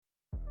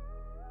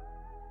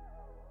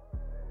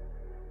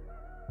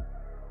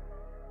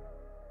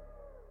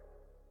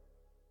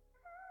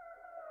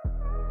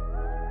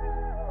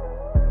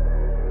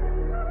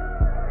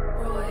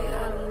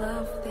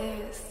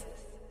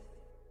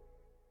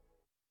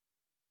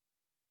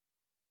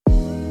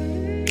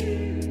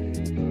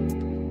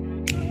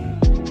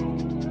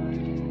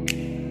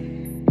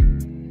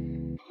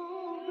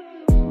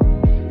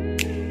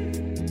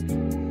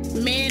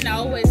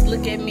always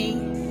look at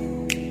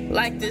me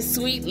like this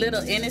sweet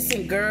little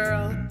innocent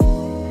girl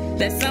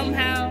that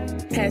somehow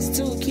has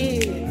 2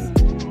 kids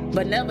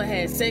but never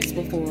had sex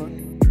before.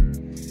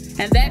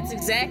 And that's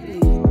exactly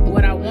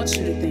what I want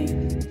you to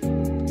think.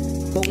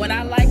 But when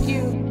I like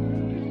you,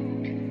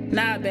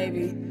 nah,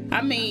 baby,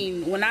 I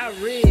mean, when I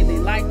really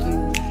like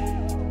you,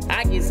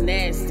 I get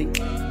nasty.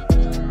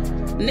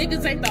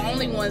 Niggas ain't the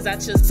only ones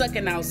out here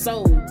sucking out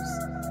souls.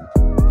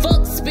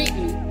 Fuck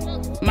spitting,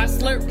 my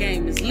slurp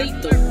game is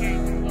lethal.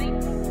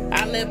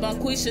 I let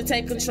Bonquisha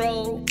take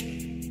control,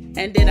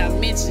 and did I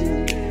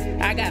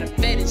mention I got a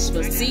fetish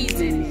for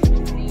seasoning.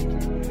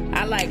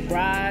 I like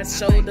broad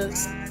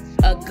shoulders,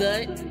 a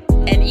gut,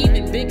 and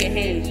even bigger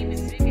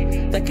hands.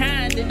 The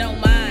kind that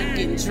don't mind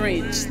getting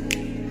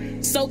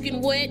drenched,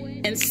 soaking wet,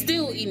 and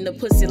still eating the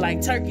pussy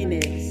like turkey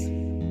necks.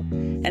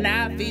 And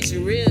I'll feed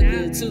you real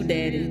good too,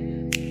 daddy.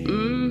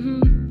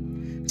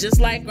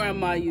 Just like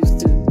grandma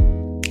used to.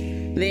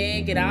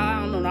 Then get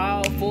on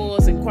all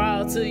fours and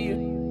crawl to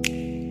you.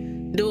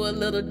 Do a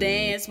little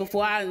dance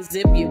before I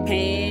unzip your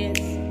pants.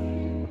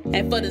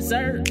 And for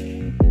dessert,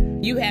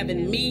 you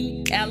having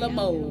me a la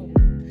mode.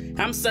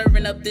 I'm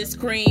serving up this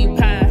cream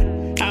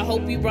pie. I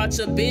hope you brought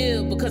your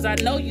bill because I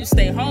know you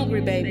stay hungry,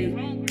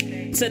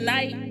 baby.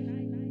 Tonight,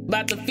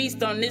 about to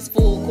feast on this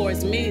full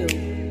course meal.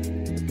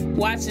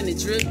 Watching it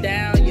drip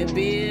down your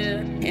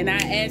beard, and I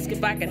ask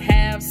if I could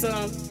have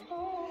some.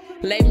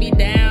 Lay me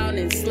down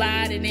and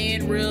slide it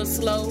in real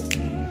slow.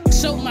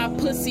 Show my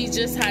pussy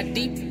just how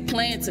deep you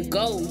plan to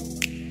go.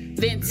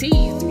 Then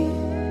tease me.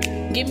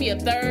 Give me a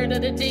third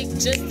of the dick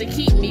just to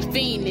keep me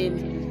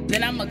fiending.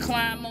 Then I'ma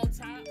climb on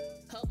top,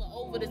 hover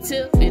over the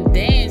tip, and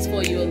dance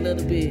for you a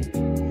little bit.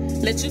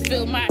 Let you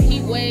feel my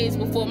heat waves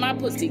before my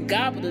pussy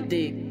gobble the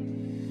dick.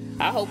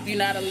 I hope you're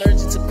not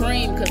allergic to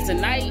cream, cause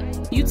tonight,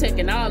 you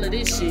taking all of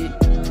this shit.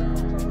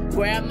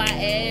 Grab my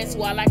ass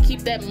while I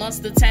keep that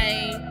monster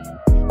tame.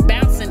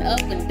 Bouncing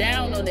up and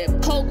down on that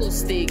pogo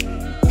stick.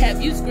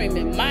 Have you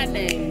screaming my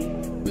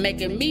name.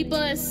 Making me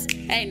bust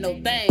ain't no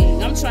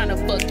thing. I'm trying to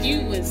fuck you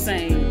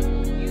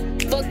insane.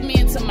 Fuck me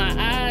until my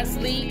eyes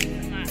leak.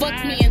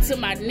 Fuck me until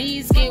my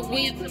knees get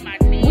weak.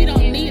 We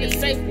don't need a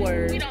safe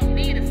word.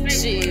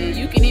 Shit,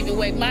 you can even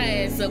wake my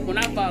ass up when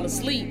I fall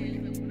asleep.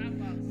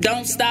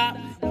 Don't stop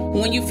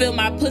when you feel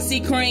my pussy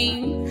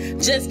cream.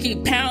 Just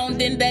keep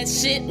pounding that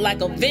shit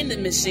like a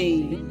vending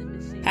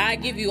machine. I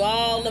give you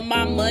all of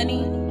my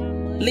money.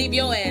 Leave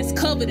your ass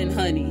covered in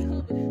honey.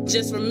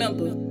 Just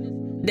remember,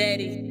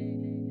 daddy,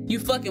 you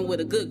fucking with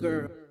a good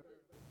girl.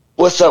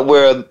 What's up,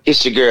 world?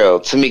 It's your girl,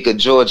 Tamika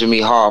Georgia Me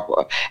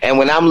Harper. And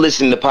when I'm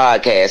listening to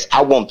podcasts,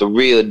 I want the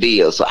real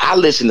deal. So I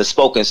listen to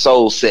Spoken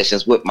Soul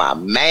Sessions with my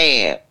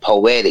man,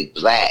 Poetic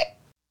Black.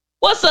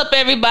 What's up,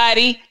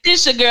 everybody?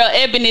 This your girl,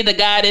 Ebony the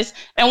Goddess.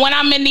 And when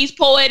I'm in these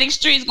poetic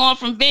streets going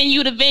from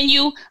venue to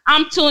venue,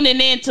 I'm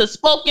tuning in to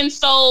Spoken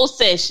Soul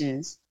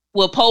Sessions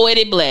with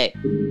Poetic Black.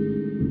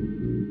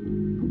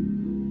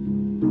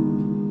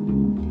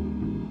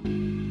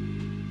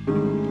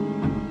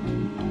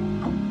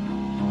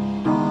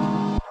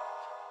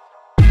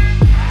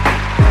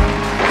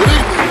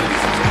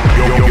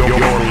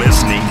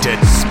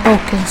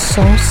 Spoken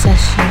Soul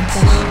Sessions.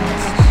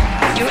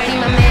 You ready,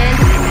 my man?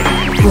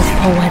 With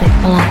Poetic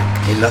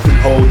Black. Ain't nothing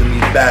holding me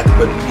back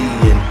but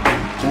me, and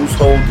who's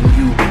holding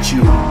you but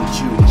you.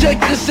 Check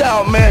this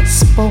out, man.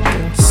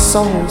 Spoken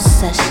Soul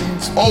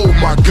Sessions. Oh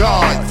my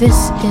God.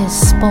 This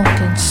is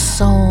Spoken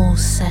Soul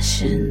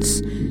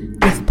Sessions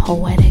with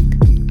Poetic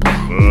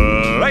Black.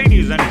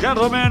 Ladies and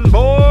gentlemen,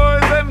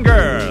 boys and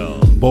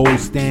girls. Bold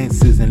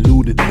stances and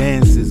lewd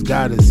advances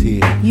got us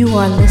here. You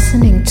are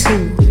listening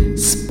to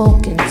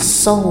Spoken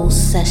Soul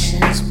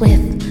Sessions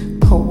with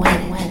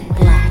Poetic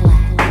Black.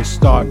 We'll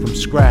start from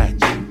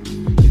scratch,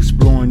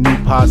 exploring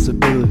new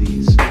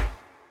possibilities.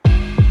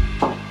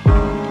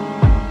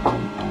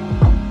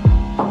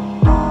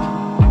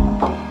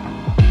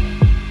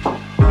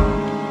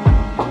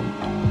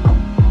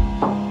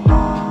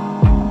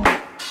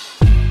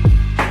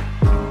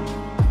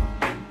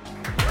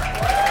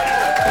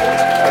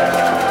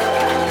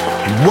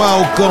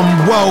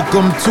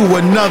 Welcome to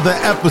another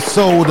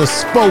episode of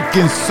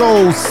Spoken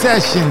Soul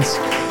Sessions.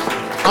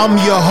 I'm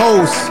your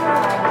host,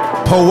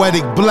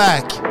 Poetic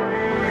Black,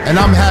 and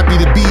I'm happy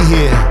to be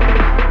here.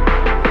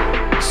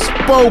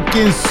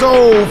 Spoken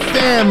Soul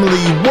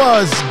family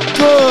was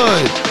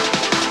good.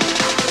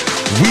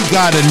 We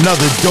got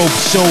another dope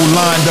show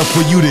lined up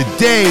for you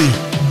today.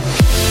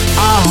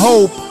 I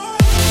hope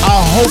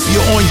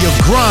you're on your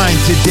grind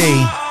today.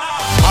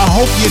 I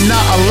hope you're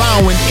not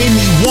allowing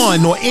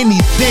anyone or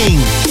anything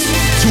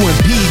to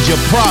impede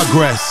your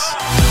progress.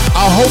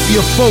 I hope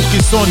you're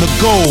focused on the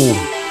goal.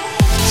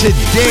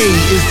 Today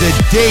is the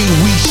day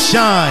we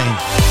shine,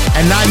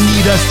 and I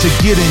need us to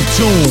get in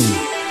tune.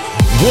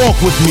 Walk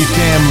with me,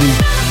 family.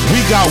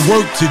 We got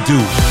work to do.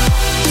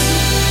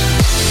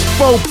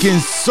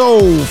 Spoken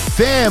Soul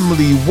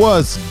family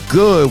was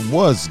good.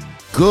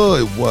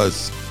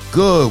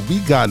 We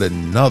got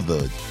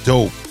another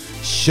dope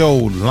show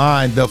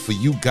lined up for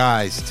you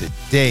guys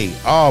today.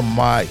 Oh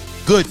my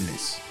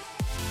goodness.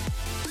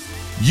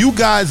 You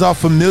guys are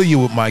familiar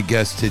with my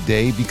guest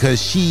today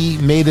because she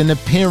made an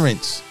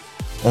appearance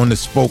on the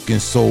Spoken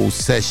Soul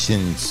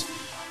Sessions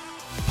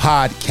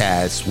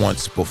podcast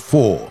once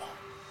before.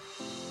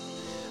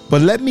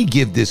 But let me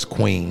give this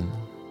queen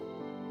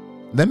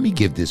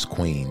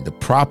the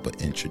proper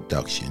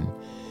introduction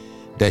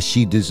that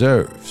she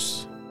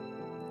deserves.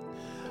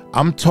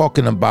 I'm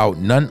talking about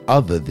none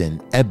other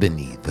than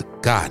Ebony, the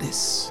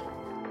goddess.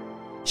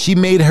 She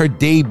made her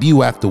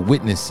debut after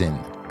witnessing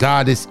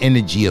goddess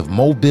energy of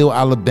Mobile,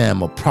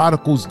 Alabama,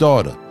 prodigal's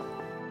daughter,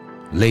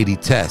 Lady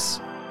Tess.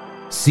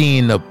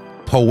 Seeing the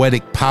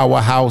poetic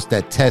powerhouse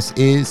that Tess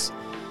is,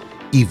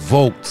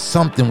 evoked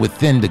something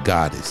within the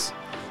goddess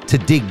to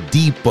dig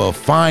deeper,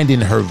 finding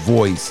her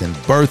voice and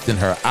birthing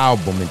her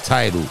album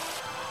entitled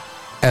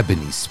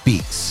Ebony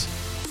Speaks.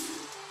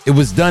 It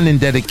was done in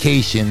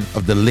dedication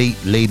of the late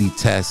Lady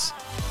Tess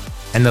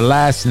and the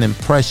lasting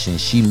impression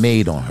she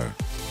made on her.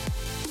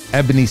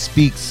 Ebony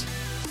Speaks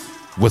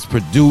was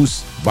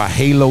produced by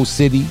Halo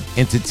City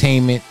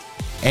Entertainment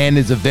and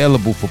is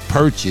available for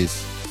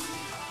purchase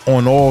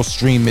on all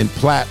streaming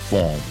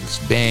platforms,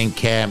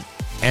 Bandcamp,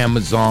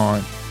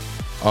 Amazon,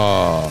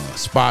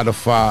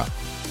 Spotify.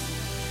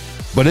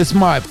 But it's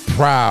my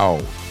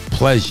proud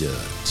pleasure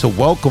to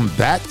welcome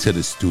back to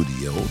the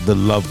studio the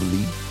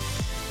lovely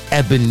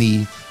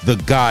Ebony, the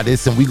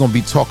goddess, and we're going to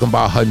be talking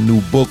about her new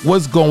book.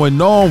 What's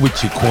going on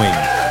with you, queen?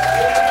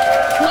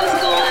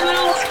 What's going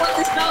on with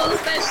the Soul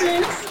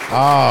Sessions?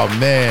 Oh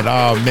man,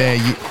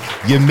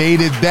 you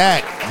made it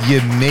back.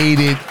 You made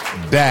it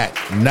back.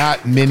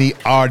 Not many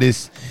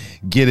artists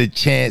get a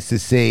chance to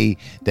say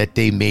that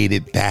they made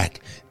it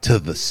back to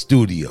the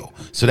studio.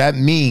 So that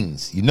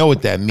means, you know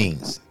what that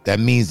means? That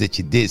means that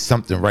you did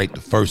something right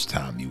the first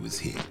time you was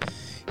here.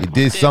 You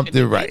did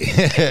something right.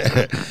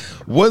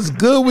 What's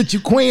good with you,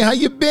 queen? How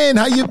you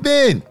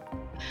been?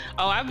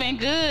 Oh, I've been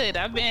good.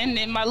 I've been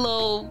in my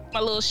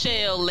little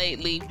shell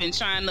lately. Been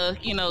trying to,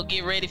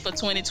 get ready for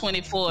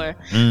 2024.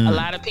 A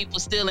lot of people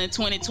still in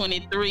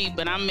 2023,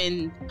 but I'm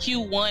in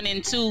Q1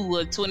 and 2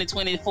 of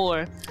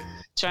 2024.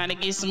 Trying to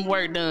get some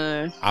work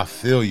done. I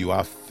feel you.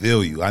 I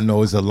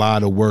know it's a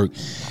lot of work.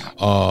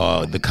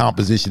 The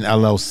Composition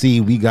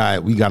LLC, we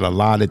got a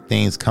lot of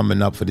things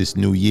coming up for this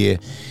new year.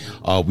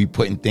 We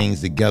putting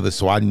things together,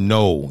 so I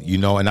know,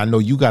 and I know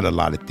you got a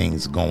lot of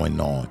things going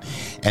on.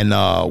 And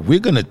we're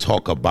gonna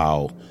talk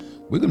about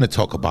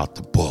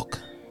the book.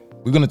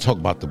 We're gonna talk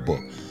about the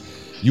book.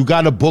 You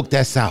got a book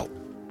that's out.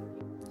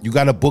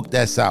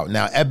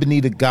 Now, Ebony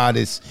the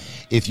Goddess,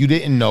 if you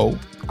didn't know,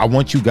 I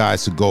want you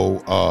guys to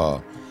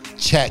go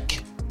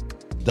check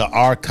the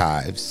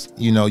archives.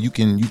 You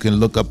can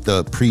look up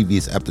the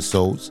previous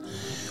episodes,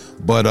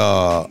 but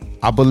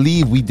I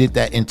believe we did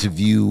that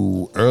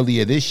interview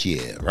earlier this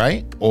year,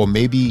 right? Or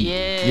maybe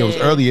it was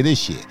earlier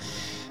this year,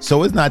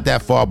 so it's not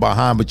that far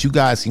behind. But you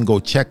guys can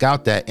go check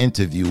out that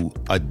interview,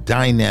 a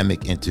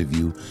dynamic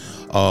interview.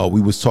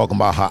 We was talking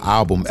about her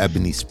album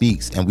Ebony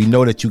Speaks, and we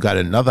know that you got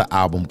another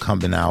album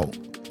coming out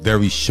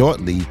very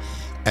shortly,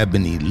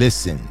 Ebony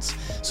Listens.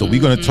 So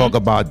we're going to talk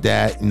about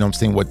that,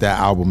 what that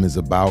album is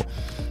about.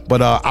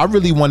 But I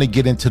really want to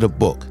get into the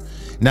book.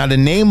 Now, the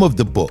name of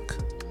the book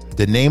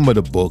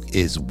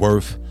is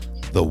Worth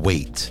the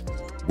Wait.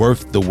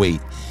 Worth the Wait.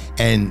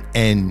 And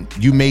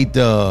you made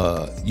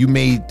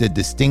the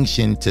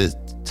distinction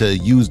to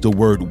use the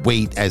word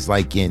weight as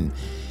like in,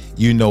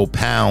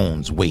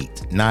 pounds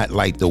weight, not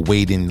like the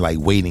waiting, like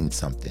waiting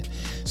something.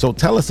 So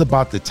tell us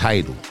about the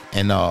title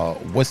and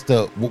what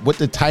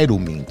the title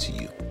mean to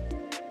you.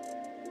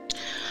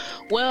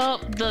 Well,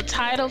 the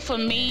title for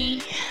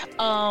me,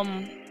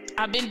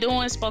 I've been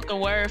doing spoken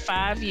word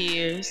 5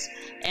 years,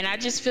 and I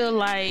just feel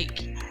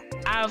like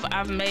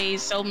I've made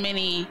so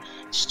many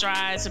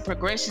strides and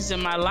progressions in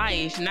my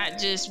life, not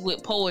just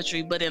with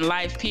poetry, but in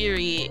life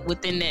period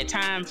within that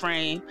time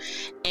frame.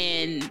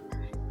 And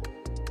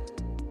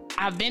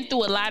I've been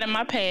through a lot in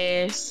my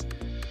past,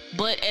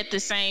 but at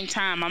the same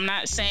time, I'm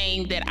not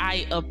saying that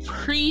I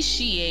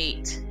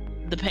appreciate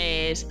the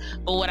past,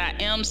 but what I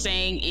am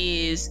saying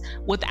is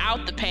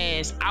without the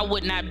past, I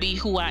would not be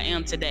who I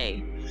am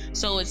today.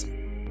 So it's,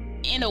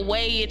 in a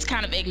way, it's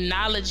kind of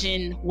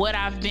acknowledging what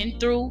I've been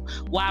through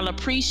while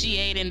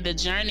appreciating the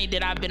journey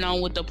that I've been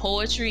on with the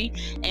poetry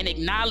and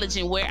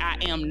acknowledging where I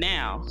am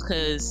now.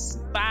 Because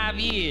 5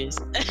 years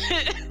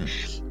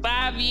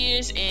 5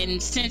 years,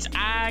 and since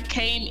I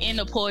came in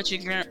the poetry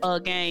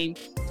game,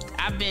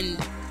 I've been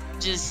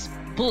just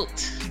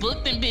booked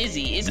and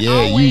busy. It's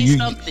always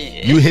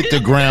something. You hit the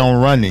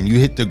ground running.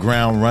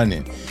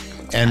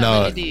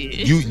 And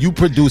you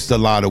produced a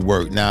lot of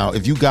work. Now,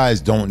 if you guys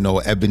don't know,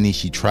 Ebony,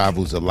 she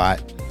travels a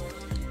lot.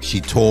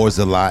 She tours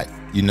a lot.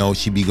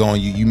 She be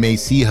going, you may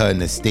see her in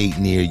a state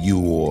near you,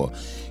 or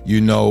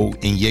in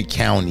your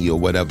county, or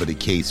whatever the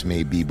case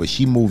may be, but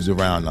she moves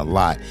around a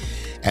lot.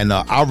 And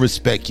I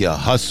respect your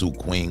hustle,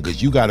 queen,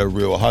 because you got a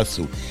real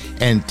hustle.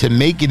 And to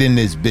make it in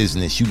this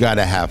business, you got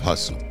to have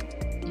hustle.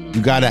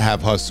 You got to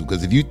have hustle,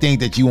 because if you think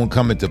that you won't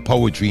come into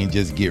poetry and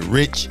just get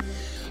rich,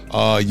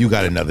 you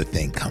got another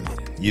thing coming.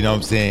 You know what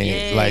I'm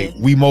saying? Yeah. Like,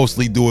 we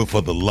mostly do it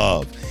for the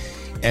love.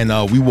 And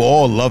we will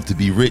all love to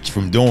be rich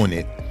from doing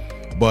it.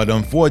 But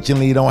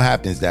unfortunately, it don't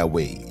happen that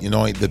way. You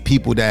know, the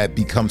people that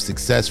become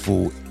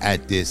successful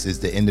at this is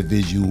the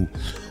individual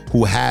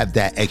who have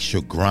that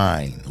extra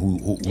grind,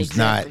 who's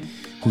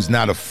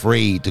not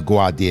afraid to go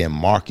out there and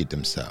market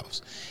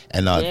themselves.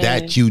 And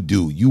that you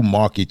do. You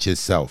market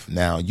yourself.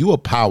 Now, you a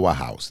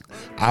powerhouse.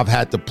 I've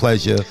had the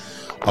pleasure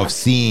of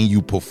seeing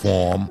you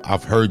perform.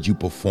 I've heard you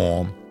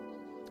perform.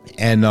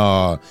 And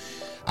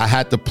I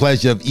had the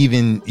pleasure of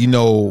even,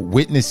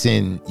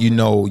 witnessing,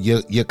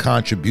 your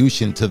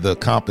contribution to the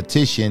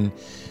competition,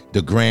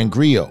 the Grand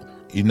Griot,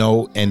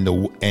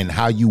 and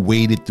how you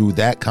waded through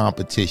that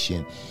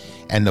competition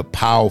and the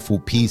powerful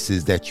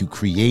pieces that you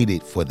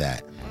created for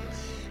that.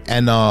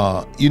 And,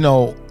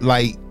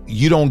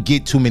 you don't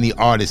get too many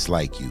artists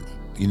like you,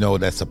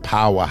 that's a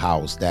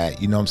powerhouse that,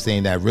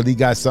 that really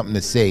got something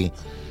to say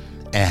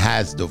and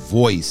has the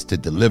voice to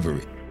deliver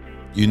it,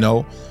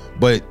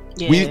 But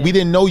we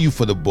didn't know you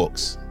for the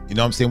books.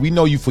 We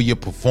know you for your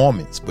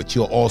performance, but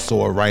you're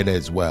also a writer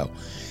as well.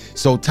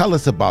 So tell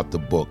us about the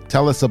book.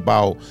 Tell us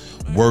about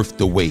Worth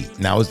the Wait.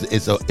 Now,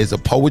 it's a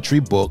poetry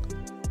book.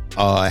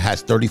 It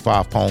has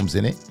 35 poems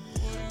in it.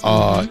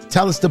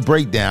 Tell us the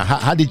breakdown.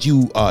 How did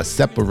you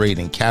separate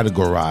and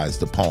categorize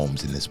the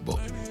poems in this book?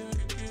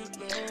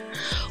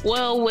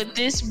 Well, with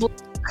this book,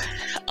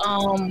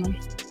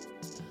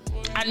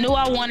 I knew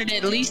I wanted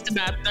at least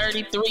about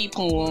 33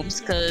 poems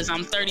because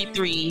I'm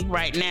 33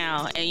 right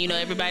now. And,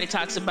 everybody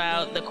talks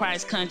about the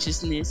Christ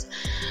consciousness.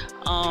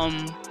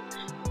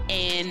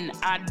 And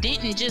I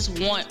didn't just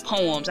want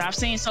poems. I've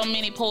seen so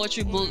many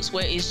poetry books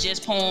where it's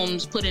just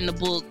poems put in the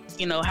book,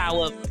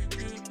 however.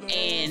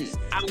 And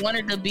I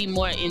wanted to be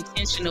more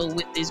intentional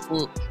with this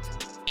book.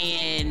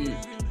 And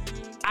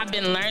I've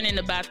been learning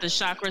about the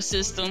chakra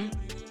system.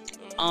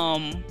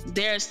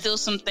 There are still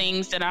some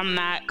things that I'm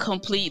not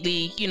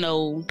completely,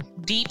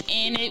 deep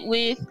in it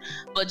with,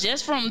 but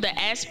just from the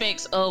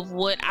aspects of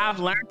what I've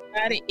learned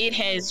about it, it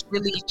has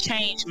really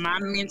changed my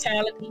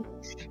mentality,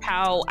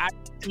 how I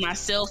view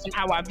myself and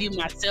how I view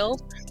myself.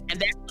 And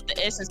that's what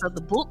the essence of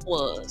the book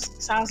was.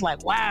 So I was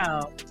like,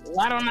 wow,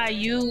 why don't I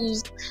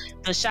use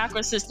the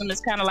chakra system as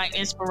kind of like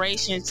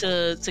inspiration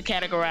to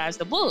categorize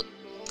the book?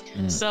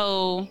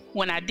 So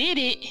when I did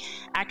it,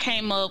 I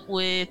came up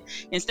with,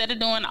 instead of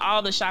doing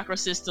all the chakra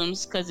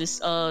systems, because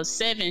it's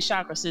 7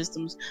 chakra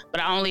systems, but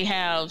I only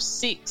have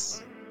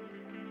 6.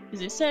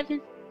 Is it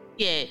 7?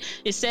 Yeah,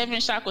 it's 7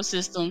 chakra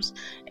systems,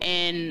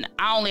 and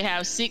I only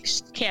have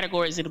 6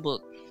 categories in the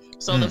book.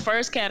 So the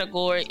first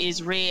category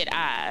is red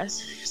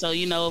eyes. So,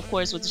 of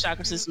course, with the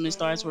chakra system, it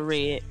starts with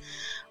red.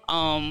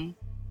 And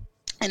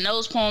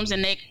those poems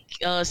in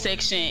that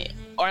section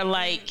are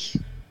like,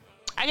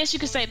 I guess you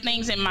could say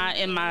things in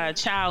my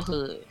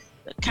childhood,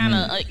 kind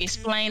of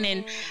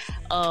explaining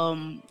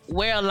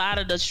where a lot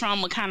of the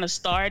trauma kind of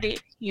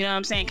started,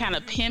 kind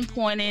of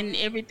pinpointing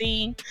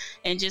everything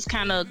and just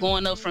kind of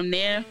going up from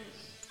there.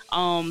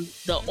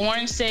 The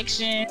orange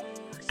section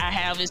I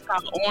have is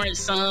called Orange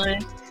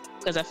Sun,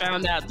 because I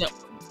found out that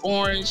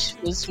orange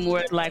was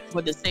more like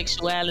for the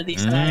sexuality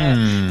side.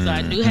 So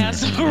I do have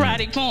some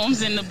erotic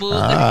poems in the book.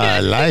 I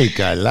like.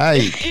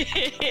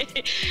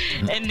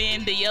 And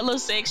then the yellow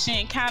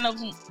section kind of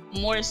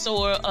more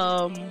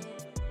so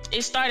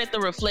it started the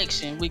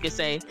reflection, we could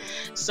say.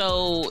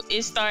 So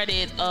it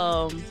started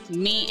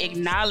me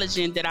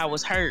acknowledging that I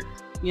was hurt.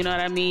 You know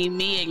what I mean?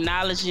 Me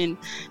acknowledging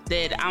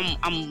that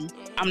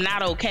I'm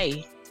not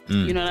okay.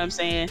 You know what I'm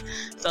saying?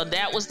 So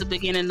that was the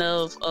beginning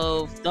of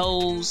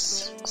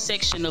those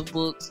section of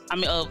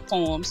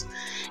poems.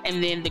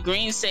 And then the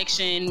green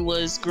section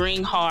was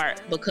green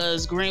heart,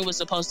 because green was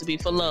supposed to be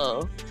for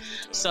love.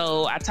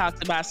 So I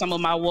talked about some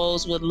of my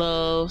woes with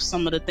love,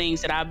 some of the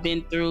things that I've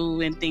been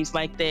through and things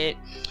like that.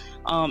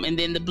 And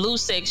then the blue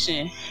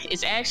section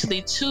is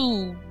actually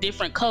 2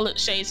 different colored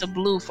shades of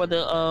blue for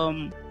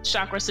the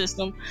chakra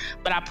system,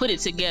 but I put it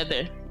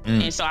together.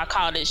 And so I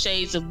called it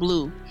Shades of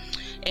Blue.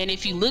 And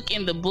if you look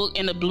in the book,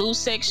 in the blue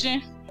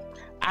section,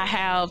 I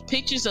have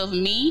pictures of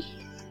me.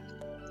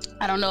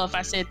 I don't know if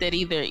I said that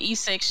either. Each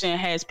section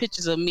has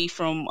pictures of me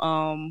from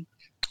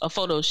a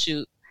photo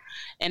shoot.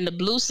 And the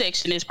blue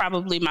section is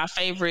probably my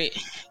favorite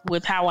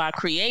with how I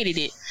created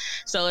it.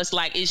 So it's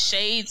like it's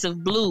shades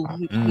of blue,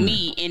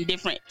 me in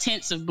different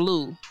tints of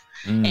blue.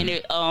 And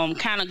it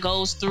kind of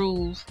goes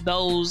through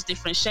those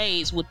different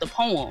shades with the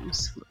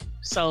poems.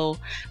 So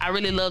I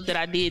really love that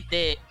I did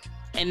that.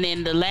 And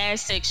then the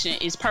last section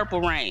is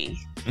Purple Rain.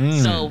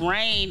 So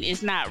rain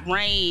is not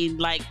rain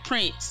like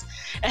Prince,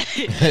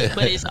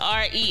 but it's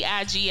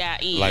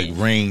REIGIN. Like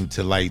rain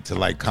to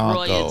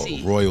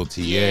conquer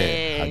royalty.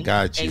 Yeah, I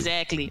got you.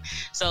 Exactly.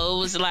 So it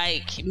was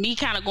like me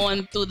kind of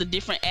going through the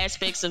different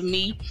aspects of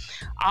me.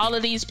 All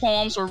of these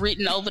poems were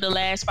written over the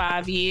last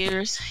 5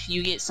 years.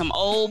 You get some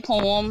old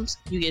poems,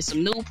 you get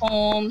some new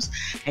poems,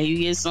 and you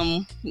get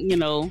some,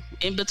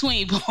 in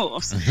between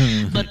poems.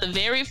 But the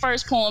very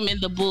first poem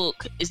in the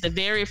book is the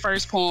very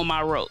first poem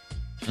I wrote.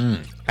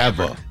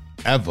 Ever.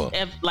 Ever.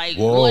 Like,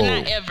 Whoa. well,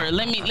 not ever.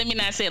 Let me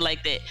not say it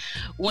like that.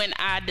 When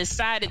I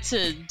decided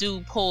to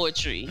do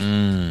poetry,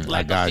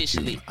 like, I got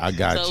officially. you. I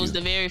got you. So it was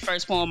the very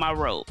first poem I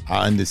wrote.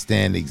 I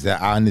understand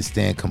I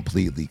understand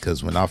completely,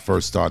 because when I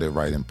first started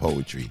writing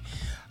poetry,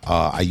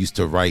 I used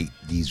to write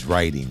these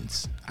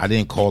writings. I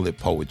didn't call it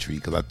poetry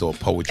because I thought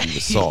poetry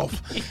was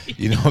soft.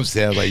 You know what I'm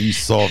saying? Like, you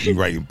soft, you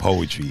writing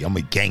poetry. I'm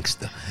a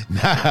gangster.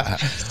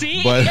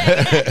 See? But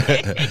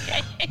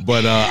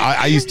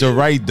I used to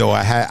write, though.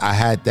 I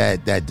had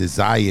that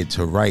desire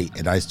to write,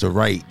 and I used to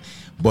write.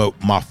 But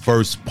my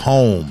first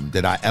poem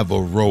that I ever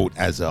wrote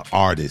as an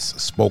artist, a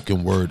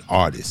spoken word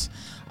artist,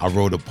 I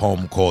wrote a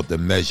poem called "The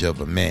Measure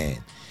of a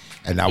Man."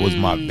 And that was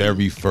my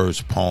very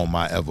first poem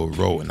I ever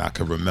wrote, and I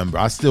can remember.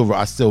 I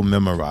still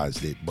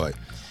memorized it, but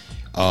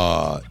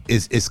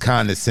it's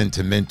kind of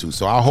sentimental.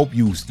 So I hope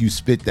you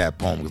spit that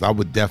poem, because I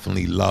would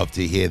definitely love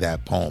to hear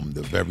that poem,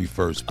 the very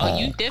first poem. Oh,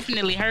 you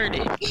definitely heard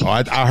it. Oh,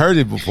 I heard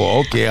it before.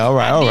 Okay, all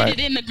right. I did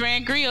it in the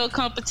Grand Griot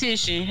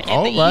competition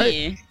at the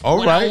end.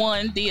 When I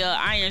won the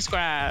Iron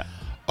Scribe.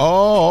 Oh,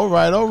 all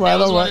right. That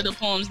was one of the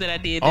poems that I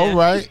did. All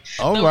right.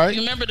 You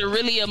remember the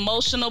really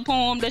emotional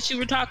poem that you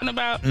were talking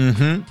about?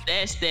 Mm-hmm.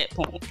 That's that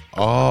poem.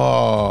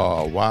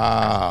 Oh,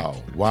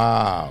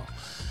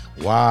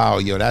 wow.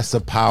 Yo, that's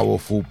a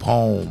powerful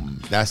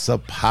poem.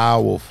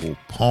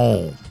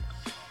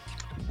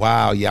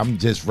 Wow, yeah, I'm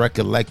just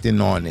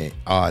recollecting on it.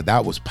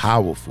 That was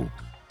powerful.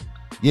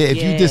 Yeah,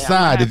 if you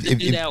decide, if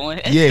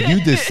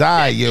you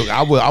decide, yo,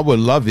 I would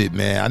love it,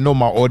 man. I know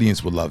my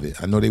audience would love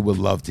it. I know they would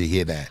love to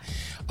hear that.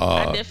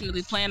 I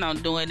definitely plan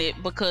on doing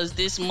it, because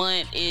this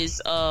month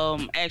is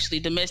actually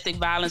domestic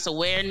violence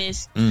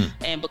awareness,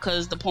 and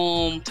because the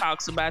poem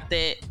talks about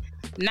that,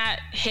 not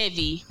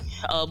heavy,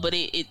 but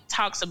it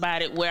talks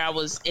about it where I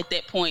was at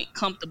that point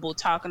comfortable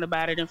talking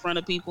about it in front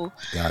of people.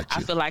 Gotcha. I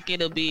feel like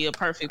it'll be a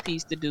perfect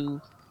piece to do.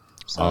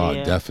 So,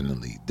 yeah.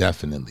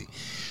 Definitely.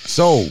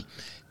 So,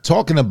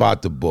 talking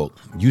about the book,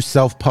 you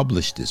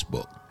self-published this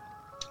book.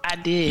 I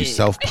did. You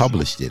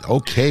self-published it.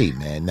 Okay,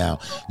 man. Now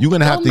you're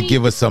gonna have to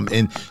give us some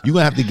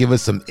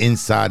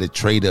insider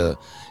trader,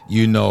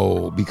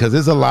 because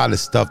there's a lot of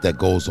stuff that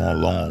goes on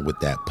along with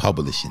that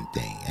publishing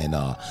thing. And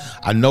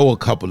I know a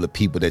couple of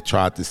people that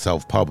tried to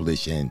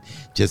self-publish and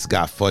just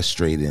got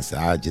frustrated and said,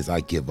 I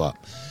give up.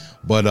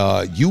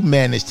 But you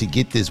managed to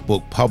get this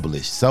book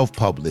published,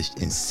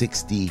 self-published, in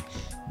 60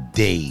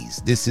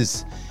 days. This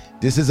is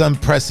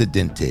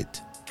unprecedented.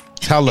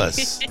 Tell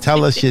us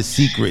your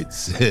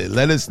secrets.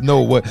 Let us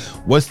know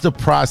what's the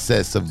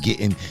process of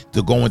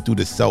going through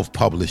the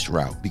self-published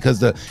route,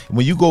 because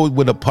when you go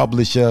with a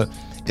publisher,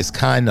 it's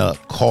kind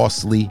of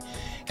costly,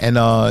 and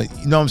you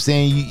know what I'm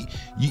saying,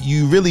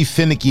 you really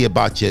finicky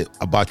about your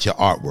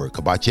artwork,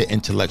 about your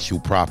intellectual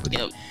property.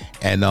 Yep.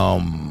 And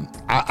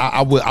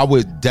I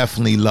would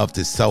definitely love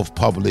to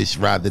self-publish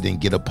rather than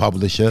get a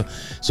publisher.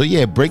 So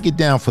yeah, break it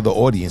down for the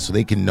audience so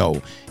they can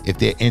know if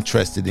they're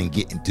interested in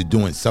getting to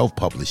doing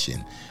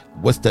self-publishing.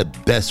 What's the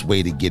best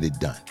way to get it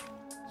done?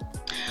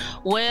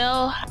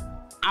 Well,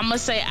 I'm gonna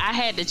say I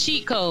had the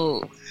cheat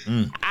code.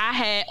 I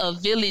had a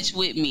village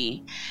with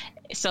me.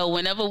 So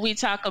whenever we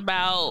talk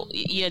about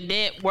your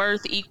net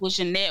worth equals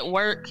your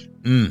network,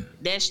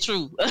 that's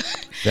true.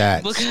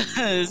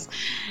 Because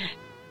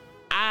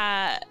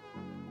I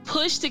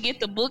pushed to get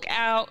the book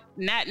out,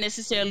 not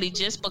necessarily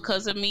just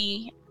because of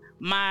me.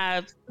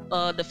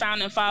 The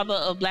founding father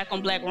of Black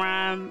on Black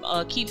Rhyme,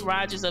 Keith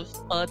Rogers of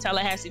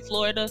Tallahassee,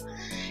 Florida,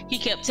 he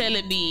kept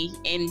telling me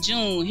in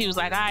June, he was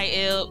like, all right,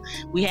 Eb,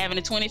 we having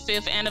the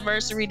 25th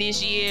anniversary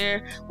this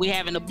year. We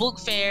having a book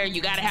fair.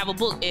 You got to have a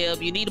book,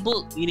 Eb. You need a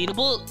book.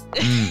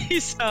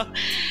 So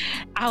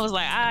I was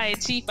like, all right,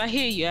 Chief, I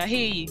hear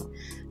you.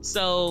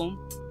 So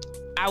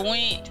I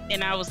went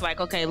and I was like,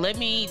 okay, let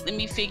me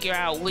figure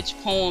out which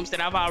poems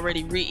that I've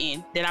already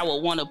written that I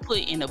would want to put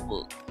in a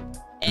book.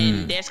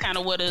 And that's kind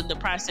of where the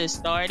process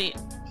started.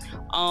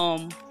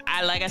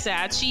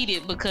 I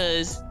cheated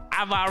because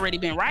I've already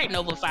been writing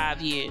over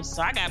 5 years.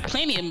 So I got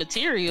plenty of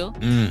material.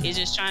 It's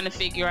just trying to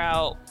figure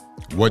out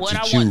what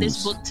I want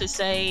this book to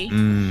say.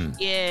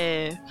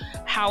 Yeah.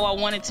 How I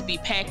want it to be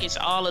packaged.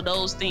 All of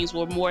those things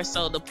were more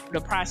so the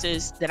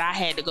process that I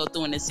had to go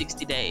through in the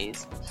 60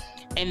 days.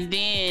 And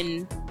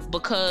then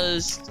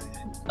because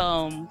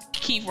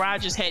Keith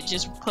Rogers had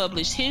just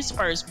published his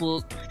first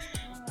book,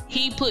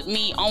 he put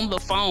me on the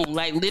phone,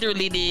 like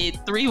literally did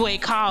 3-way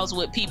calls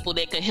with people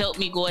that could help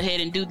me go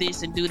ahead and do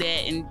this and do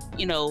that and,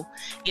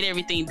 get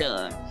everything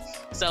done.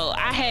 So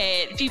I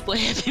had people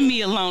helping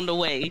me along the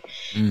way.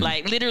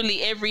 Like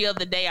literally every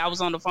other day I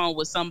was on the phone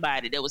with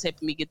somebody that was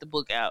helping me get the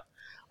book out.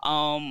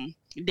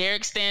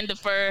 Derek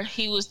Standifer,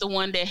 he was the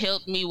one that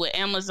helped me with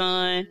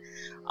Amazon.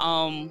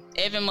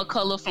 Evan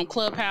McCullough from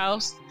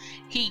Clubhouse,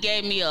 he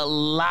gave me a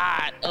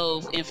lot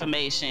of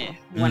information.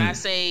 When I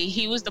say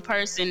he was the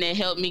person that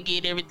helped me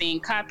get everything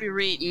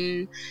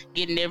copywritten,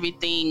 getting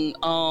everything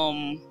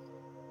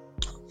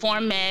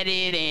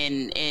formatted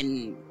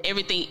and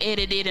everything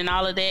edited and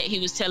all of that. He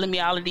was telling me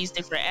all of these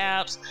different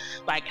apps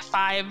like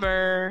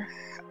Fiverr,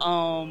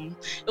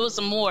 It was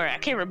some more. I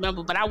can't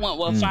remember, but I went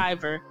with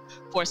Fiverr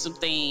for some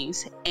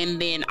things,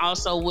 and then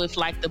also with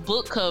like the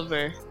book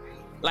cover.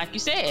 Like you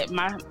said,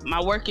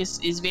 my work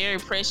is very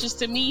precious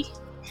to me.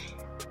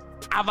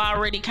 I've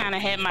already kind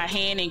of had my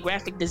hand in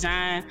graphic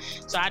design,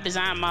 so I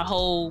designed my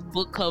whole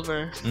book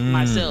cover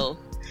myself.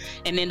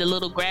 And then the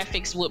little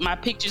graphics with my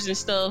pictures and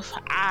stuff,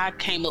 I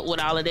came up with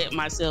all of that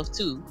myself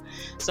too.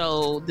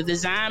 So the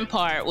design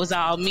part was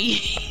all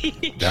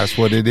me. That's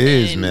what it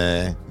is,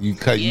 man. You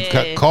cut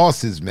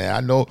costs, man.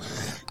 I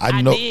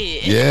know.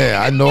 Did.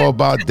 Yeah, I know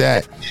about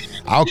that.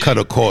 I'll cut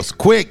a cost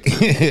quick.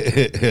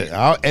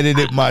 I'll edit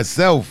it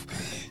myself.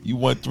 You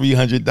want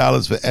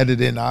 $300 for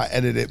editing? I'll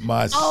edit it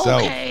myself.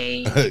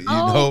 Okay. You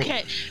know?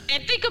 Okay.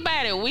 And think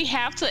about it. We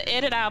have to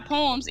edit our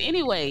poems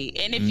anyway.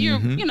 And if you're,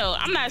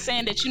 I'm not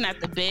saying that you're not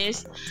the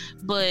best,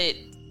 but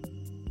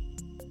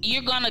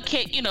you're gonna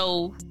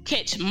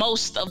catch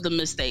most of the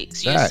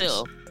mistakes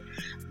yourself.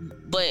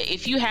 But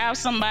if you have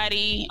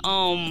somebody,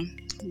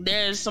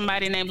 there's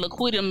somebody named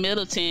Laquita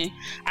Middleton.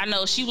 I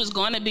know she was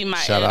going to be my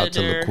editor. Shout out to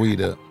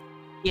Laquita.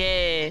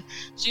 Yeah,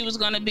 she was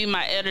going to be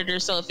my editor.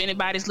 So if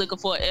anybody's looking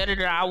for an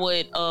editor, I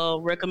would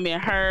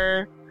recommend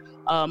her.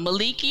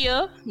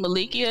 Malikia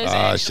is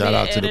actually shout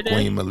out an to editor. The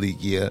queen,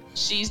 Malikia.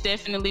 She's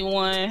definitely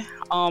one.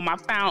 I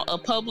found a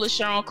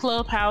publisher on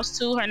Clubhouse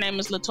too. Her name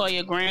is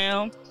Latoya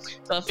Graham.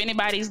 So if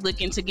anybody's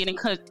looking to get in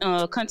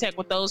contact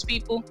with those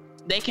people,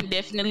 they can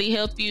definitely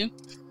help you.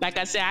 Like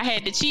I said, I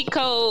had the cheat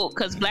code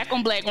because Black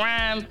on Black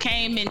Rhyme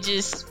came and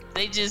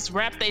they just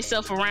wrapped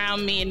themselves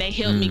around me and they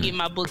helped me get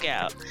my book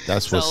out.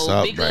 That's what's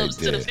up, big right ups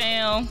there. to the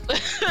fam.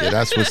 Yeah,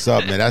 that's what's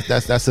up, man.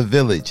 That's a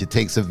village. It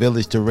takes a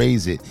village to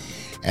raise it,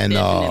 and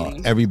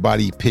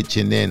everybody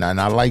pitching in. And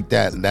I like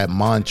that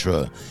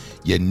mantra.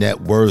 Your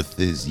net worth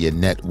is your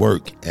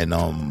network, and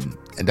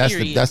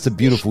that's the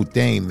beautiful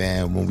thing,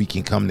 man. When we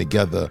can come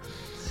together,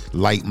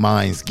 like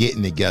minds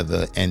getting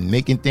together and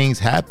making things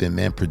happen,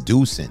 man.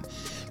 Producing.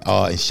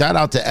 And shout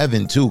out to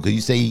Evan too, because you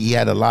say he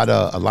had a lot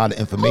of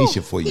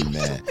information for you,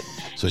 man.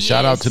 So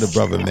shout out to the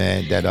brother,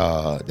 man,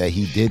 that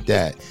he did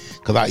that,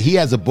 because he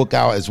has a book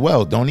out as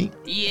well, don't he?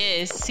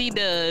 Yes, he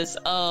does.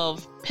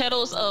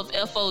 Petals of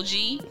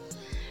FOG.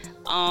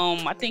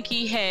 I think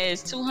he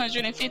has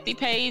 250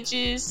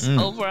 pages,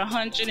 over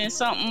 100 and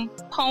something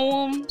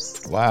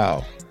poems.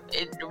 Wow.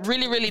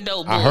 Really, really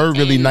dope book. I heard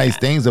really nice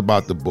things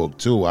about the book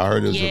too. I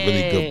heard it was a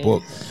really good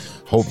book.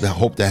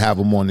 Hope to have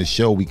him on the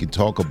show. We can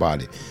talk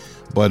about it.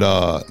 But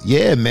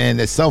yeah, man,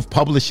 that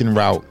self-publishing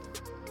route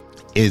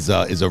is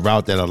a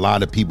route that a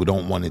lot of people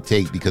don't want to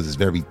take because it's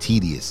very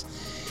tedious.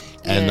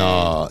 And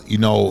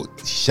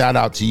shout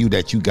out to you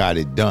that you got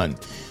it done,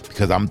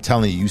 because I'm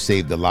telling you, you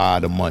saved a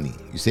lot of money.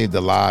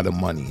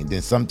 And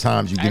then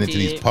sometimes you get into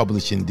these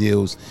publishing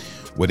deals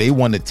where they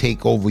want to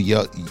take over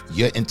your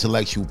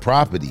intellectual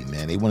property,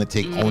 man. They want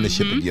to take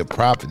ownership of your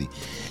property.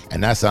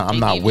 And I'm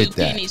not with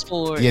that.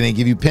 Yeah, they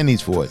give you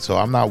pennies for it. So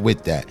I'm not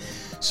with that.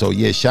 So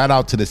yeah, shout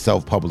out to the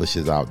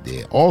self-publishers out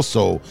there.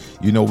 Also,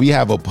 we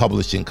have a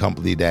publishing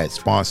company that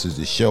sponsors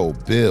the show,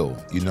 Bill,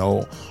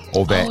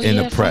 over at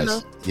Inner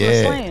Press.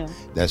 Yeah,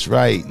 that's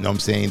right. You know what I'm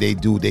saying?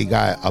 They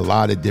got a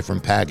lot of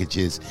different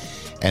packages.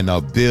 And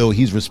Bill,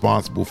 he's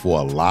responsible for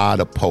a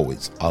lot of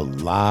poets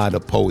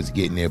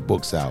getting their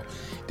books out.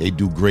 They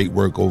do great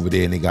work over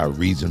there, and they got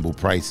reasonable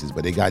prices,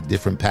 but they got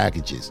different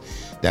packages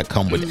that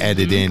come with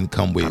editing,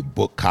 come with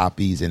book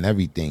copies and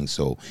everything.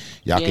 So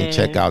y'all can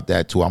check out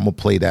that too. I'm gonna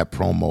play that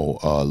promo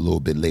a little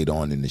bit later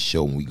on in the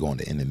show when we go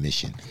into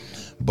intermission.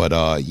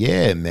 But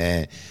yeah,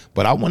 man.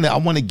 But I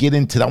want to get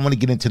into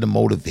the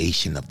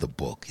motivation of the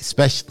book,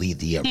 especially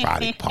the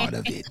erotic part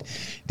of it.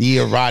 The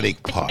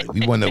erotic part.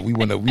 We want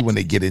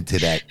to get into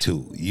that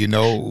too.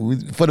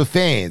 For the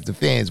fans. The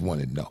fans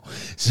want to know.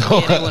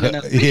 So they wanna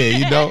know.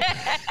 yeah,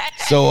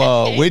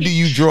 So where do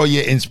you draw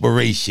your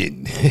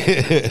inspiration?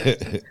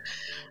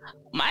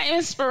 My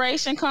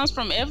inspiration comes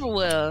from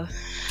everywhere.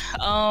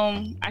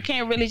 I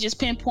can't really just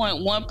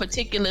pinpoint one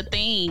particular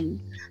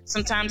thing.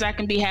 Sometimes I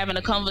can be having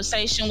a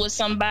conversation with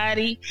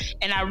somebody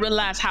and I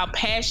realize how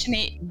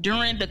passionate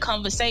during the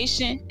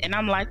conversation, and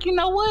I'm like, you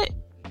know what?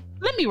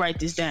 Let me write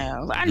this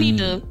down. I need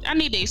to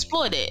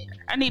explore that.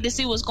 I need to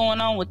see what's going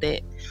on with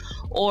that.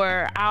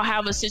 Or I'll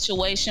have a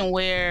situation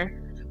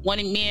where one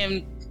of me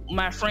and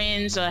my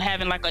friends are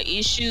having like an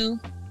issue,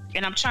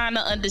 and I'm trying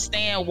to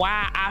understand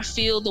why I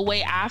feel the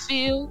way I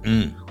feel,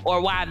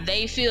 or why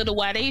they feel the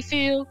way they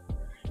feel.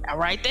 I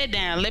write that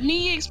down. Let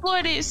me explore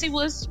it, see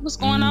what's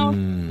going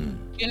on.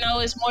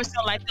 It's more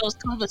so like those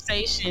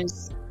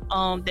conversations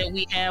that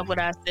we have with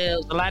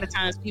ourselves. A lot of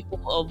times people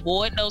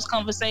avoid those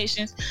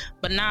conversations,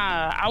 but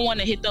nah, I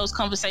want to hit those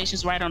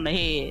conversations right on the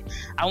head.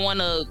 I want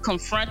to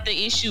confront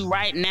the issue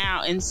right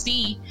now and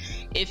see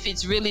if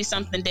it's really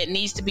something that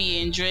needs to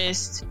be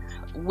addressed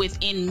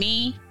within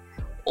me,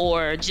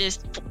 or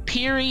just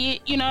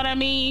period. You know what I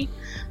mean?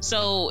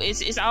 So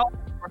it's all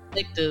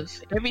reflective.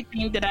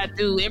 Everything that I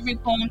do, every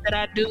poem that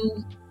I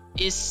do,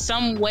 is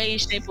some way,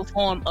 shape, or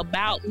form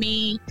about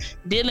me,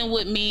 dealing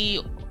with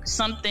me,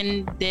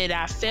 something that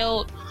I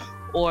felt,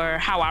 or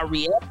how I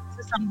react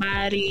to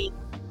somebody.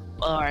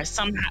 or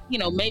somehow,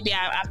 maybe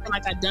I feel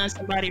like I've done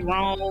somebody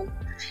wrong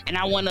and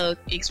I want to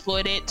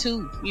exploit it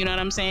too. You know what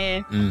I'm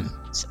saying?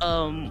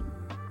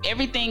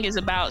 Everything is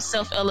about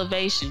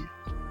self-elevation.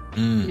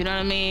 You know what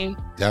I mean?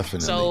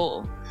 Definitely.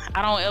 So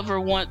I don't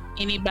ever want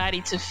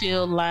anybody to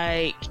feel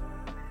like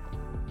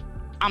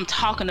I'm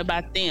talking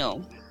about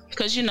them.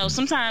 Because,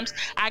 sometimes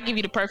I give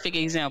you the perfect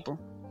example.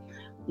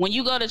 When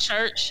you go to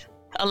church,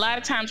 a lot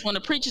of times when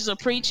the preachers are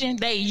preaching,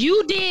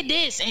 you did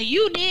this and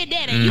you did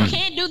that and you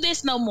can't do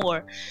this no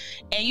more.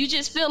 And you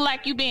just feel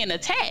like you're being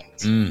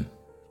attacked.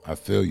 I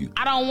feel you.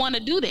 I don't want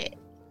to do that.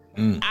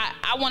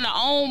 I want to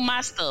own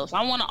my stuff.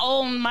 I want to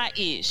own my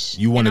ish.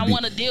 I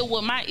want to deal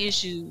with my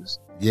issues.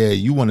 Yeah,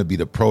 you want to be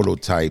the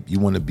prototype. You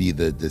want to be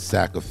the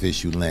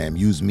sacrificial lamb.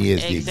 Use me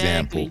as the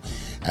example,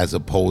 as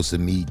opposed to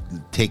me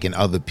taking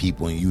other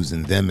people and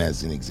using them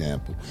as an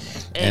example.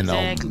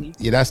 Exactly. And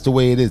yeah, that's the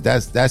way it is.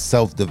 That's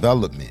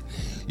self-development.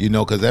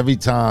 Because every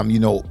time,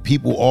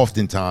 people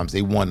oftentimes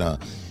they wanna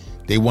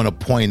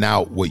point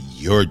out what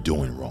you're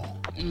doing wrong.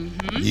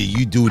 Yeah,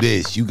 you do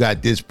this, you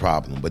got this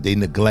problem, but they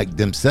neglect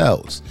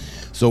themselves.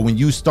 So when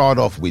you start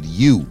off with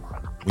you,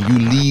 when you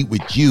lead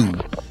with you,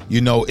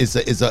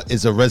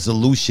 it's a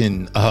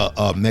resolution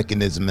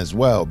mechanism as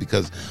well,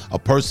 because a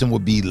person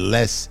would be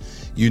less,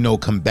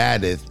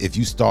 combative if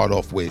you start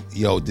off with,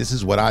 this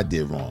is what I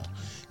did wrong.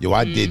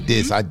 I did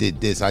this, I did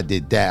this, I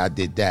did that, I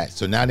did that.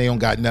 So now they don't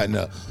got nothing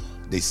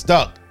they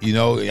stuck,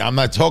 I'm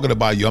not talking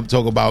about you, I'm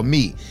talking about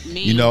me.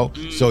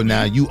 So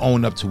now you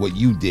own up to what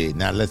you did.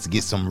 Now let's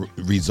get some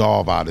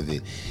resolve out of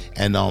it.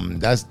 And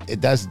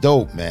that's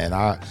dope, man.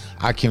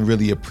 I can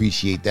really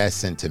appreciate that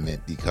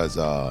sentiment, because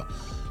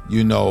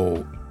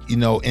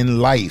in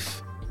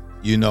life,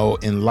 you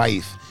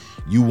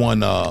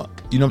wanna,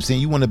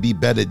 you wanna be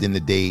better than the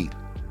day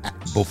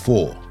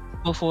before.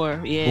 You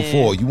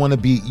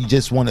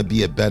just want to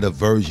be a better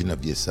version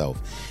of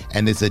yourself,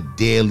 and it's a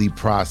daily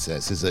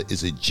process.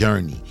 It's a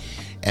journey,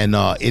 and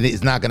it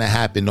is not going to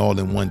happen all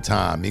in one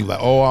time. You're like,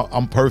 oh,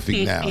 I'm perfect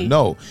now.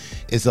 No,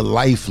 it's a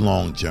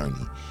lifelong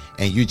journey,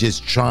 and you're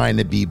just trying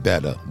to be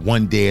better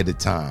one day at a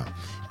time.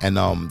 And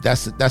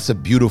that's a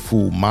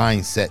beautiful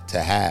mindset to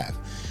have.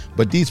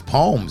 But these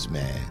poems,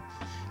 man,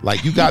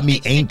 like, you got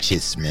me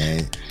anxious,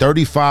 man.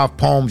 35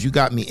 poems, you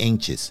got me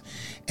anxious.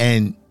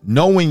 And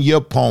knowing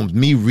your poems,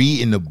 me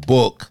reading the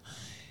book,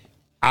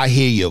 I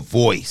hear your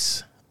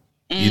voice.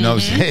 You know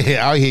what I'm saying?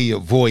 I hear your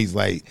voice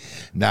like,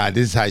 nah,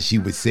 this is how she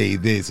would say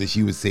this or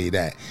she would say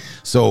that.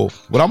 So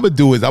what I'm going to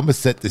do is I'm going to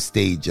set the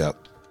stage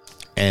up.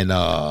 And, you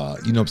know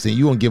what I'm saying?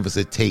 You're going to give us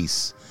a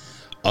taste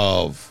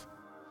of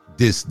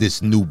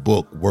this new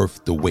book,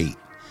 Worth the Wait.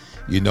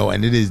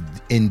 And it is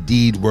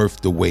indeed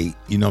worth the wait.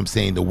 You know what I'm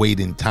saying? The wait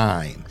in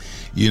time.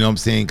 You know what I'm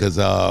saying? Because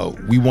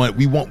we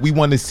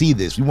want to see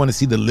this. We want to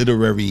see the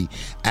literary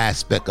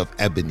aspect of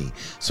Ebony.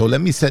 So let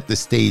me set the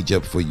stage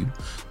up for you.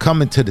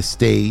 Coming to the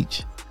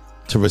stage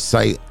to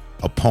recite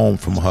a poem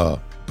from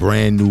her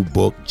brand new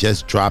book,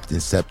 just dropped in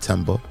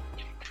September.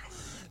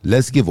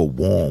 Let's give a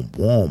warm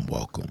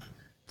welcome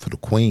for the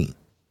queen,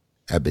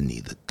 Ebony,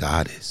 the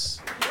goddess.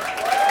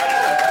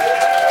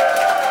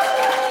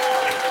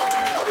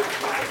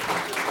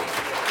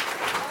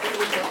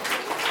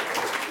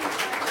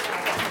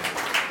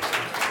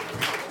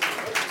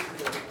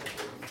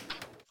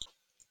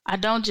 I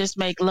don't just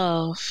make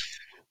love.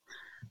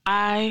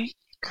 I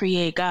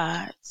create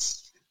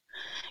gods.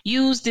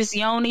 Use this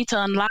yoni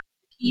to unlock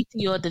the key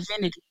to your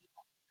divinity,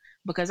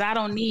 because I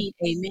don't need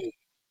amen.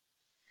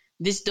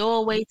 This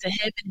doorway to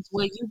heaven is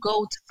where you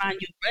go to find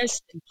your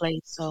resting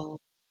place. So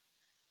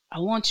I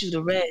want you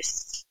to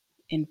rest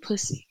in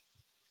pussy.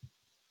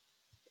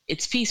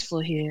 It's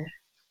peaceful here.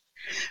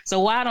 So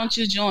why don't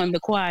you join the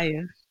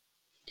choir?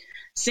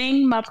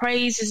 Sing my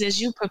praises as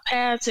you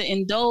prepare to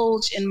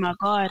indulge in my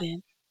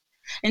garden.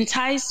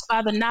 Enticed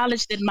by the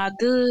knowledge that my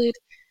good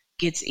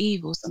gets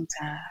evil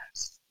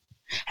sometimes.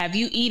 Have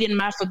you eaten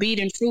my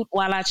forbidden fruit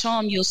while I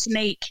charm your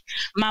snake?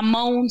 My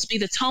moans be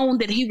the tone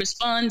that he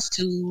responds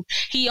to.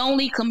 He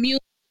only communes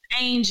with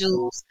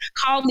angels.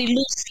 Call me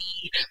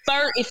Lucy.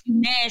 Fur if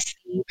you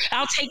nasty.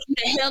 I'll take you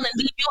to hell and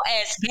leave your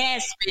ass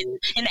gasping.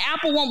 And the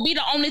apple won't be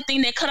the only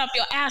thing that cut off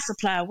your air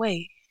supply.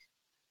 Wait.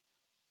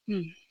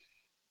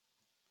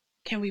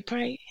 Can we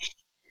pray?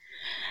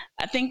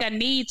 I think I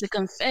need to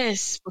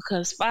confess,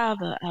 because,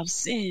 Father, I've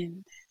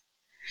sinned.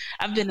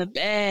 I've been a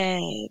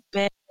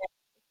bad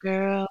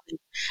girl. And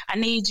I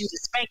need you to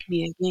spank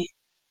me again.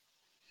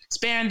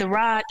 Sparing the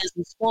rod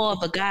doesn't spoil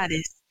the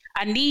goddess.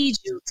 I need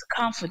you to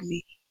comfort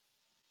me.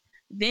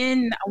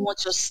 Then I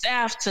want your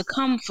staff to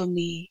come for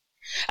me.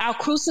 I'll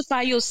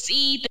crucify your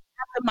seed, and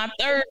after my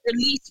third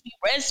release, we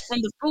rest from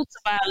the fruits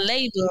of our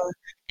labor.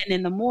 And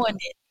in the morning,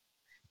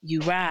 you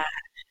rise.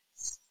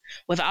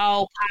 With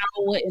all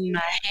power in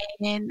my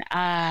hand,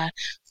 I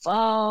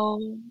fall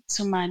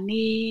to my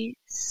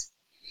knees.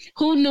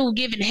 Who knew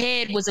giving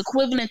head was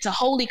equivalent to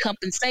holy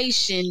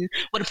compensation?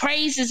 Where the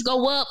praises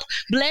go up,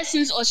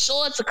 blessings are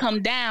sure to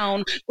come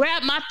down.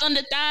 Grab my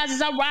thunder thighs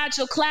as I ride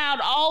your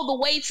cloud all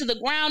the way to the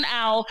ground.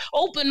 I'll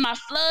open my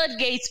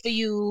floodgates for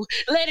you.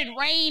 Let it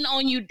rain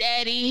on you,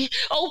 daddy.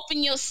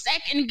 Open your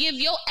sack and give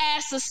your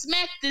ass a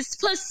smack. This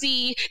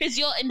pussy is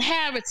your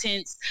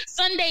inheritance.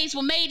 Sundays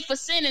were made for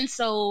sinning,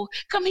 so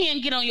come here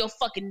and get on your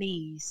fucking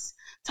knees.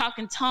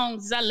 Talking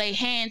tongues as I lay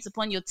hands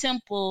upon your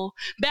temple.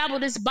 Babble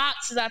this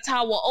box as I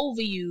tower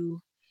over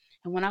you.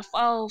 And when I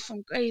fall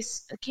from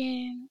grace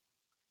again,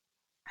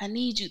 I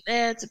need you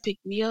there to pick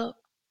me up.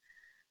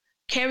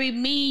 Carry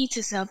me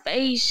to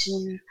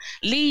salvation.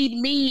 Lead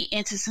me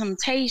into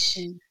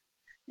temptation.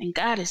 In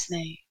God's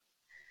name,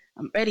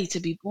 I'm ready to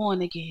be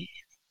born again.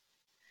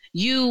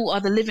 You are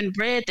the living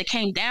bread that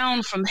came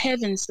down from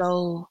heaven,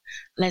 so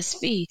let's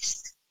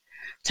feast.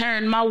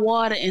 Turn my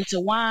water into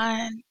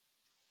wine.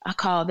 I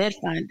call that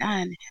fine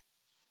dining.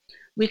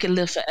 We can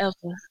live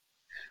forever.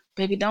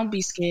 Baby, don't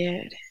be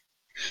scared.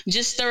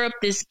 Just stir up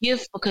this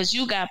gift because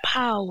you got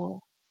power.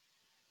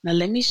 Now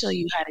let me show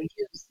you how to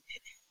use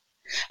it.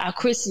 I'll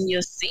christen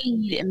your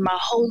seed in my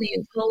holy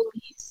of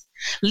holies.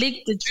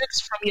 Lick the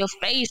drips from your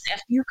face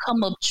after you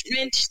come up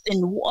drenched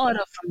in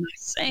water from my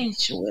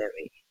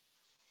sanctuary.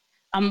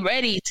 I'm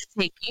ready to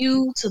take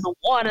you to the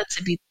water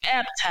to be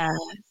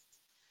baptized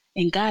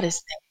in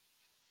God's name.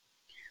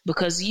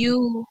 Because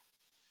you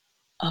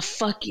are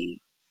fucking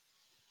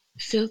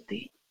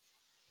filthy.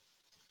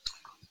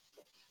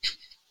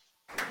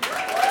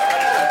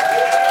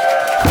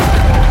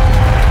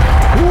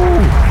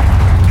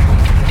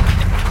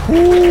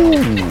 Ooh.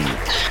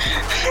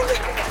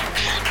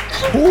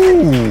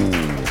 Ooh.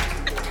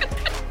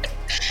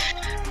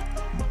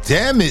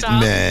 Damn it,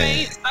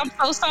 man. I'm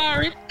so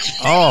sorry.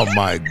 Oh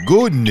my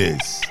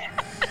goodness.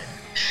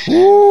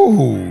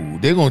 Ooh,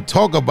 they're gonna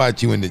talk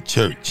about you in the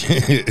church.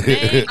 They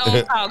ain't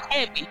gonna talk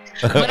heavy.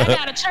 But I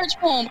got a church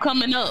poem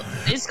coming up.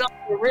 It's gonna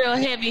be a real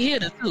heavy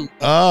hitter too.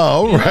 Oh,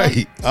 all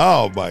right.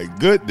 Oh my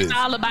goodness. It's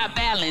all about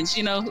balance,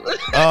 you know.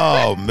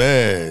 Oh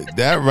man,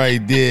 that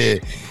right there.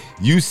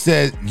 You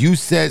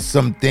said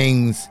some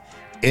things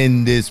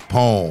in this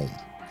poem.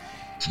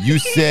 You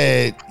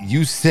said,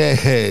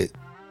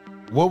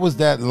 what was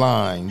that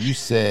line? You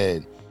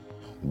said,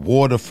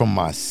 water from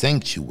my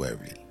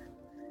sanctuary.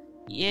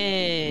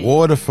 Yeah.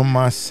 Water from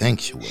my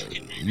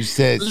sanctuary. You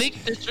said, lick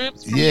the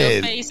drips from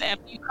your face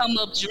after you come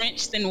up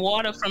drenched in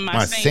water from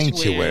my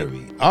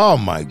sanctuary. Oh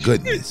my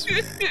goodness,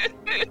 man.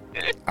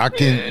 I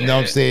can, you know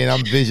what I'm saying?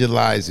 I'm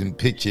visualizing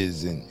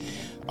pictures and,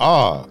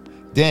 damn.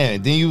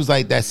 Then you was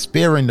like that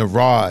sparing the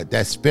rod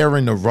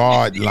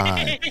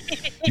line.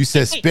 You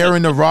said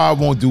sparing the rod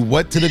won't do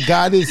what to the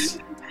goddess?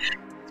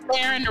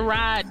 Sparing the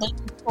rod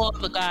doesn't spoil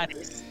the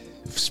goddess.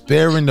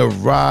 Sparing the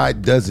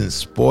rod doesn't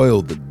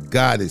spoil the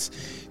goddess.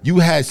 You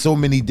had so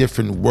many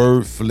different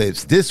word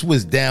flips. This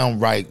was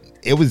downright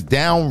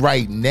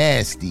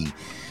nasty,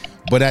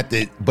 but at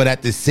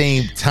the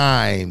same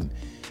time,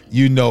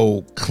 you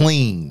know,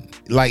 clean.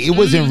 Like it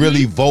wasn't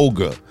really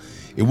vulgar.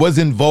 It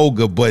wasn't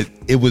vulgar, but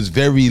it was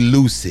very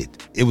lucid.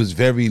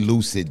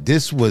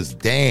 This was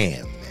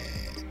damn,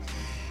 man.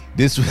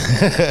 This was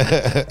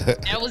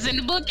that was in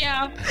the book,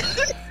 y'all.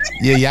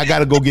 Yeah, y'all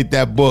gotta go get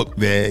that book,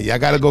 man. Y'all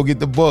gotta go get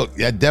the book.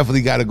 Y'all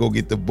definitely gotta go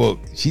get the book.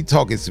 She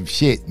talking some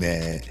shit,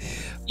 man.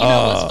 You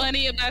know what's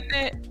funny about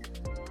that?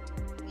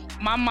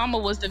 My mama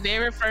was the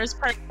very first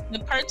person to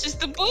purchase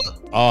the book.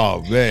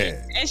 Oh,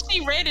 man. And she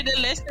read it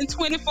in less than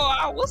 24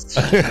 hours.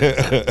 I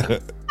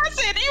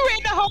said, you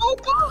read the whole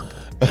book?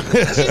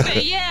 She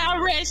said, yeah, I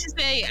read. She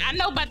said, I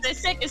know about that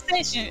second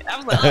session. I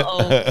was like,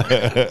 uh-oh.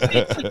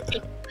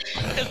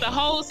 Because the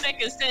whole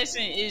second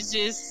session is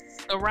just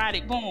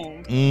erotic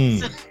boom.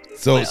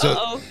 So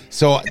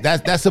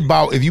that's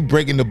about, if you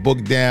breaking the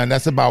book down,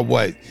 that's about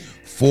what?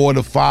 4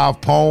 to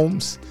 5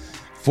 poems?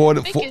 I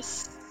think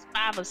it's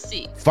 5 or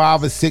 6.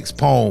 5 or 6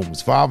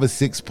 poems. 5 or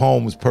 6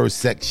 poems per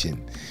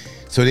section.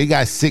 So they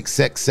got 6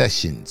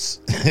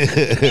 sessions.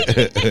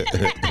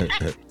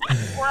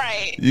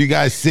 Right. You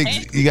got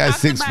 6. You got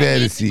 6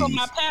 fantasies. From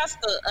my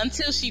pastor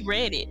until she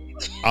read it.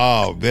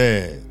 Oh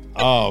man.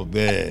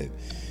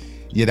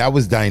 Yeah, that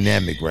was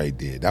dynamic right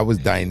there. That was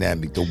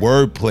dynamic. The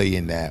wordplay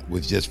in that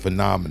was just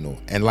phenomenal.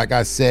 And like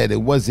I said,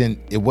 it wasn't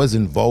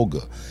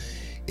vulgar.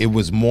 It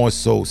was more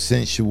so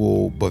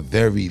sensual, but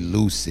very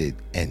lucid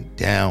and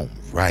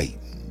downright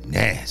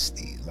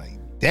nasty. Like,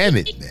 damn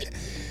it, man.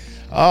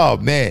 Oh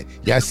man,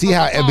 y'all see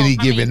how Ebony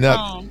giving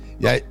up?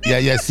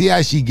 Yeah. See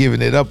how she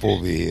giving it up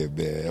over here,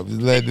 man. I'm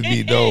just letting it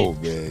be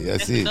known, man. Y'all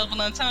see? Double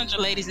entendre,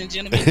 ladies and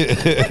gentlemen.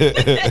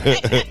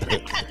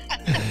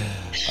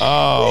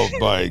 Oh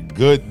my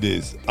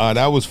goodness,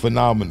 that was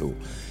phenomenal.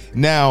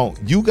 Now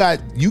you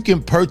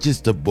can purchase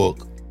the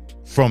book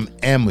from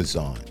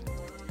Amazon.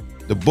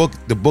 The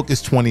book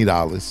is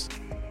 $20.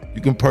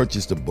 You can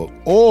purchase the book,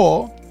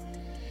 or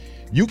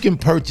you can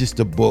purchase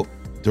the book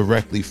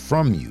directly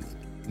from you.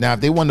 Now, if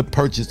they want to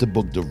purchase the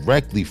book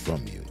directly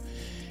from you,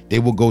 they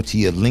will go to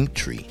your link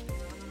tree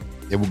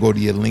It will go to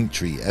your link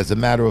tree. As a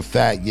matter of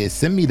fact, yeah,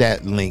 send me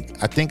that link.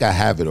 I think I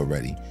have it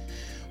already.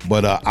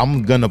 But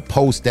I'm going to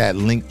post that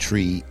link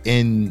tree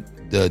in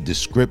the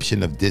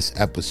description of this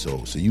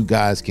episode. So you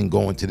guys can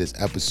go into this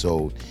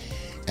episode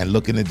and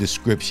look in the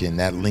description.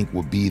 That link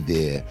will be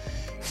there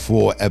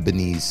for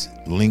Ebony's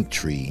link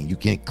tree. You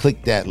can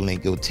click that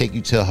link. It'll take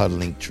you to her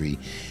link tree.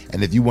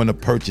 And if you want to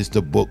purchase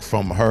the book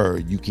from her,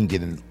 you can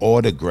get an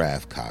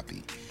autograph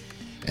copy.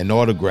 And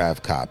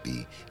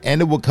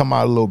it will come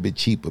out a little bit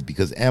cheaper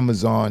because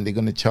Amazon, they're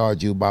going to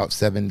charge you about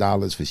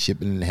 $7 for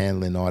shipping and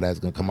handling. All that's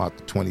going to come out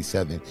to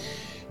 $27.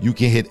 You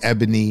can hit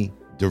Ebony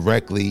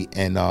directly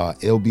and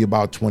it'll be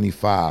about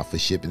 $25 for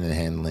shipping and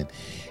handling.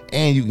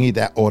 And you can get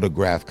that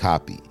autograph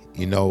copy,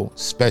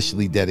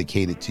 specially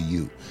dedicated to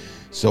you.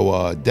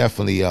 So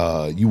definitely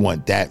you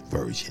want that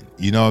version,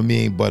 you know what I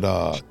mean? But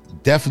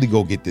definitely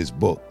go get this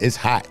book. It's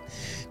hot.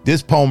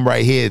 This poem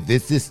right here,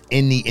 this is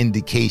any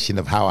indication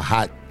of how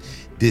hot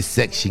this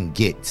section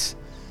gets.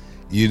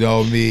 You know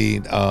what I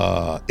mean?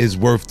 It's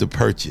worth the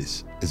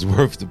purchase.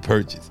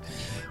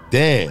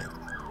 Damn.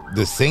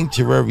 The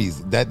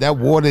sanctuaries, that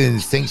water in the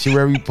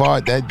sanctuary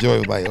part, that joy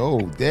was like, oh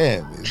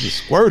damn, it's a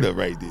squirter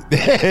right there.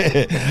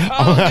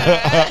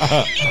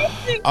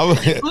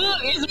 Look,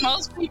 it's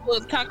most people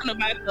is talking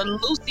about the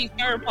Lucy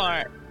fur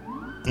part.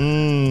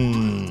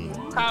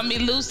 Call me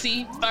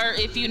Lucy fur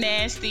if you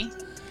nasty.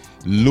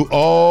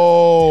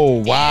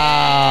 Oh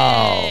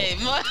wow!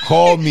 Yeah.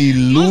 Call me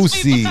Lucy.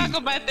 Most people talk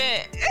about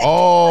that.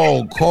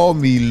 Oh, call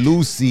me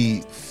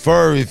Lucy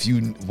fur if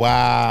you.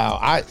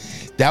 Wow,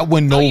 that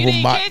went over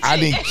my. I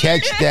didn't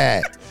catch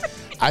that.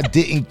 I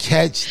didn't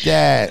catch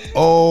that.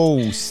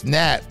 Oh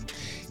snap!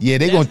 Yeah,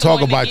 they're gonna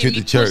talk about you at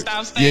the church.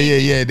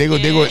 Yeah.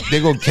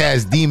 They're gonna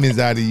cast demons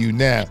out of you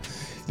now.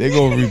 They're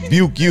gonna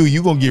rebuke you.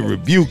 You're gonna get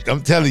rebuked.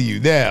 I'm telling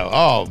you now.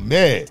 Oh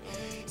man.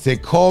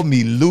 Said, call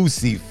me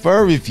Lucy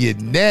fur if you're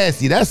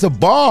nasty. That's a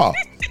bar.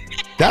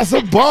 That's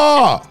a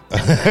bar.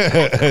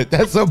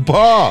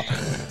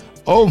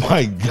 Oh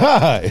my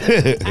God.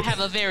 I have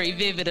a very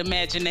vivid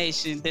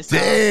imagination.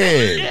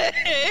 Damn.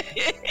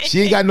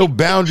 She ain't got no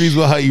boundaries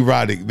with her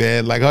erotic,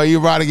 man. Like her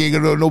erotic ain't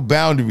got no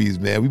boundaries,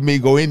 man. We may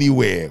go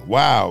anywhere.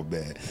 Wow,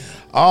 man.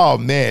 Oh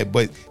man,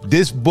 but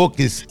this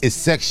book is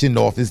sectioned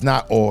off. It's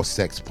not all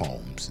sex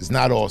poems.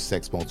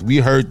 We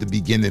heard the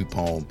beginning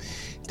poem.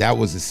 That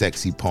was a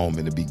sexy poem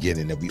in the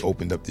beginning that we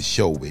opened up the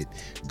show with.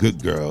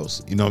 Good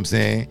girls. You know what I'm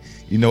saying?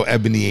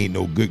 Ebony ain't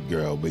no good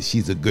girl, but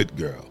she's a good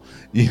girl.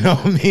 You know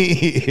what I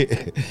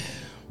mean?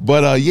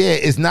 But yeah,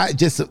 it's not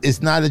just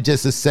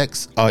a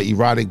sex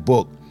erotic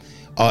book.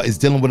 It's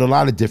dealing with a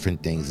lot of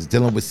different things. It's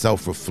dealing with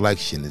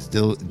self-reflection. It's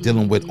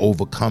dealing with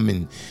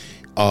overcoming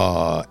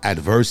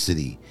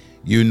adversity.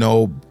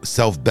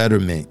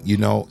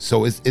 Self-betterment,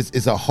 so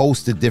it's a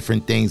host of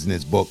different things in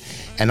this book.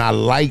 And I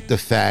like the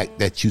fact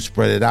that you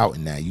spread it out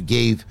in that. You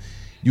gave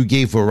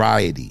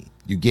variety.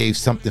 You gave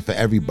something for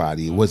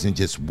everybody. It wasn't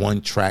just one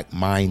track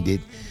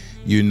minded,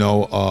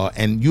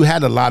 and you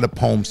had a lot of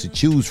poems to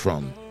choose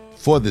from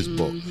for this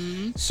book.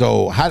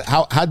 So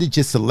how did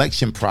your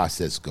selection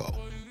process go?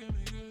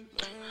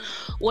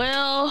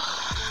 Well,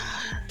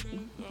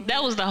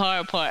 that was the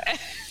hard part.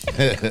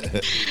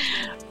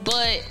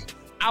 But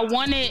I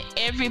wanted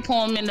every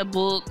poem in the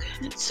book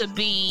to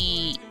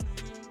be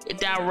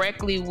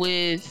directly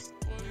with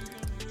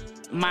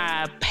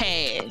my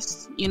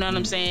past. You know what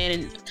I'm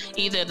saying?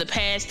 Either the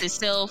past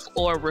itself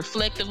or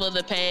reflective of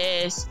the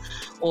past,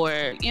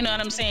 or, you know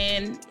what I'm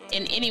saying?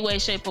 In any way,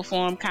 shape, or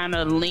form, kind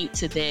of linked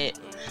to that.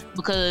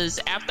 Because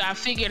after I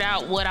figured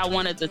out what I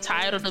wanted the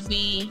title to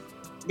be,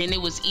 then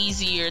it was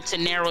easier to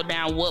narrow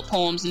down what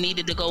poems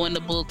needed to go in the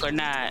book or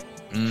not.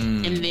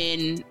 And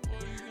then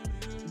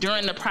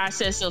during the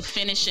process of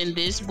finishing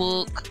this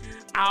book,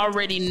 I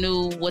already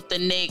knew what the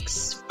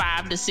next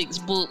 5 to 6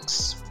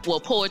 books,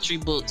 poetry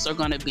books, are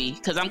going to be.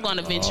 Because I'm going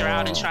to venture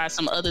out and try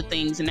some other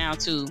things now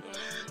too.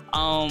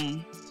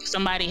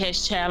 Somebody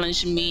has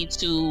challenged me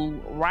to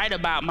write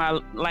about my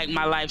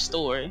life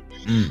story.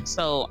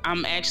 So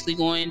I'm actually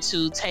going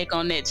to take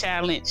on that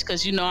challenge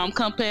because I'm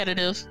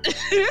competitive.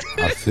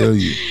 I feel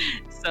you.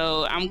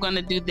 So I'm going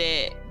to do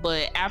that.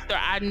 But after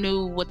I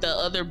knew what the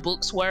other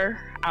books were,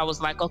 I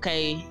was like,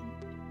 okay,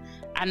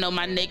 I know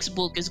my next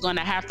book is going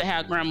to have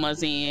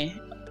grandma's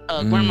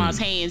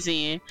hands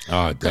in.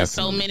 Oh, because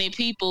so many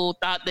people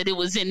thought that it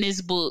was in this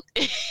book.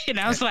 And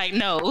I was like,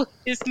 no,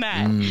 it's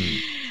not.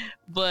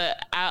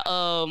 But I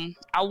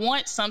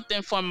want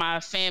something for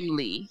my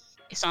family.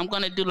 So I'm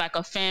going to do like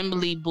a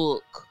family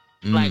book.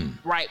 Like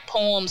write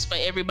poems for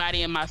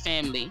everybody in my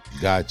family.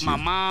 Got you. My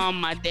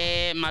mom, my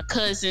dad, my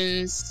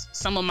cousins,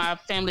 some of my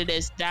family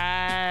that's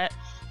died.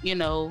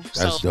 That's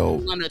so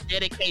dope. I'm gonna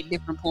dedicate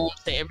different poems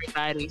to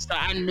everybody. So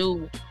I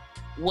knew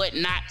what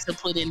not to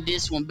put in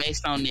this one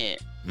based on that.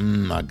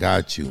 I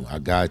got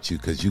you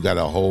because you got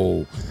a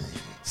whole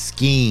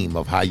scheme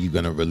of how you're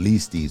gonna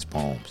release these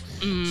poems.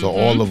 So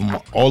all of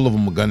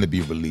them are gonna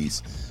be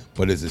released,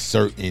 but there's a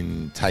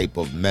certain type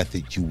of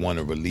method you want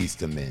to release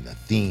them in, a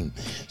theme.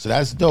 So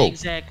that's dope.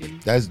 Exactly.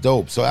 That's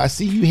dope. So I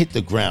see you hit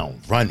the ground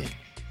running.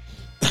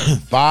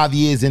 5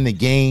 years in the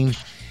game,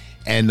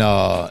 and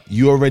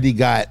you already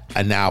got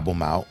an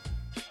album out.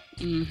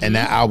 And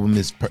that album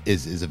is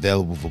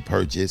available for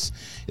purchase.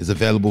 Is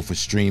available for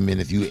streaming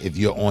if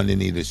you're on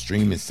any of the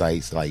streaming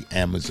sites like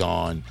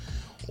Amazon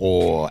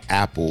or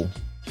Apple.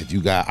 If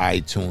you got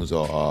iTunes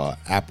or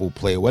Apple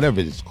Play, whatever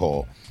it's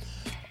called,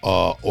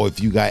 or if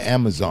you got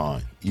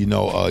Amazon, you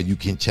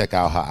can check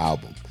out her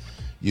album.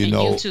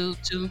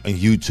 YouTube too, and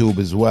YouTube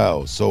as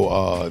well.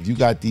 So if you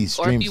got these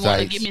stream sites, or if you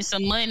want to give me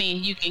some money,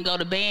 you can go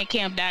to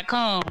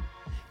Bandcamp.com.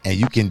 And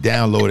you can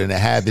download it and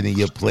have it in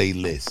your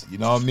playlist. You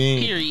know what I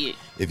mean? Period.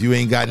 If you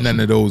ain't got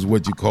none of those,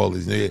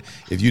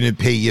 if you didn't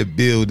pay your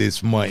bill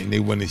this month and they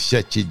want to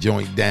shut your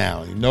joint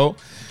down,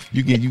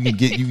 you can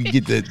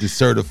get the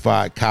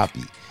certified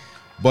copy.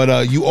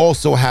 But you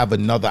also have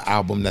another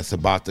album that's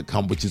about to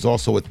come, which is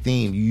also a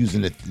theme. You're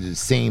using the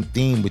same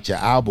theme with your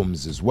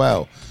albums as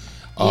well.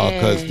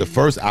 Because the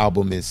first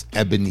album is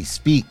Ebony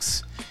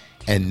Speaks,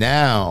 and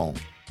now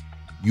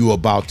you're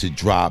about to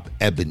drop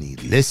Ebony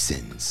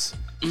Listens.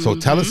 So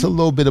tell us a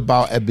little bit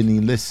about Ebony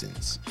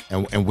Listens,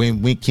 and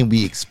when can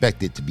we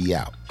expect it to be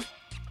out?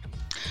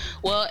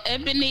 Well,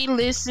 Ebony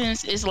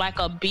Listens is like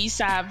a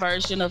B-side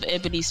version of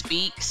Ebony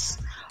Speaks.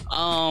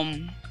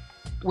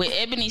 With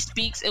Ebony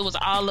Speaks, it was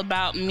all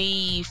about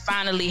me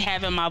finally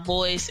having my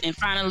voice and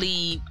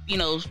finally,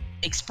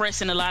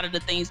 expressing a lot of the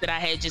things that I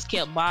had just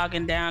kept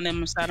bogging down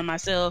inside of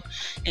myself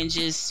and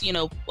just,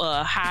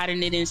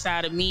 hiding it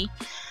inside of me.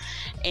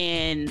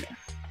 And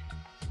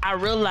I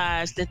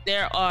realized that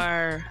there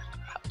are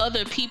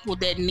other people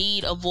that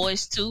need a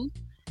voice too.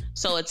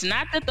 So it's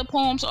not that the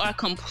poems are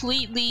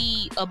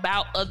completely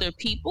about other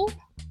people,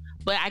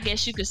 but I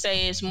guess you could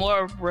say it's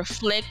more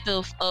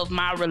reflective of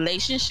my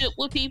relationship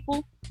with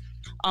people.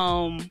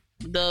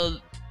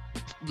 The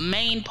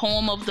main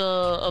poem of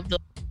the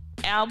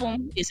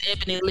album is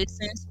Ebony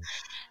Listens.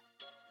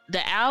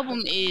 The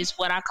album is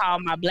what I call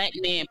my black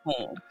man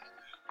poem,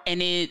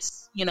 and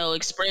it's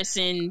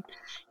expressing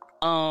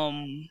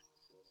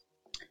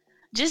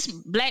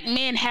just black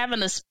men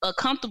having a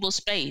comfortable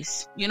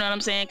space. You know what I'm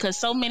saying? Because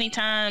so many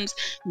times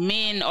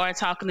men are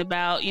talking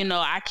about,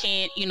 I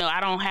can't, I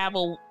don't have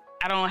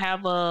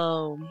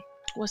a,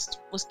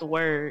 what's the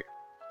word?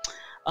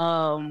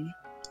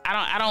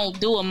 I don't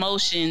do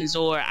emotions,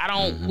 or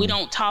we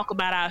don't talk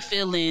about our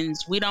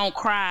feelings. We don't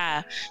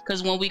cry,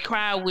 because when we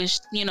cry, we're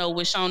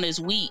shown as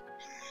weak.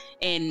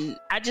 And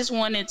I just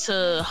wanted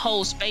to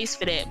hold space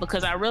for that,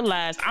 because I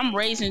realized I'm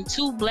raising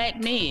 2 black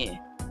men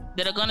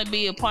that are going to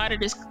be a part of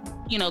this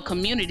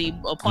community,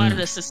 a part of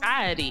the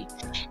society.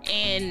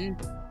 And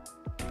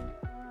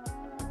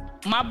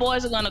my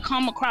boys are going to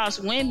come across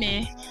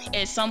women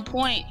at some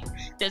point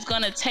that's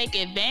going to take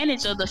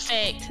advantage of the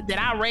fact that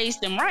I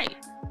raised them right.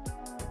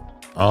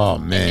 Oh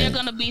man, and they're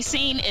going to be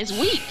seen as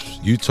weak.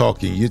 You're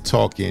talking that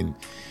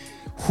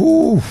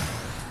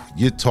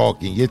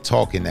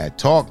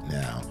talk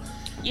now.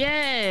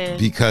 Yeah.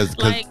 Because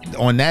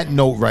on that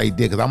note right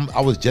there, because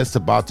I was just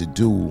about to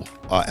do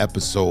an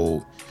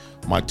episode,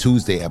 my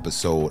Tuesday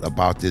episode,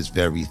 about this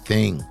very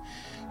thing,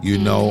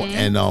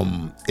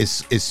 and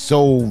it's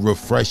so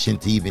refreshing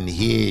to even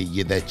hear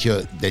you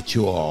that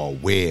you are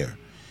aware.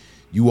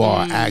 You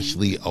are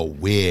actually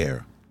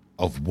aware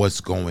of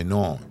what's going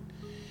on.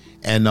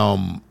 And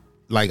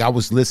I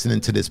was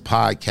listening to this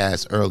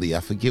podcast earlier.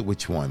 I forget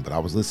which one, but I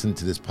was listening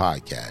to this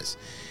podcast,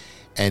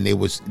 and they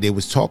was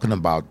talking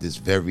about this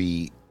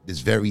very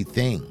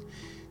thing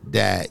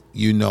that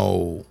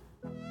we're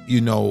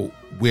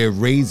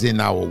raising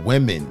our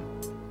women.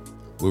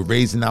 We're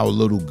raising our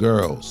little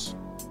girls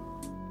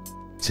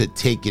to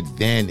take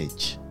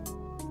advantage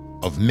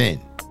of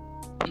men.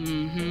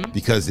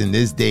 Because in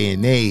this day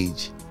and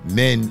age,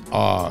 men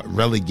are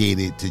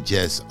relegated to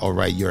just, all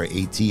right, you're an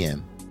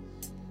ATM.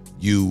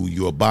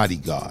 You're a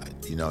bodyguard.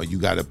 You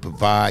got to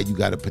provide, you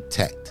got to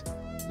protect.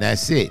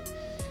 That's it.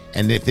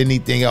 And if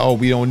anything,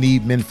 we don't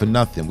need men for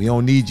nothing. We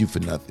don't need you for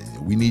nothing.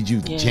 We need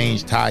you to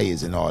change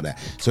tires and all that.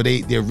 So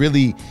they're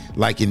really,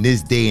 like, in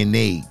this day and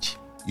age,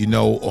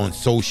 on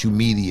social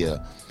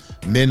media,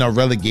 men are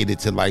relegated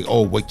to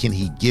what can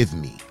he give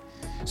me?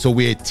 So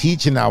we're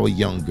teaching our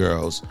young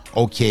girls,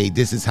 okay,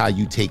 this is how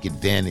you take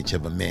advantage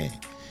of a man.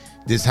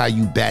 This is how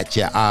you bat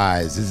your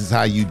eyes. This is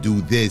how you do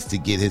this to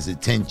get his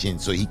attention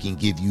so he can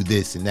give you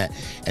this and that.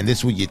 And this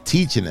is what you're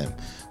teaching them.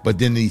 But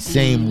then these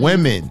same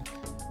women,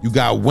 you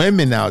got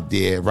women out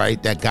there,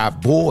 right, that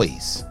got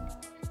boys.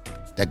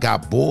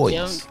 Yep.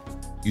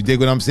 You dig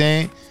what I'm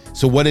saying?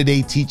 So what are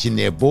they teaching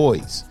their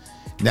boys?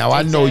 Now,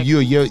 I know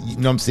you're you know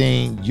what I'm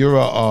saying? You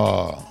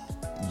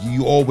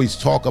always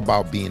talk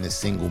about being a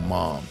single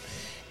mom,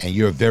 and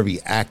you're a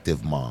very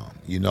active mom,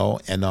 and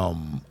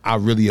I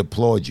really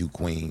applaud you,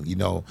 Queen,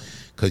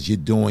 because you're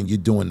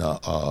doing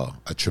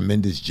a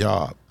tremendous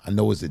job. I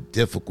know it's a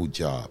difficult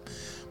job,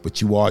 but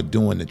you are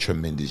doing a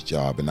tremendous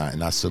job, and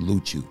I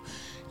salute you,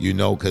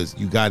 because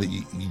you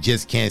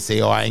just can't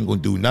say, I ain't gonna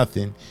do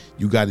nothing.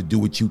 You got to do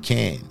what you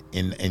can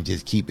and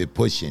just keep it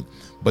pushing.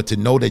 But to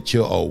know that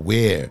you're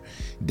aware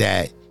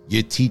that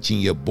you're teaching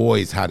your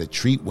boys how to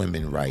treat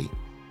women right,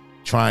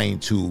 trying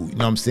to, you know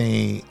what I'm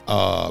saying,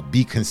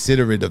 be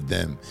considerate of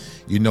them,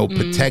 you know,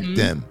 protect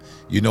them,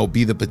 you know,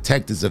 be the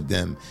protectors of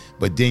them.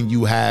 But then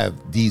you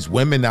have these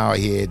women out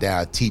here that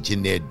are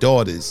teaching their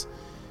daughters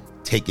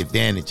take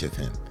advantage of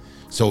him.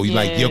 So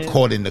you're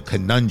caught in the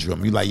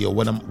conundrum. You're like, yo,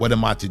 what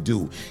am I to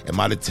do? Am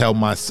I to tell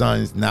my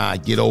sons, nah,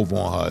 get over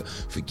on her,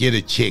 forget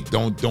a chick,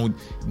 don't, you know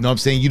what I'm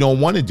saying? You don't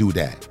want to do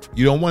that.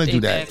 You don't want to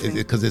do that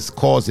because it's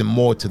causing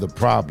more to the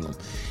problem.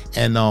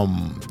 And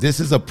this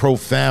is a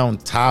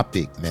profound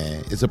topic,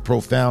 man. It's a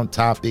profound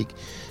topic,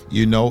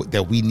 you know,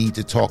 that we need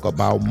to talk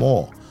about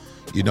more.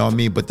 You know what I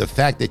mean? But the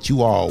fact that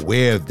you are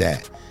aware of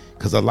that,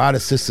 because a lot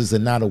of sisters are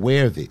not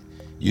aware of it.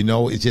 You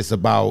know, it's just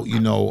about, you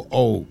know,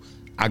 oh,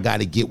 I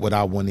got to get what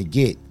I want to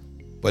get.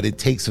 But it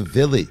takes a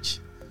village.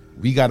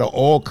 We got to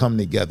all come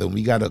together.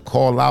 We got to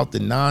call out the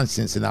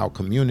nonsense in our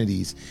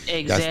communities.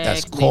 Exactly.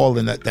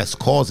 That's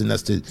causing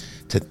us to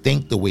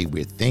think the way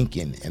we're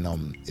thinking.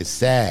 And it's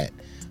sad.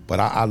 But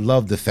I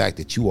love the fact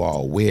that you are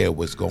aware of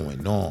what's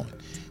going on,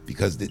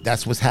 because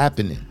that's what's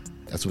happening.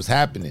 That's what's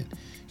happening.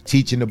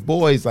 Teaching the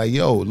boys like,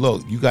 yo,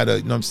 look, you got to,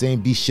 you know what I'm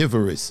saying, be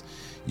chivalrous.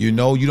 You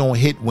know, you don't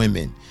hit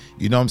women.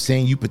 You know what I'm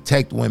saying? You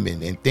protect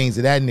women and things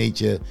of that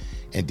nature.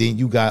 And then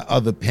you got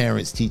other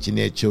parents teaching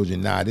their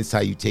children, nah, this is how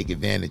you take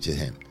advantage of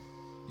him.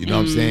 You know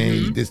what I'm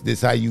saying?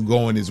 This how you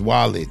go in his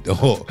wallet.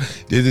 Or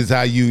this is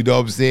how you know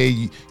what I'm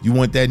saying? You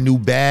want that new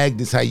bag,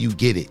 this how you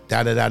get it.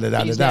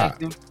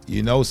 Da-da-da-da-da-da-da.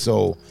 You know,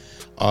 so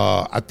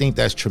I think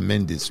that's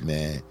tremendous,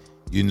 man.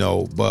 You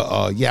know,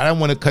 but yeah, I don't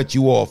want to cut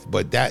you off,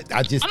 but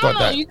I just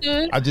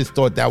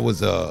thought that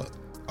was a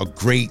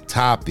great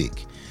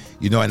topic.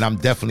 You know, and I'm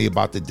definitely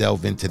about to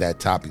delve into that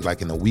topic.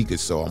 Like in a week or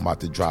so, I'm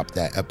about to drop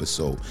that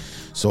episode.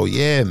 So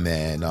yeah,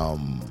 man.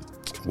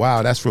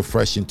 Wow, that's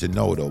refreshing to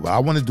know, though. But I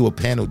want to do a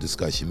panel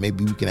discussion.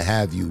 Maybe we can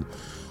have you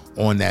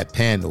on that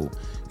panel,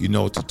 you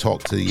know, to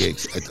talk to you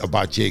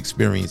about your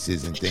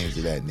experiences and things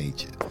of that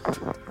nature.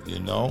 You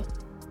know.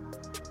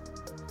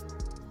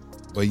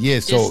 But yeah,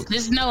 so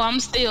just know I'm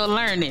still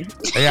learning.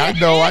 Hey, I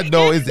know.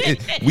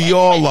 We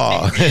all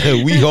are.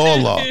 We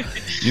all are.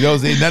 You know what I'm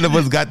saying? None of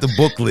us got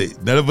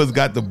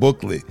the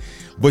booklet.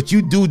 But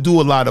you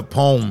do a lot of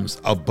poems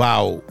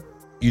about,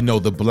 you know,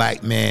 the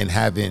black man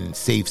having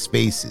safe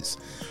spaces.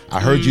 I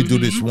heard you do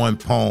this one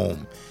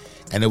poem,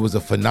 and it was a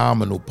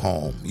phenomenal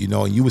poem, you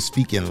know, and you were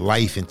speaking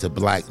life into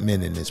black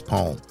men in this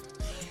poem.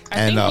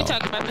 I think we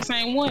talked about the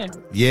same one.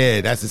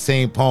 Yeah, that's the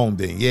same poem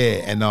then.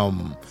 Yeah, and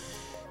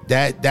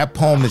that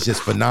poem is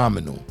just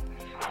phenomenal,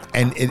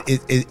 and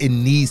it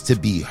needs to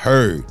be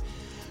heard,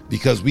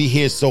 because we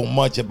hear so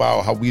much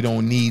about how we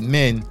don't need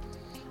men,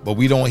 but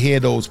we don't hear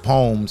those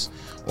poems,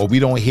 or we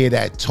don't hear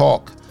that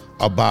talk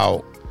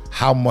about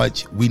how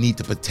much we need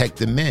to protect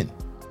the men.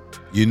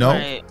 You know,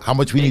 right. How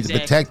much we need to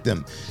protect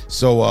them.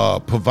 So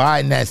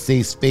providing that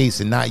safe space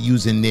and not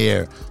using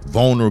their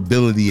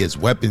vulnerability as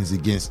weapons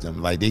against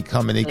them. Like they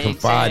come and they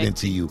confide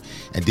into you,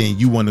 and then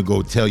you want to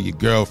go tell your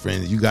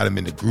girlfriend, you got them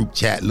in the group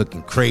chat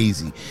looking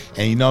crazy.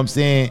 And you know what I'm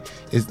saying?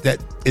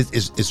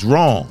 It's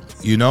wrong,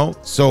 you know?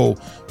 So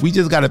we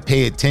just got to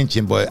pay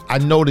attention. But I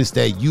noticed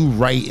that you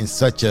write in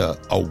such a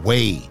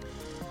way,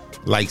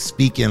 like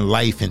speaking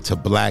life into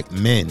black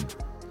men.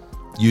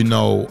 You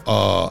know,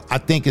 I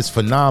think it's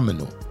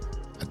phenomenal.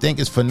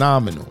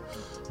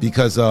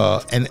 Because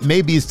and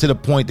maybe it's to the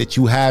point that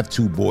you have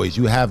two boys,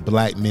 you have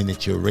black men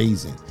that you're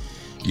raising,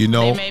 you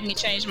know. They made me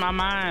change my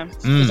mind,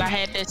 because I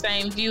had that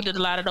same view that a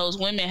lot of those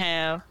women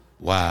have.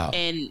 Wow.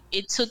 And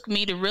it took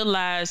me to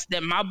realize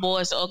that my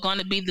boys are going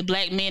to be the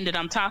black men that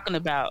I'm talking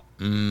about.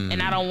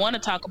 And I don't want to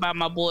talk about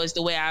my boys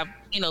the way I,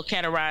 you know,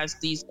 categorize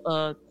these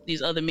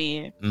other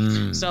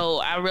men. So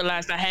I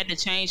realized I had to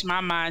change my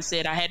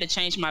mindset. I had to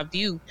change my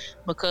view,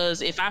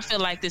 because if I feel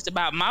like this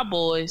about my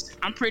boys,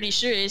 I'm pretty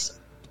sure it's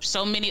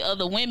so many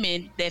other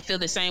women that feel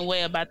the same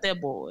way about their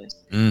boys.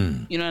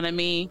 You know what I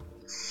mean?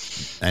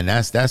 And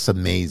that's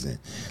amazing.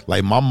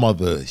 Like my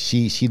mother,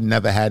 she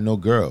never had no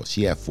girls.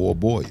 She had 4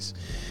 boys.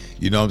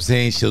 You know what I'm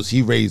saying?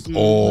 She raised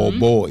all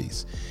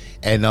boys.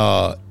 And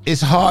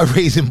it's hard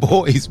raising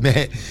boys,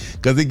 man,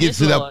 because it gets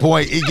to that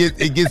point.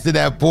 It gets to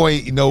that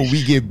point, you know,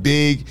 we get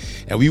big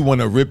and we want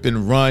to rip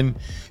and run.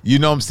 You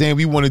know what I'm saying?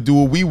 We want to do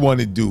what we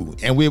want to do.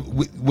 And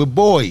we're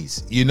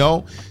boys, you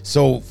know?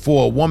 So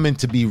for a woman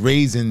to be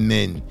raising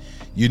men,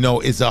 you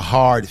know, it's a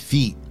hard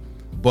feat.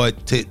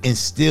 But to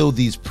instill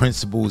these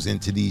principles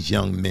into these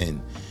young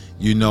men,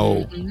 you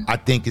know, I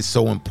think it's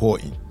so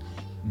important.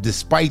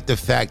 Despite the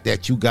fact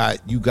that you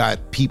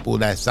got people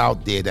that's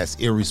out there that's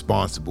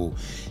irresponsible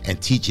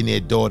and teaching their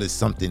daughters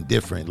something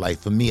different. Like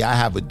for me, I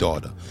have a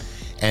daughter,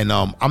 and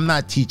I'm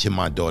not teaching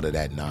my daughter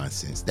that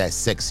nonsense, that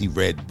sexy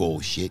red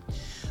bullshit.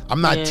 I'm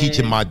not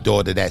teaching my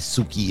daughter that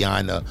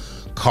Sukihana,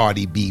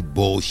 Cardi B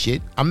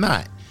bullshit. I'm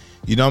not.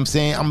 You know what I'm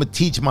saying? I'm gonna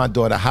teach my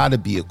daughter how to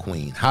be a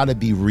queen, how to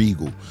be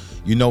regal,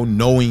 you know,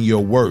 knowing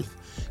your worth.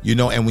 You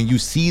know, and when you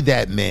see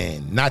that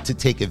man, not to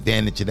take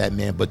advantage of that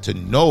man, but to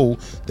know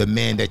the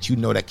man that you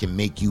know that can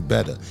make you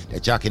better,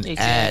 that y'all can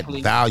add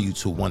value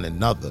to one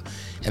another.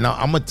 And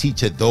I'm going to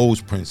teach her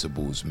those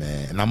principles,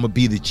 man. And I'm going to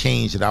be the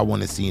change that I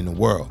want to see in the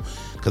world.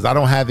 Because I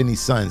don't have any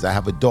sons. I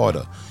have a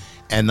daughter.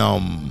 And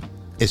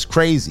it's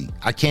crazy.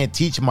 I can't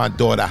teach my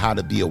daughter how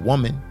to be a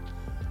woman.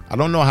 I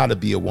don't know how to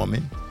be a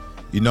woman.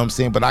 You know what I'm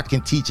saying? But I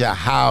can teach her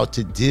how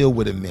to deal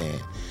with a man,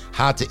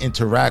 how to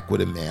interact with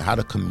a man, how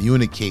to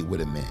communicate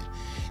with a man.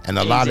 And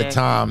a lot of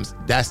times,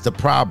 that's the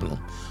problem.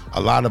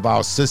 A lot of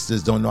our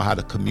sisters don't know how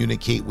to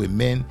communicate with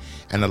men,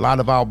 and a lot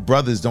of our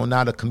brothers don't know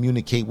how to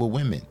communicate with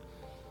women.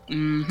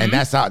 Mm-hmm. And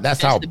that's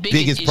our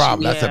biggest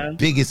problem. That's the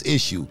biggest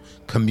issue,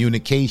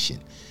 communication.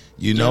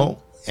 You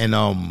know,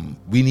 and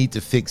we need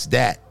to fix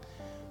that.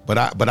 But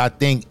I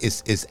think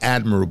it's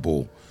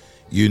admirable,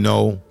 you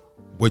know,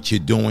 what you're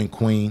doing,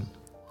 Queen.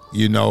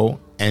 You know,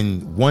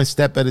 and one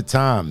step at a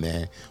time,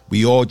 man.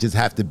 We all just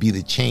have to be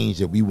the change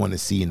that we want to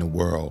see in the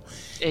world.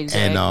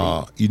 Exactly.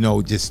 And, you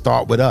know, just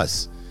start with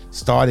us.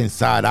 Start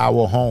inside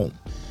our home.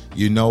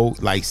 You know,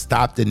 like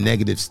stop the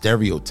negative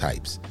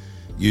stereotypes.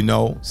 You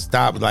know,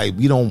 stop. Like,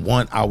 we don't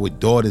want our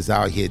daughters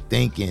out here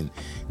thinking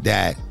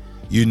that,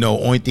 you know,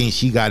 only thing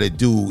she got to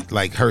do,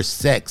 like her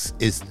sex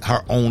is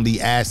her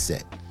only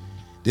asset.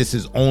 This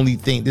is the only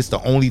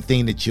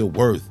thing that you're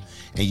worth.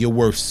 And you're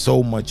worth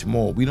so much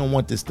more. We don't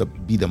want this to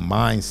be the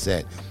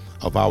mindset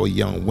of our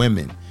young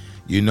women,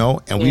 you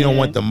know? And we don't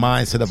want the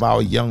mindset of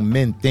our young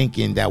men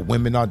thinking that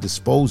women are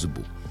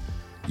disposable,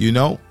 you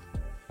know?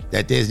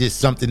 That there's just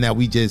something that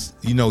we just,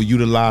 you know,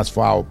 utilize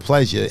for our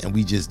pleasure and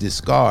we just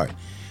discard,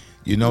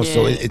 you know?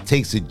 So it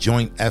takes a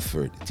joint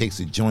effort. It takes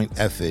a joint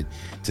effort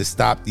to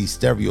stop these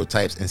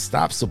stereotypes and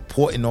stop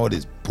supporting all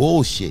this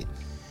bullshit.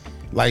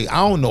 Like,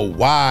 I don't know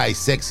why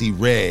Sexy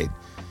Red,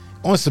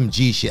 on some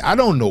G shit, I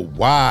don't know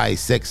why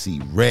Sexy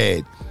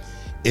Red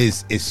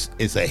is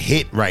a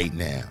hit right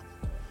now.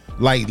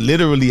 Like,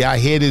 literally, I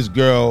hear this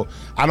girl,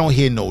 I don't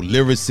hear no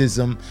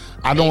lyricism,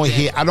 I don't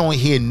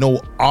hear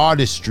no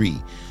artistry.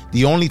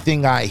 The only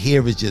thing I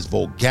hear is just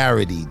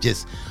vulgarity,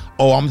 just,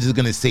 I'm just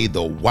gonna say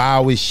the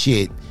wildest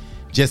shit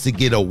just to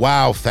get a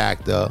wow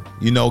factor,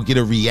 you know, get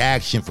a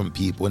reaction from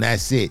people, and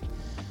that's it.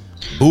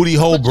 Booty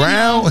hole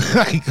brown?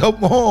 Like,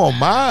 come on,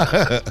 ma.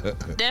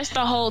 That's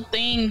the whole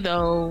thing,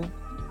 though.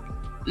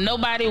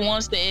 Nobody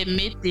wants to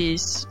admit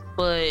this,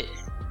 but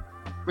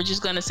we're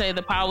just going to say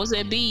the powers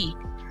that be.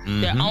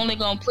 Mm-hmm. They're only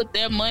going to put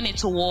their money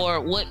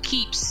toward what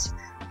keeps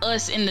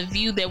us in the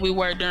view that we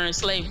were during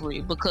slavery.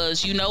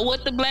 Because you know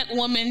what the black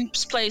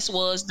woman's place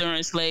was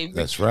during slavery.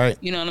 That's right.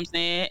 You know what I'm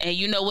saying? And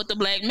you know what the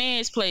black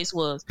man's place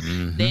was.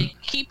 Mm-hmm. They're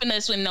keeping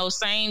us in those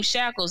same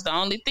shackles. The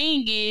only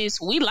thing is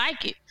we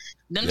like it.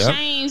 Them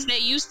chains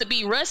that used to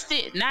be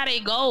rusted, now they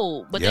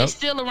gold. But they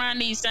still around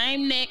these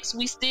same necks.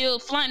 We still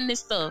flaunting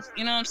this stuff.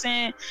 You know what I'm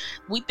saying?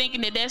 We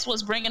thinking that that's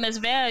what's bringing us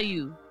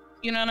value.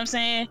 You know what I'm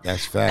saying?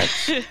 That's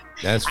facts.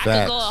 That's facts. I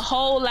could go a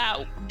whole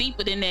lot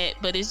deeper than that,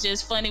 but it's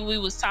just funny we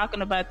was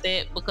talking about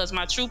that because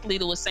my troop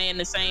leader was saying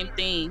the same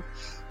thing.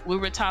 We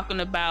were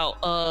talking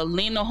about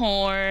Lena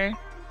Horne,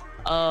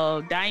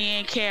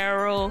 Diane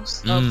Carroll,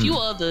 a few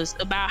others,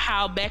 about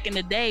how back in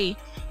the day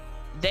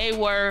they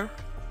were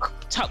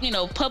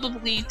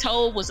publicly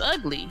told was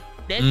ugly.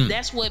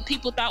 That's what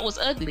people thought was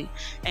ugly.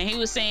 And he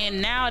was saying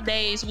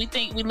nowadays we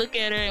look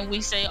at her and we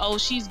say, oh,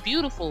 she's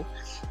beautiful.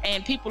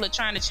 And people are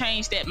trying to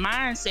change that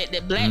mindset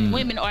that black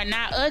women are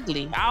not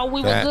ugly. All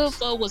we were good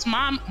for was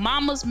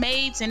mamas,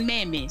 maids, and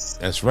mammies.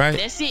 That's right.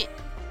 That's it.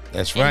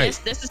 That's right.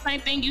 That's the same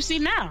thing you see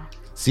now.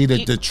 See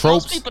the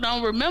tropes. Most people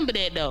don't remember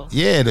that though.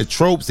 Yeah, the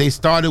tropes. They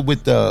started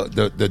with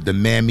the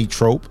mammy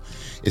trope.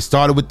 It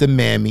started with the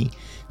mammy.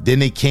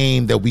 Then it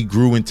came that we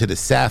grew into the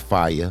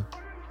sapphire.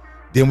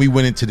 Then we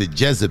went into the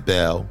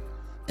Jezebel.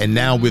 And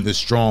now we're the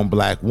strong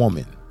black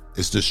woman.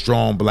 It's the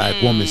strong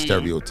black woman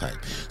stereotype.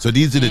 So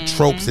these are the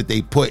tropes that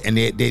they put. And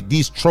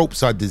these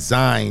tropes are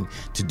designed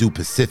to do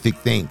specific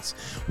things.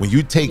 When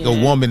you take a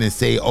woman and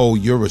say, oh,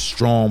 you're a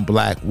strong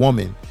black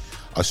woman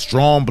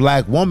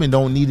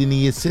don't need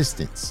any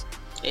assistance.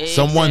 Exactly.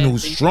 Someone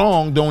who's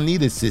strong don't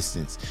need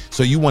assistance.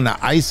 So you want to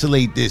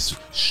isolate this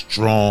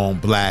strong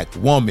black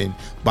woman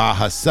by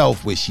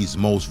herself where she's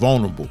most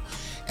vulnerable.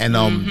 And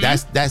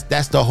that's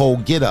the whole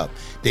get up.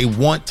 They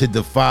want to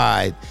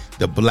divide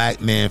the black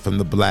man from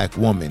the black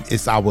woman.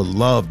 It's our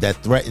love that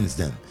threatens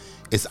them.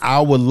 It's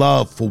our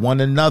love for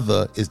one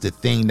another is the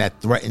thing that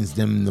threatens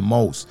them the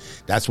most.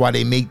 That's why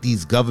they make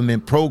these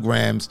government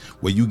programs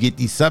where you get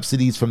these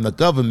subsidies from the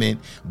government,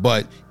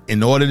 but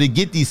in order to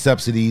get these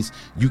subsidies,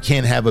 you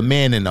can't have a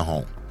man in the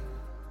home.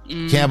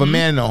 Can't have a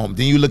man in the home.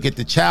 Then you look at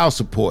the child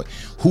support.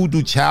 Who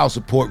do child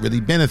support really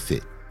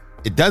benefit?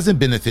 It doesn't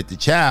benefit the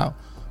child,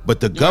 but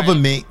the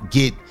government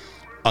get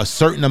a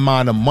certain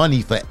amount of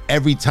money for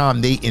every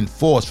time they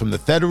enforce. From the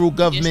federal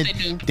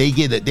government, they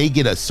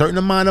get a certain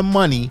amount of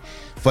money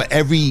for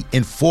every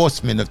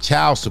enforcement of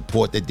child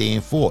support that they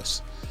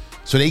enforce.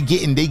 So they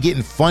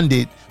getting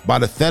funded by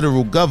the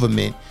federal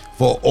government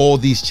for all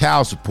these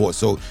child support.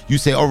 So you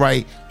say, all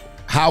right,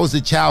 how is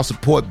the child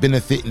support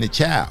benefiting the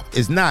child?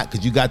 It's not,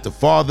 because you got the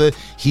father,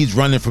 he's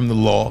running from the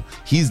law,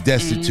 he's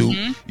destitute.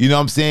 You know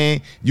what I'm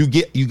saying?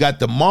 You got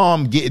the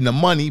mom getting the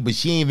money, but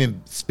she ain't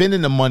even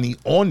spending the money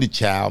on the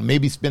child,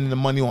 maybe spending the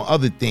money on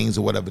other things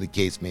or whatever the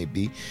case may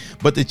be.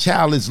 But the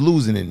child is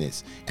losing in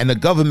this, and the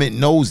government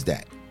knows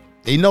that.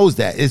 They knows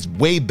that. It's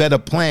way better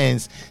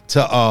plans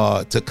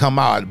to come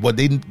out. What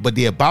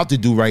they're about to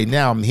do right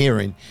now, I'm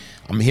hearing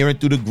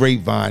through the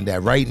grapevine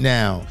that right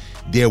now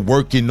they're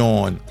working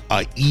on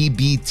a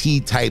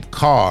EBT type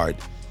card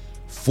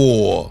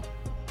for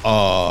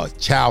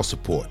child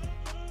support.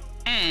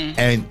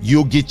 And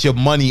you'll get your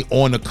money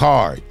on the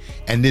card.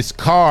 And this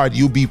card,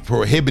 you'll be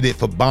prohibited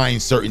for buying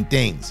certain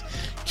things.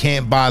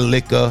 Can't buy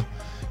liquor.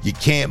 You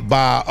can't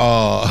buy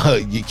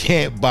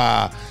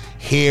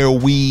hair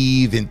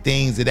weave and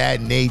things of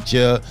that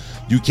nature.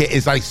 You can't.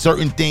 It's like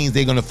certain things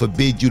they're gonna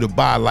forbid you to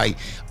buy, like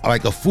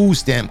a food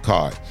stamp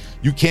card.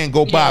 You can't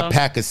go buy a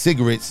pack of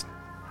cigarettes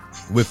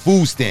with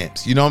food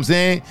stamps. You know what I'm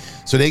saying?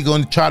 So they're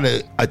gonna try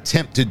to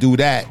attempt to do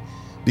that,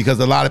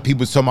 because a lot of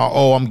people talking about,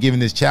 oh, I'm giving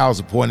this child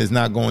support and it's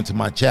not going to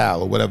my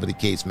child, or whatever the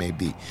case may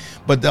be.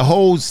 But the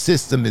whole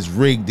system is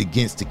rigged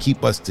against to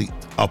keep us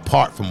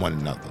apart from one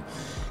another.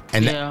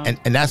 And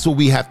that's what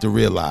we have to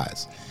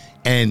realize.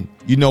 And,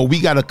 you know, we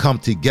got to come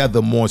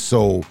together more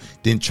so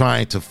than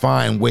trying to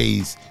find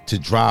ways to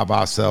drive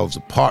ourselves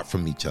apart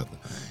from each other.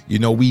 You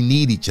know, we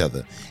need each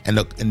other. And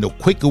the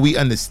quicker we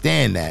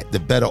understand that, the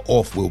better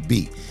off we'll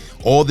be.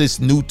 All this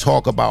new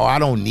talk about, I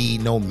don't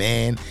need no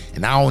man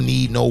and I don't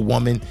need no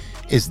woman,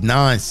 is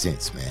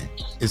nonsense, man.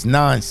 It's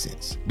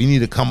nonsense. We need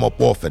to come up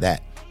off of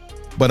that.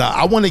 But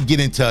I want to get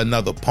into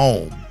another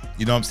poem.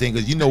 You know what I'm saying?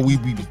 Because, you know, we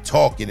be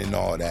talking and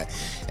all that.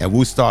 And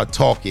we'll start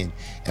talking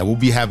and we'll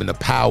be having a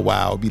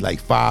powwow. It'll be like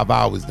 5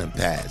 hours done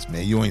pass,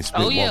 man. You ain't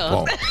spit one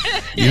poem.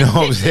 You know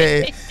what I'm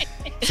saying?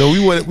 So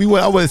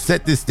I want to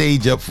set this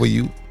stage up for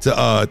you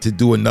to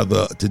do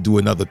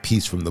another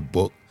piece from the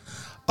book.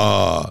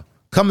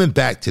 Coming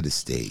back to the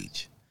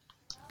stage,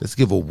 let's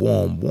give a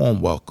warm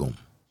welcome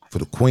for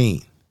the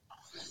queen,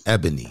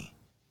 Ebony,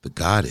 the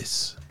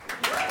goddess.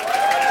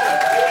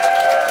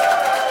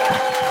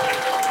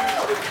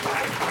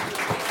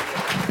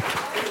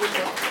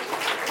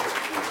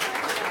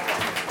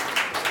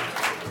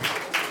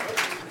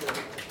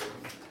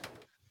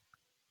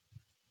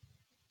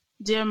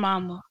 Dear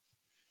Mama,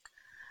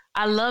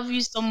 I love you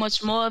so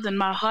much more than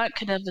my heart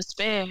could ever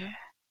spare.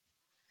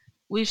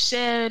 We've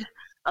shared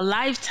a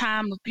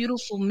lifetime of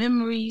beautiful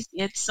memories,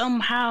 yet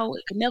somehow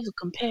it could never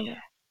compare.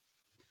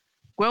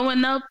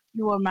 Growing up,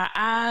 you were my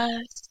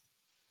eyes,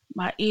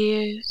 my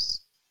ears,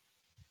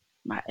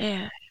 my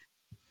air.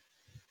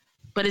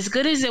 But as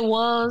good as it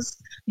was,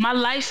 my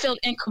life felt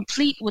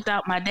incomplete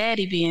without my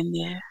daddy being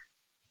there.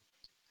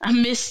 I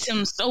missed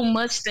him so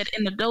much that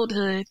in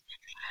adulthood,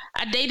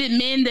 I dated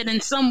men that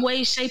in some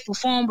way, shape, or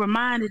form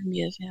reminded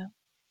me of him.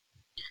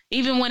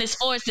 Even when it's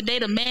forced to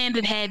date a man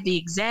that had the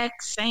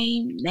exact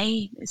same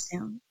name as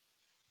him.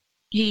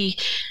 He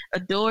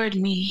adored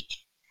me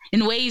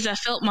in ways I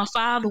felt my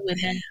father would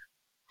have.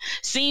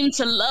 Seemed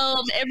to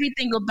love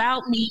everything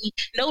about me,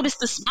 noticed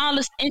the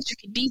smallest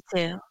intricate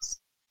details.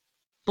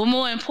 But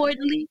more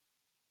importantly,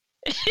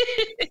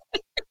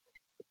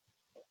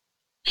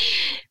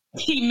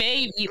 he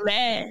made me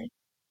laugh.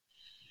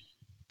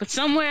 But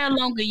somewhere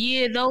along the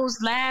year,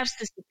 those laughs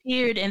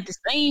disappeared and the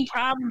same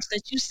problems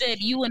that you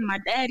said you and my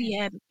daddy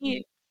had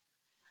appeared.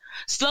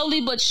 Slowly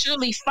but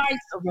surely,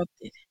 fights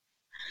erupted.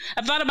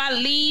 I thought about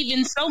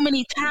leaving so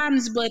many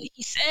times, but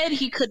he said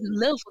he couldn't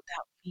live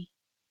without me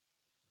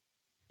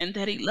and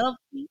that he loved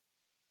me.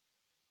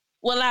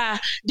 Well,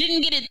 I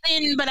didn't get it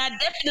then, but I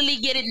definitely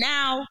get it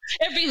now.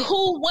 Every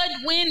who, what,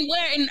 when,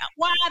 where, and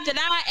why that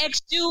I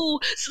asked you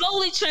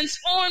slowly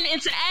transformed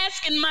into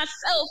asking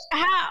myself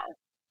how.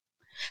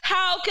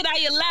 How could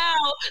I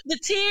allow the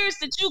tears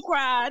that you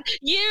cried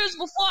years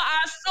before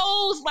our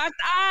souls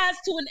locked eyes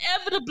to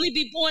inevitably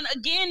be born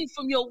again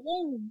from your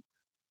womb?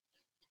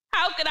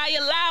 How could I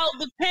allow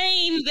the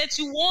pain that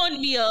you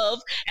warned me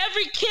of,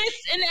 every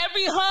kiss and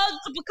every hug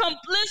to become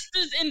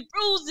blisters and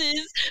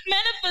bruises,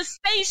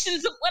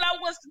 manifestations of what I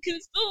was to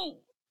consume?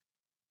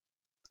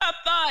 I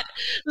thought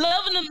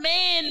loving a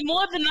man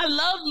more than I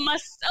loved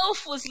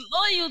myself was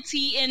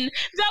loyalty, and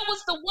that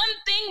was the one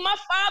thing my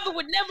father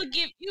would never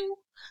give you.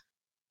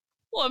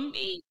 For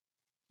me,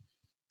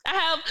 I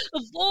have a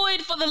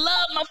void for the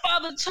love my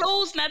father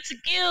chose not to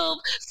give,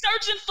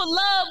 searching for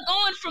love,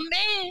 going from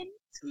man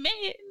to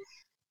man,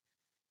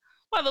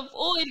 while the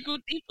void grew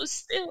deeper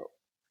still.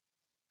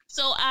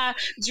 So I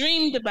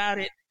dreamed about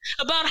it,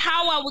 about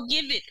how I would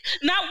give it,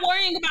 not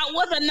worrying about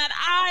whether or not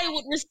I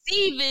would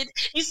receive it.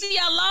 You see,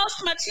 I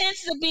lost my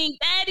chances of being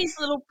daddy's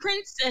little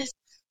princess,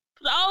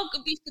 but all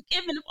could be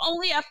forgiven if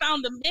only I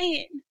found a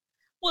man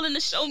willing to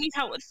show me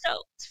how it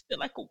felt to feel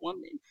like a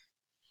woman.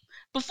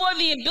 Before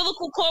the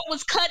umbilical cord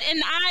was cut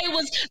and I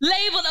was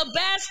labeled a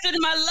bastard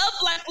and my love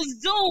life was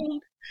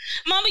doomed.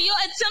 Mama, your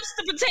attempts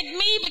to protect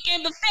me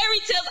became the fairy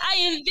tales I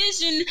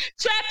envisioned,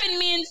 trapping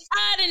me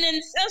inside an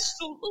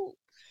ancestral loop.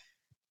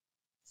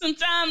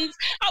 Sometimes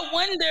I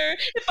wonder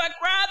if I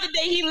cried the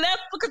day he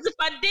left, because if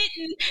I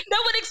didn't,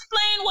 that would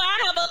explain why I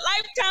have a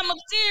lifetime of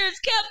tears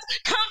kept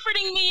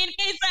comforting me in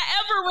case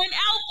I ever went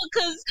out,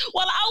 because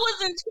while I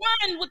was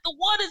entwined with the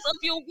waters of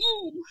your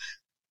womb,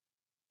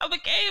 I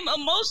became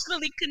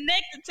emotionally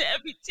connected to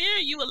every tear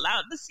you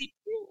allowed to seep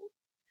through.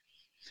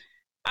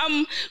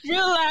 I'm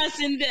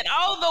realizing that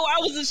although I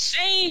was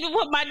ashamed of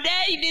what my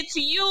daddy did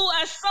to you,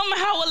 I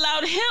somehow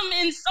allowed him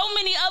and so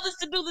many others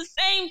to do the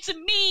same to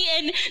me.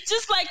 And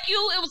just like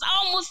you, it was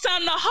almost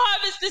time to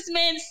harvest this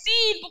man's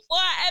seed before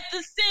I had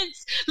the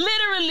sense,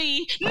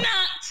 literally,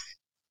 knocked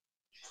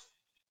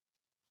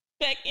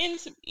back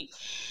into me.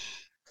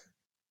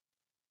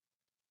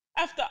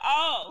 After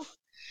all,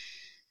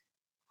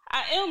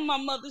 I am my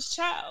mother's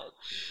child.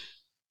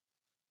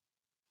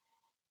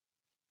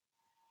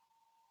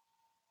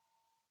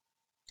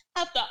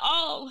 After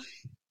all,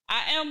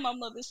 I am my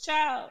mother's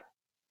child.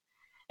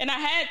 And I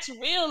had to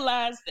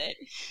realize that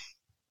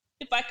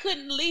if I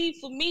couldn't leave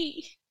for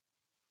me,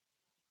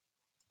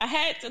 I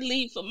had to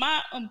leave for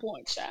my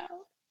unborn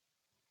child.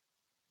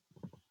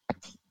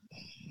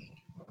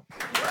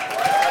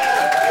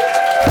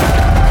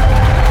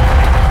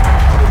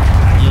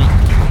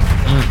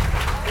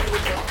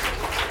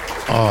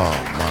 Oh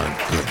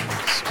my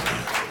goodness,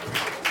 man.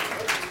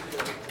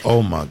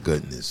 Oh my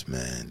goodness,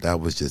 man. That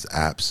was just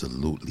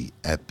absolutely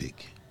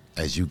epic,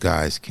 as you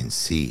guys can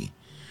see.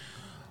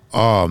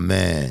 Oh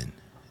man,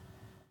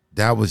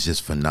 that was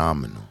just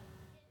phenomenal.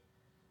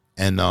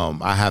 And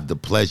I have the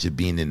pleasure of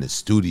being in the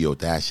studio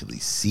to actually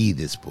see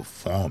this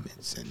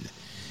performance, and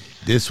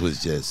this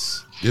was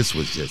just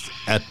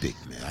epic,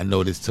 man. I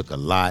know this took a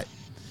lot.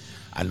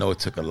 I know it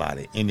took a lot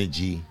of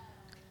energy,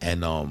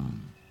 and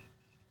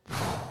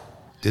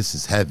this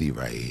is heavy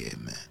right here,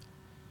 man.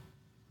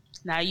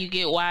 Now you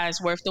get why it's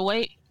worth the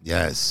wait.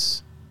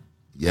 Yes.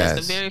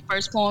 That's the very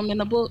first poem in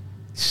the book.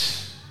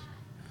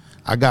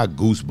 I got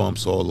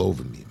goosebumps all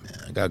over me,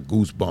 man. I got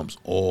goosebumps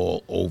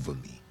all over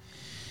me.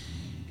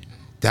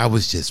 That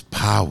was just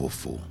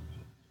powerful,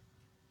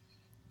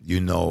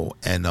 you know,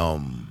 and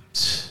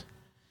it's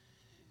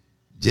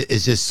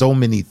just so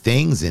many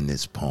things in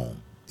this poem,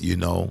 you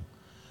know,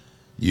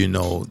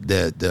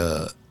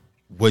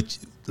 what,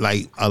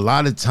 like, a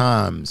lot of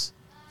times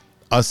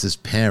us as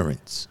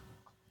parents,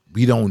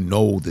 we don't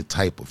know the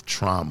type of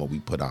trauma we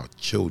put our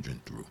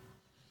children through.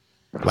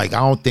 Like, I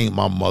don't think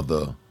my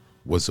mother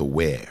was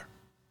aware.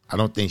 I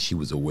don't think she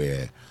was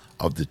aware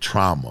of the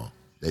trauma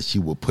that she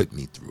would put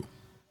me through,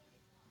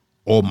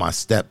 or my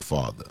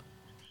stepfather,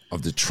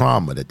 of the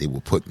trauma that they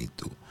would put me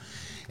through.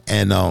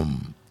 And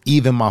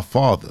even my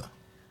father,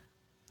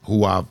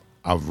 who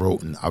I've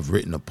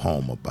written a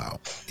poem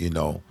about, you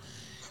know.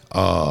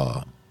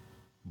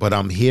 But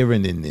I'm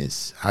hearing in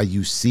this how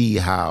you see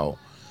how,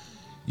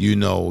 you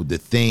know, the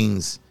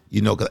things,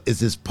 you know, 'cause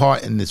it's this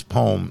part in this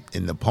poem,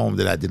 in the poem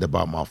that I did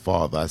about my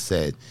father. I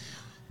said,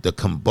 the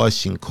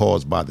combustion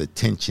caused by the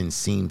tension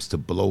seems to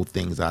blow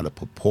things out of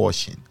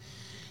proportion.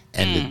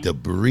 And the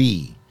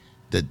debris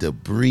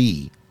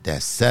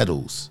that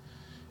settles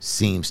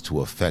seems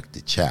to affect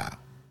the child.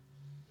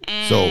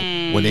 So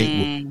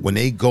when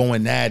they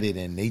going at it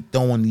and they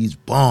throwing these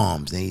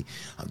bombs, they, you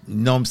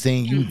know what I'm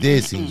saying, you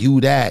this and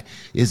you that,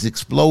 there's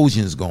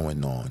explosions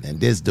going on and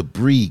there's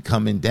debris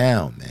coming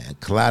down, man,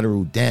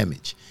 collateral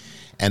damage.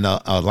 And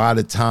a lot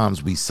of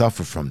times we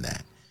suffer from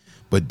that.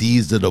 But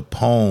these are the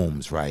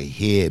poems right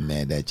here,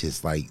 man, that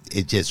just, like,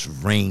 it just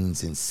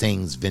rings and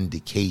sings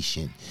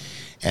vindication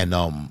and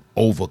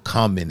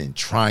overcoming and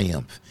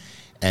triumph.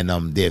 And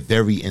they're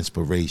very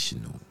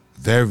inspirational,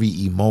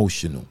 very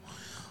emotional.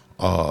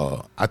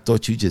 I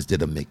thought you just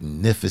did a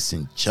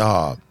magnificent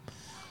job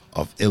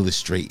of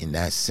illustrating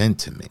that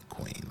sentiment,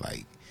 Queen.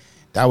 Like,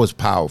 that was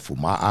powerful.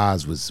 My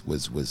eyes was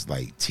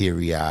like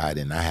teary-eyed,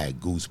 and I had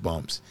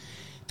goosebumps.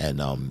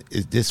 And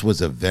this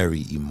was a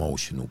very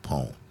emotional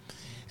poem.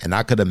 And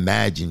I could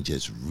imagine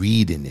just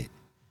reading it,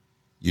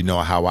 you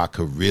know, how I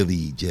could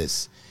really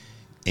just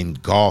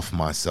engulf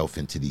myself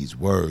into these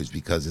words,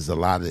 because there's a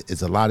lot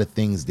of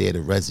things there to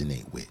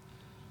resonate with.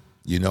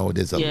 You know,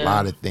 there's a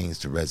lot of things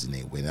to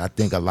resonate with. And I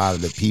think a lot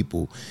of the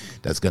people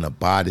that's going to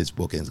buy this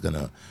book and is going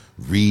to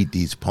read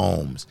these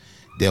poems,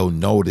 they'll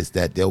notice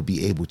that they'll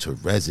be able to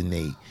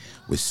resonate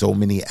with so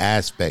many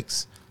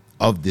aspects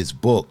of this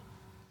book,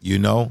 you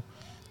know,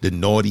 the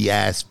naughty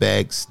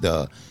aspects,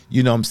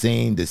 you know what I'm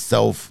saying, the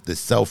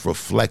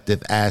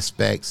self-reflective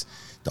aspects,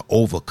 the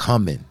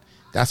overcoming.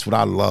 That's what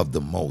I love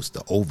the most,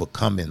 the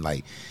overcoming.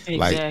 Like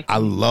I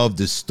love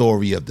the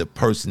story of the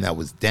person that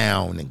was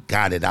down and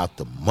got it out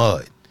the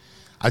mud.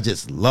 I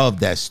just love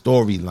that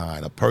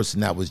storyline, a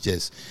person that was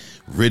just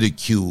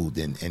ridiculed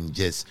and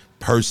just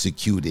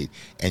persecuted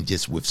and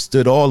just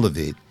withstood all of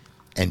it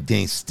and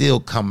then still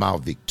come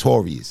out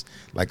victorious.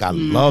 Like, I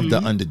love the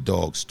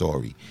underdog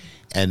story.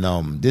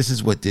 And this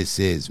is what this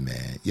is,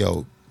 man.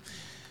 Yo,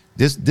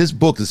 this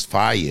book is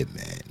fire,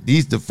 man.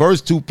 The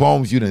first two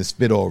poems you done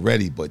spit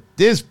already, but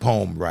this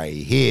poem right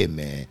here,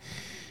 man,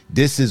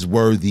 this is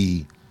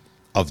worthy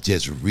of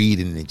just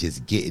reading and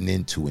just getting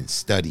into and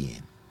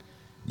studying,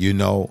 you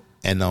know.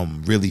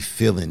 and really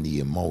feeling the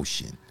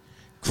emotion.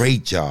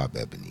 Great job,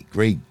 Ebony.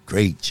 Great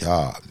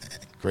job, man.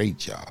 Great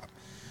job.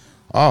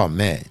 Oh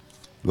man,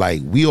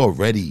 like we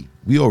already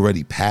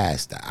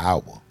passed the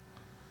hour.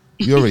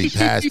 We already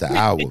passed the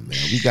hour, man.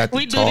 We got to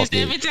we talking. do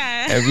this every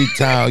time. Every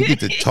time we get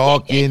to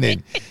talking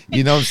and,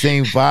 you know what I'm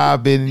saying,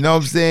 vibing, you know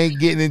what I'm saying,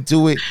 getting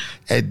into it.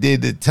 And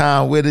then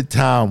where the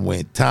time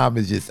went. Time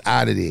is just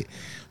out of there.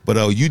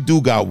 But you do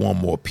got one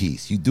more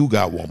piece.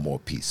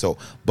 So,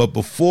 but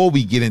before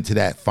we get into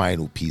that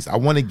final piece, I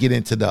want to get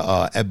into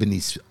the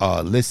Ebony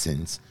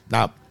listens.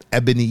 Not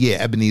Ebony,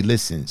 Ebony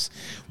listens.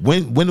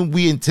 When are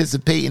we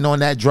anticipating on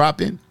that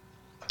dropping?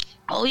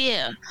 Oh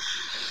yeah.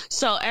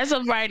 So as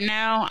of right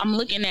now, I'm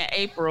looking at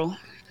April.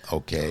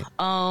 Okay.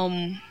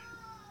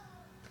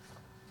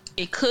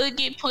 It could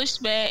get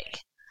pushed back.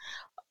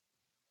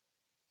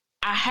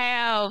 I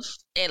have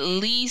at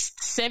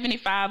least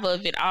 75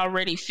 of it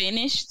already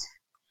finished.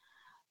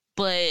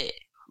 But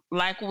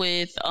like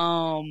with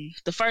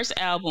the first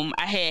album,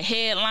 I had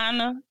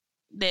Headliner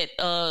that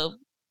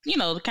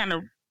kind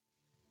of,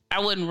 I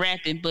wasn't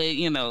rapping, but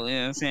you know what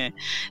I'm saying.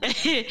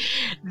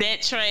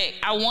 That track,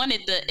 I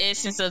wanted the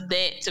essence of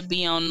that to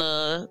be on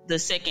the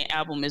second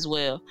album as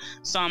well.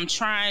 So I'm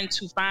trying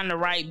to find the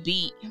right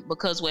beat,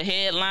 because with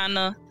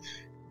Headliner,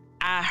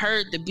 I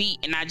heard the beat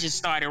and I just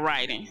started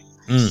writing.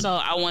 So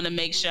I want to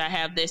make sure I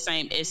have that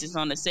same essence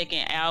on the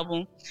second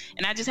album,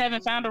 and I just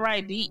haven't found the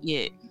right beat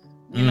yet.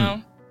 You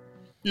know,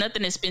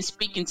 nothing has been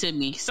speaking to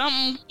me.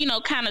 Something,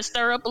 kind of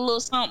stir up a little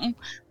something,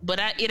 but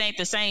it ain't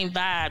the same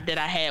vibe that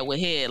I had with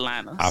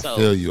Headliner. I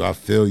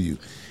feel you.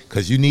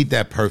 Because you need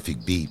that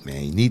perfect beat,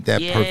 man. You need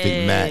that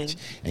perfect match,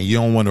 and you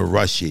don't want to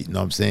rush it. You know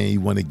what I'm saying? You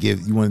want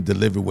to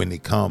deliver when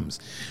it comes.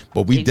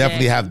 But we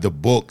definitely have the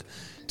book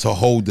to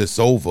hold us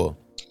over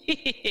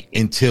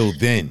until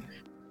then,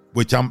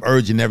 which I'm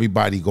urging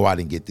everybody go out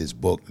and get this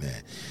book,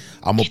 man.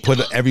 I'm going to put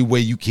it everywhere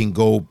you can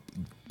go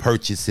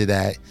purchase it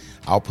at.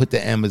 I'll put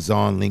the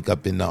Amazon link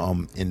up in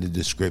the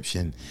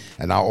description,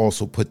 and I'll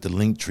also put the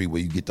link tree where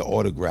you get the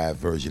autographed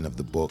version of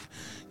the book,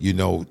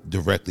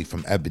 directly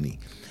from Ebony.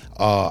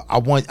 I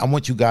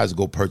want you guys to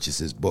go purchase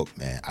this book,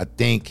 man. I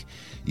think,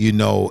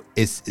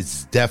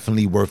 it's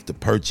definitely worth the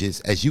purchase.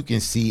 As you can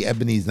see,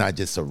 Ebony's not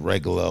just a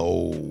regular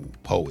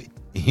old poet.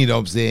 You know what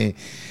I'm saying?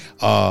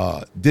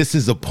 This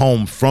is a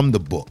poem from the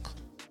book,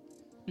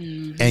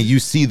 and you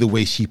see the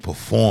way she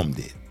performed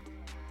it.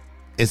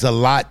 It's a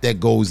lot that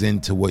goes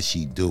into what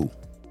she do.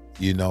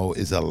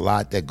 It's a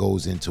lot that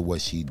goes into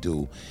what she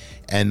do.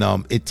 And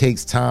it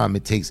takes time,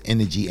 it takes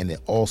energy, and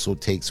it also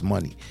takes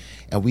money.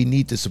 And we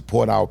need to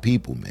support our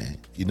people, man.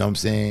 You know what I'm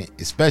saying?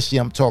 Especially,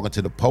 I'm talking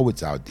to the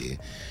poets out there.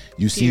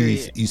 You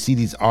see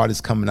these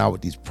artists coming out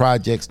with these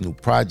projects, new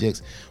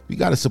projects. We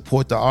got to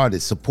support the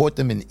artists. Support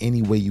them in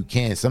any way you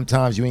can.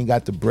 Sometimes you ain't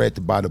got the bread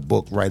to buy the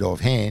book right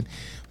offhand,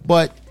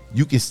 but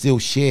you can still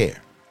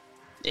share.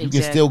 Exactly. You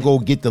can still go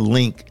get the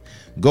link.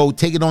 Go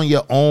take it on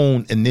your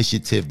own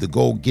initiative to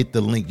go get the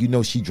link.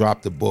 She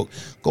dropped the book.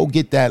 Go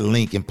get that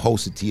link and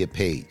post it to your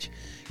page.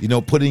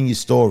 Put it in your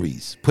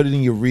stories. Put it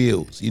in your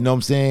reels. You know what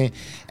I'm saying?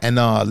 And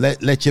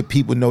let your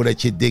people know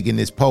that you're digging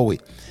this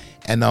poet.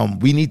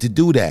 And we need to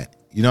do that.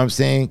 You know what I'm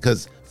saying?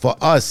 Because for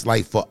us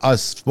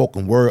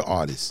spoken word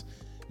artists,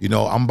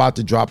 I'm about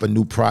to drop a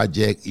new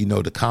project.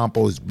 The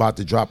Compo is about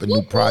to drop a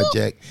new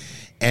project.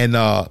 And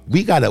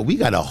we got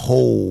a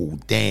whole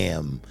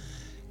damn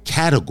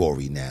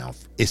category now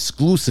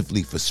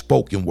exclusively for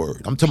spoken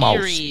word. I'm talking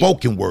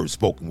about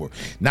spoken word.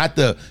 Not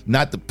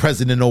the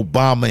President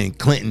Obama and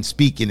Clinton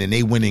speaking and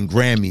they winning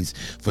Grammys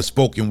for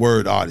spoken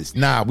word artists.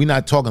 Nah, we're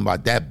not talking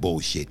about that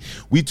bullshit.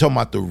 We talking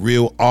about the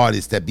real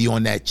artists that be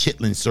on that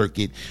chitlin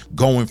circuit,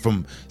 going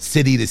from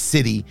city to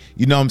city,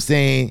 you know what I'm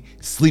saying?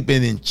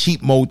 Sleeping in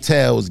cheap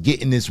motels,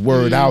 getting this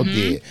word out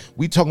there.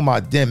 We talking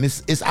about them.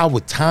 It's our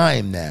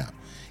time now.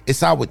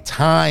 It's our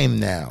time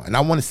now. And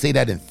I want to say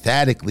that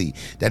emphatically,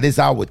 that is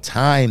our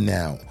time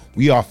now.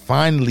 We are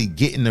finally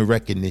getting the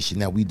recognition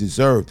that we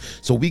deserve.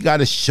 So we got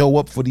to show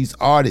up for these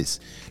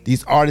artists.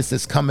 These artists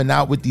that's coming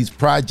out with these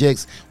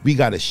projects, we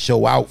got to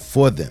show out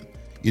for them.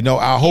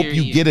 I hope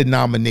you get a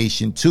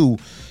nomination too.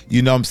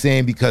 You know what I'm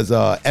saying? Because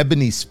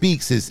Ebony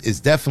Speaks is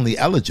definitely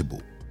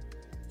eligible.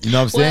 You know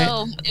what I'm saying?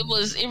 Well,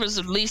 it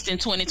was released in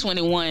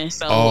 2021.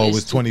 So it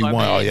was 21.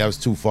 Oh yeah, it was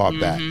too far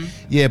back.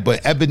 Yeah,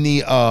 but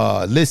Ebony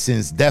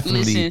Listens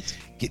definitely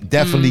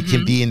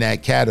can be in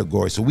that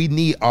category. So we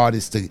need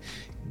artists to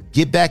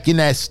get back in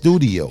that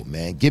studio,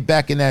 man. Get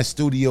back in that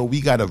studio. We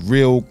got a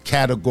real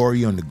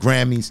category on the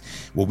Grammys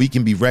where we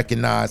can be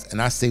recognized.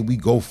 And I say we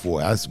go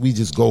for it. We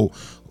just go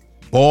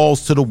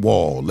balls to the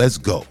wall. Let's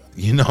go.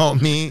 You know what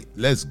I mean?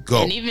 Let's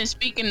go. And even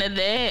speaking of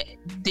that,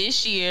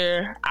 this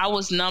year I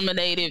was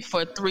nominated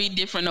for 3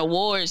 different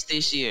awards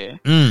this year.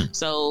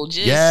 So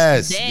just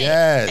yes.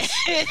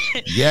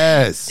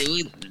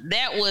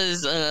 That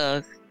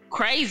was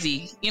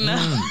crazy,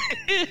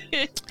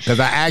 because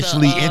I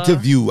actually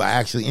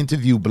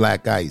interviewed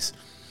Black Ice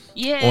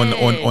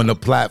on the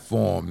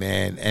platform,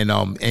 man,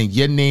 and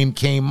your name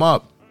came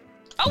up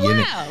Oh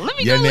wow! Let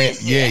me your go name,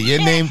 listen. yeah, your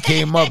name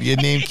came up. Your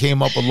name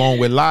came up along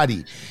with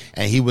Lottie,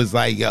 and he was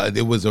like,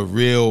 there was a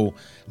real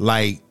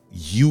like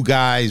you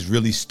guys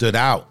really stood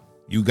out.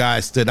 You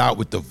guys stood out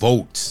with the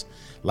votes.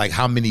 Like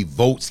how many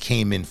votes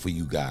came in for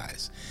you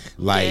guys?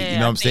 Like you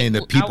know what I'm saying?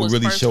 The people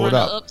really showed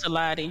up to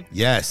Lottie.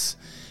 Yes,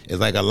 it's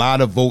like a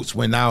lot of votes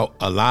went out.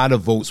 A lot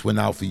of votes went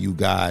out for you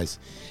guys.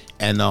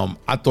 And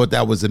I thought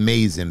that was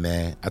amazing,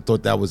 man. I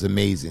thought that was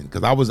amazing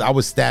because I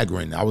was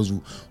staggering. I was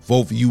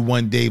vote for you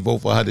one day, vote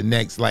for her the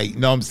next. Like, you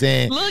know what I'm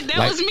saying? Look, that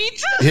like, was me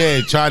too.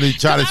 Yeah, try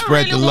to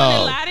spread the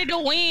love. I really wanted Lottie to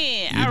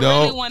win. You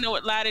know? Really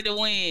wanted Lottie to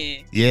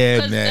win.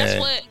 Yeah, man. That's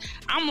what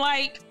I'm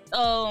like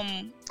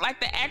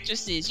the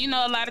actresses. You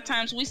know, a lot of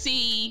times we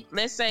see,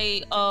 let's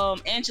say,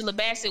 Angela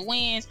Bassett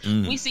wins.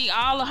 We see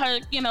all of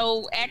her, you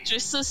know,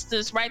 actress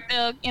sisters right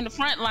there in the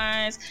front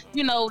lines.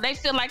 You know, they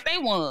feel like they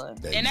won,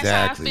 and that's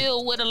how I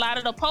feel with a lot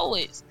of the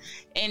poets.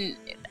 And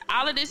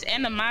all of this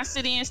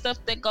animosity and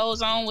stuff that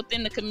goes on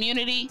within the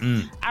community,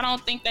 I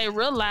don't think they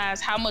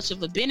realize how much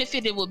of a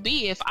benefit it would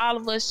be if all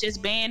of us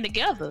just band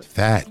together.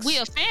 Facts. We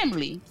a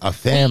family. A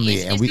family.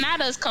 It's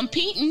not us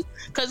competing,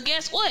 because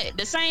guess what?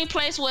 The same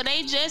place where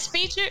they just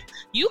featured,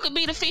 you could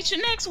be the feature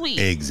next week.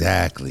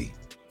 Exactly.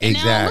 And they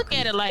don't look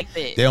at it like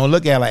that. They don't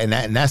look at it like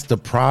that, and that's the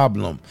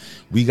problem.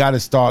 We got to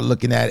start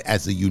looking at it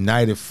as a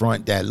united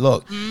front that,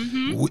 look,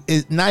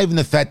 it's not even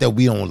the fact that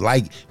we don't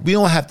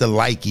have to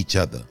like each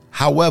other.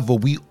 However,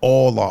 we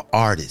all are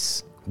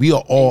artists. We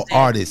are all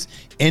artists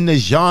in the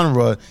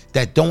genre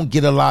that don't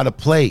get a lot of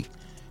play.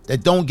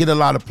 It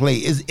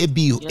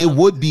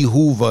would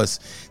behoove us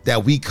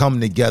that we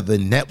come together,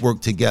 network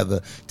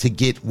together to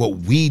get what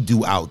we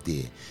do out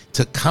there.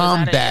 To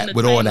combat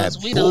with all that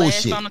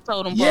bullshit.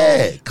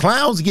 Yeah,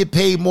 clowns get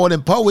paid more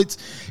than poets.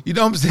 You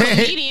know what I'm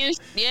saying? Comedians,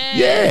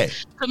 yeah.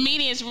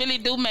 Comedians really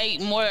do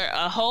make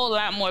a whole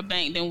lot more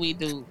bank than we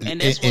do,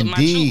 and that's what my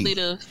troop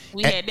leader.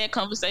 We had that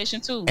conversation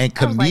too. And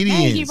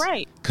comedians,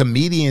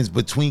 comedians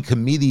between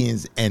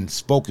comedians and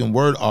spoken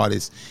word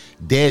artists,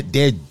 their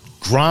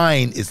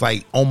grind is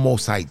like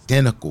almost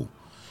identical.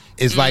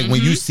 It's like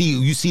when you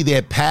see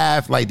their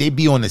path, like they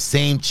be on the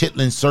same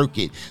chitlin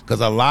circuit, because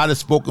a lot of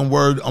spoken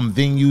word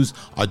venues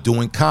are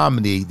doing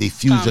comedy. They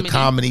fuse the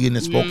comedy and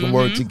the spoken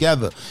word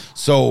together.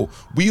 So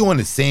we on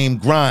the same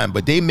grind,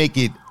 but they make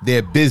it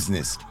their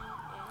business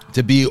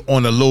to be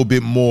on a little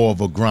bit more of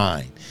a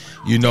grind.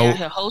 You know,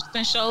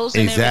 hosting shows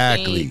and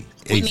everything.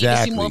 We need to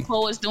see more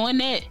poets doing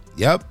that.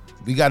 Yep.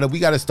 We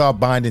gotta start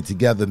binding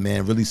together,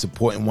 man, really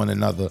supporting one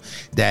another.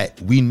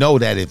 That we know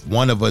that if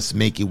one of us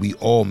make it, we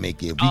all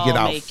make it. If we get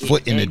our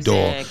foot in the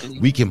door,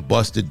 we can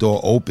bust the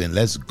door open.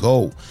 Let's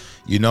go.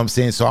 You know what I'm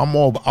saying? So I'm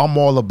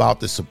all about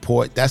the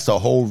support. That's the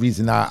whole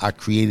reason I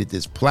created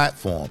this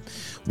platform,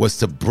 was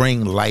to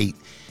bring light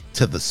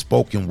to the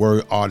spoken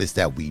word artists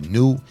that we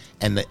knew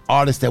and the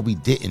artists that we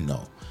didn't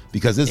know.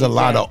 Because there's a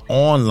lot of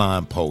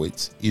online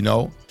poets, you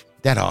know,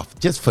 that are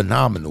just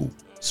phenomenal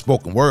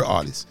spoken word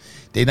artists.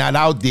 They're not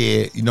out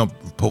there, you know,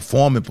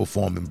 performing,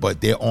 but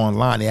they're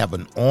online. They have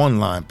an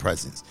online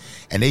presence,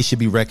 and they should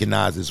be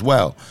recognized as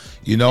well,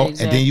 you know. And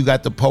then you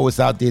got the poets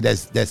out there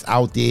that's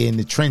out there in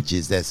the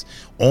trenches, that's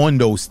on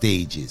those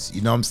stages, you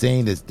know what I'm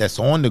saying, that's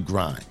on the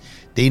grind.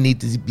 They need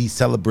to be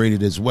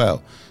celebrated as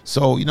well.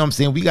 So, you know what I'm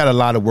saying, we got a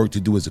lot of work to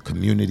do as a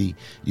community,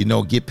 you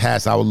know, get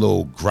past our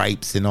little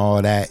gripes and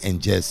all that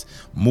and just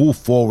move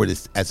forward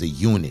as a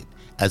unit,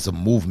 as a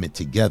movement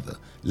together.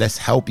 Let's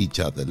help each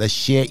other. Let's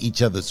share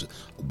each other's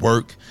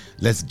work.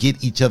 Let's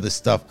get each other's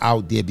stuff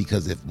out there,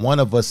 because if one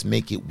of us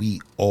make it,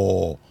 we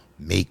all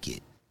make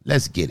it.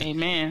 Let's get it.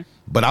 Amen.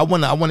 But I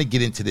want to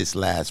get into this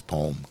last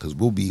poem, because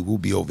we'll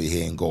be over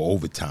here and go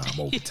overtime.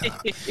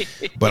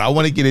 But I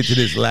want to get into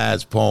this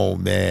last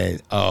poem, man,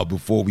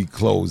 before we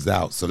close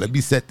out. So let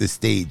me set the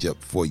stage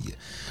up for you.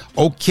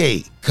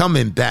 Okay,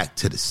 coming back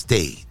to the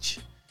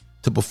stage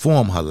to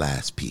perform her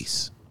last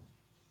piece.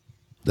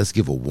 Let's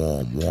give a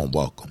warm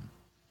welcome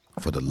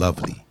for the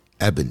lovely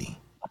Ebony,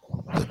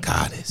 the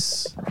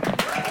goddess.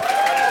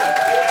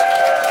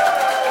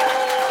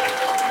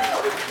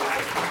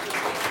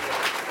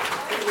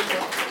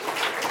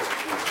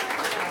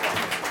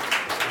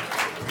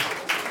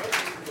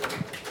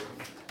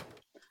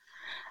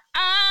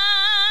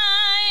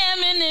 I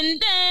am an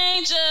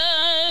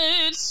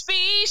endangered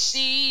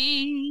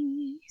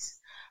species,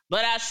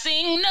 but I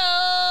sing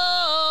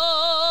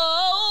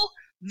no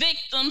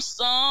victim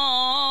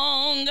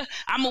song.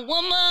 I'm a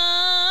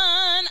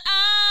woman,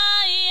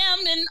 I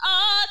am an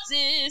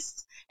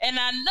artist, and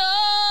I know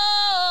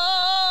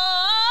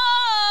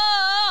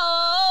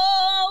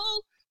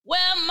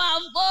where my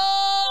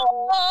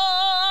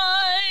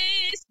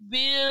voice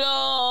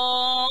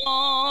belongs.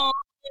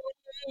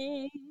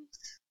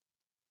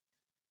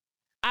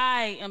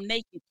 I am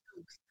naked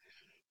truth,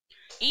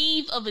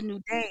 eve of a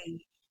new day,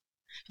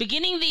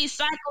 beginning these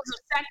cycles of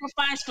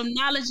sacrifice from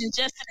knowledge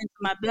ingested into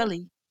my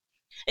belly.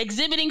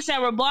 Exhibiting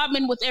Sarah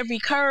Bartman with every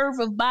curve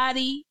of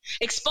body,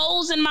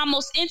 exposing my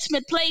most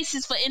intimate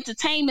places for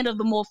entertainment of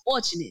the more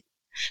fortunate,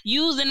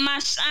 using my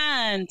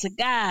shine to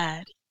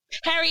guide,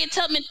 Harriet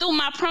Tubman through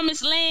my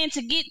promised land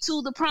to get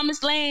to the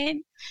promised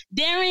land.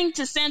 Daring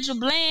to Sandra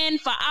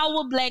Bland for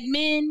our black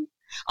men.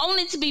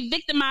 Only to be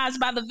victimized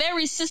by the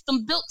very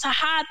system built to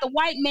hide the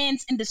white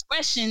man's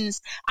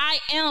indiscretions. I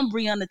am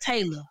Breonna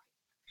Taylor.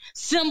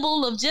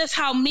 Symbol of just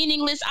how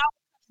meaningless our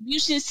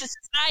contributions to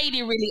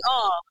society really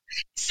are.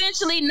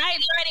 Essentially,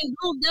 night-lighting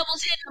blue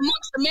devils hidden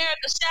amongst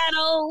America's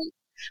shadows.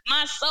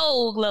 My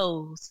soul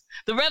glows.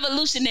 The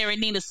revolutionary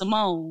Nina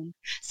Simone,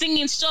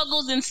 singing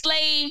struggles of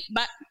slaves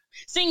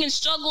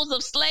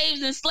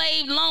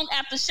enslaved long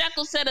after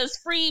shackles set us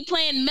free,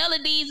 playing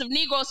melodies of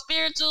Negro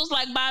spirituals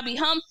like Bobby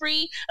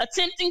Humphrey,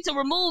 attempting to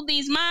remove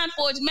these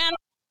mind-forged manners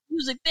of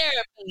music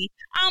therapy.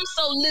 I'm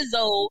so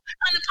Lizzo,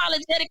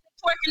 unapologetically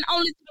twerking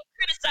only to be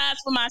criticized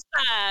for my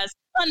size,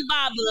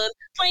 unbothered,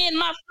 playing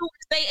my flute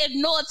as they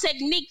ignore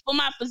technique for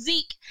my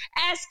physique,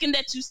 asking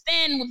that you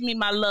stand with me,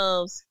 my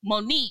loves.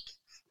 Monique.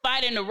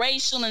 Fighting the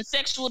racial and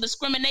sexual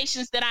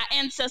discriminations that our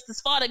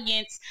ancestors fought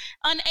against,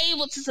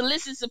 unable to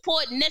solicit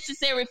support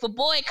necessary for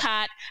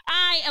boycott.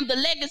 I am the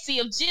legacy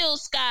of Jill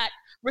Scott,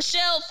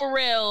 Rochelle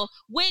Farrell,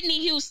 Whitney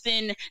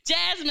Houston,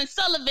 Jasmine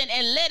Sullivan,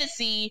 and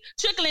Lettucey,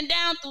 trickling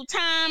down through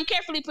time,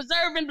 carefully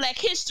preserving Black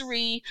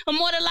history,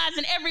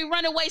 immortalizing every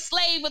runaway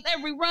slave with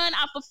every run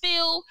I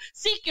fulfill,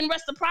 seeking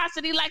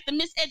reciprocity like the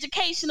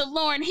miseducation of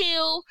Lauryn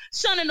Hill,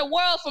 shunning the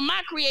world for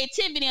my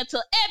creativity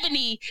until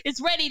Ebony is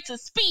ready to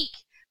speak.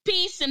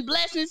 Peace and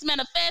blessings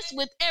manifest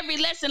with every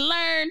lesson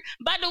learned.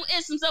 Badu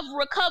isms of a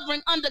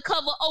recovering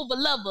undercover over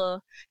lover.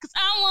 Cause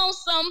I want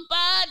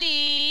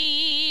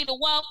somebody to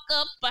walk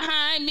up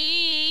behind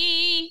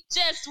me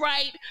just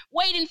right,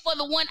 waiting for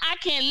the one I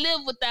can't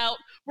live without,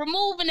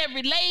 removing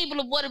every label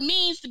of what it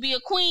means to be a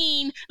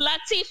queen.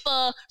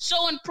 Latifah,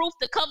 showing proof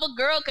the cover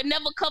girl could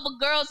never cover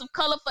girls of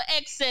color for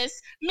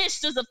excess,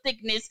 mistress of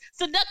thickness,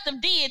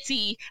 seductive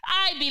deity.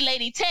 I be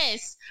Lady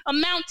Tess, a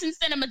mountain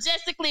standing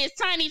majestically as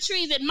tiny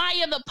trees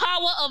admire the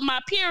power of my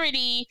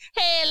purity,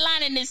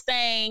 headlining this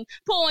thing,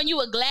 pouring you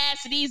a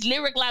glass of these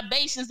lyric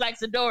libations like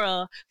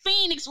Zadora,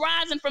 Phoenix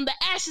rising from the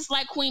ashes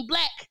like Queen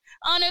Black,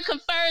 honor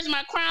confers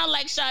my crown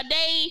like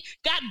Sade,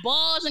 got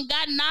balls and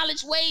got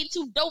knowledge way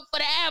too dope for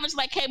the average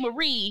like K.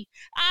 Marie.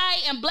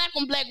 I am black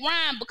on black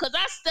rhyme because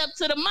I step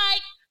to the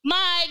mic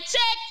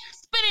check,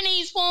 spitting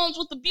these poems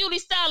with the beauty,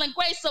 style, and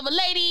grace of a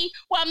lady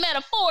while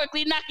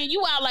metaphorically knocking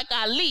you out like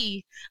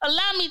Ali.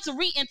 Allow me to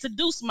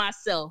reintroduce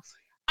myself.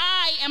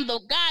 I am the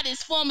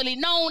goddess formerly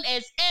known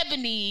as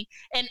Ebony,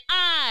 and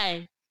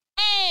I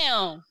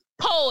am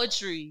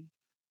poetry.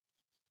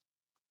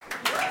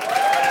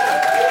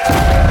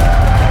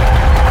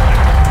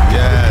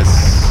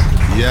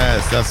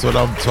 Yes, that's what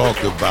I'm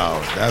talking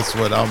about. That's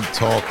what I'm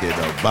talking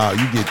about.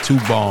 You get 2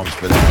 bombs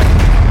for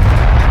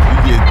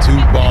that. You get 2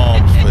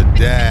 bombs for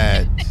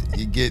that.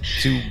 You get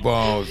 2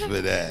 bombs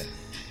for that.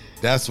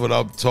 That's what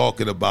I'm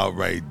talking about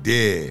right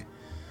there.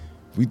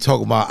 We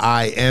talking about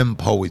I am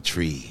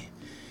poetry.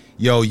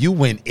 Yo, you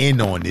went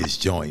in on this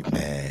joint,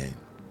 man.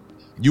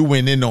 You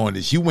went in on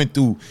this. You went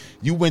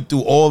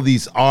through all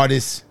these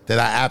artists that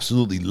I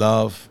absolutely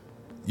love.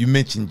 You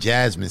mentioned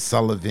Jasmine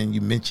Sullivan. You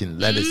mentioned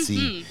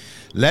Lettucey.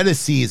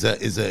 Lettucey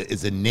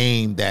is a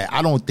name that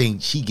I don't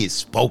think she gets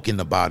spoken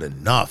about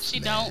enough. She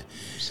don't.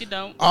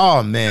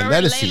 Oh man,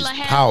 Lettucey's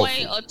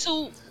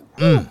powerful.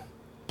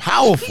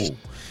 Powerful.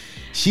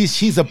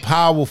 She's a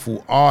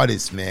powerful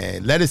artist,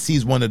 man.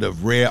 Lettucey's one of the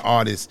rare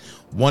artists.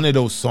 One of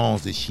those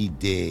songs that she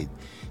did,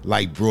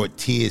 like, brought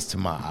tears to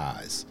my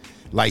eyes.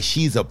 Like,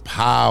 she's a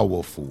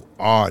powerful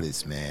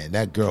artist, man.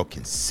 That girl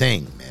can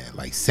sing, man.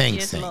 Like, sing.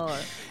 Lord.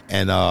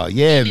 And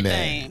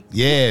man.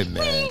 Yeah,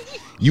 man.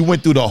 You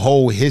went through the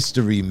whole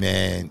history,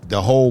 man.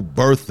 The whole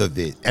birth of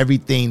it.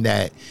 Everything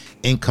that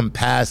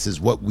encompasses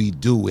what we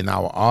do in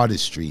our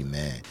artistry,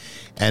 man.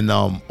 And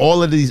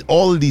all of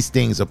these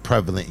things are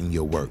prevalent in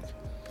your work.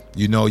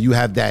 You know, you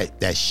have that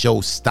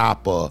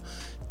showstopper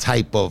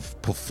type of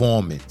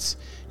performance.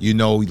 You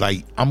know,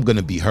 like, I'm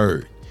gonna be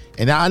heard.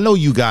 And I know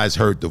you guys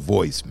heard the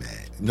voice, man.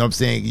 You know what I'm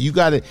saying? You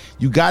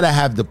gotta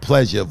have the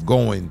pleasure of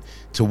going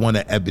to one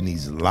of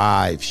Ebony's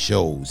live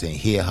shows and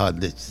hear her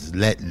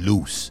let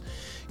loose.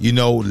 You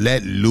know,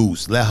 let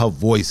loose. Let her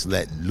voice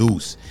let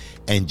loose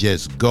and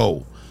just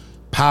go.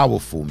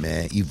 Powerful,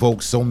 man.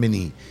 Evokes so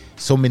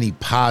many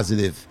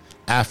positive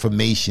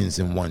affirmations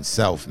in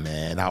oneself,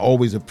 man. I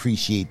always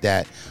appreciate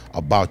that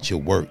about your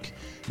work.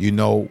 You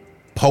know,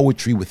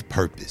 poetry with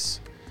purpose.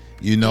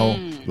 You know,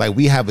 like,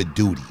 we have a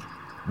duty.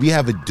 We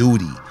have a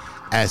duty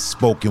as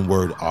spoken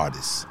word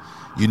artists.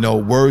 You know,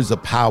 words are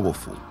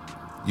powerful.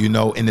 You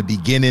know, in the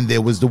beginning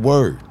there was the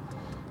word.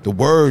 The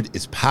word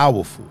is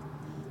powerful.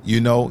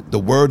 You know, the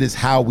word is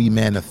how we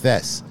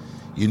manifest.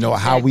 You know,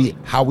 exactly.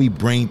 how we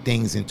bring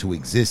things into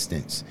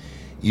existence.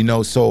 You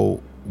know,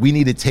 so we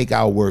need to take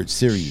our word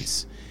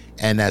serious.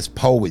 And as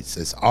poets,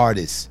 as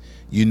artists,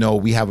 you know,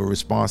 we have a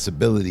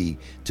responsibility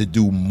to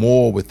do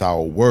more with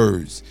our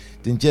words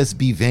than just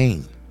be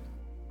vain.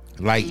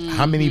 Like,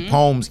 how many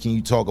poems can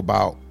you talk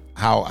about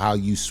how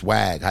you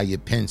swag, how your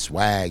pen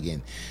swag,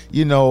 and,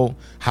 you know,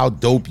 how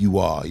dope you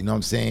are? You know what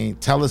I'm saying?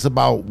 Tell us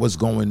about what's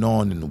going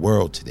on in the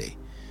world today.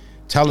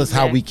 Tell us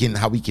how we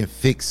can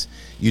fix,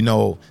 you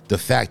know, the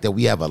fact that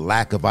we have a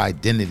lack of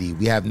identity.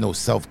 We have no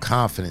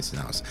self-confidence in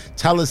us.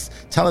 Tell us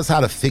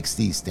how to fix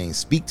these things.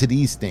 Speak to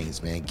these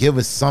things, man. Give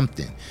us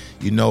something,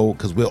 you know,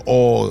 because we're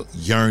all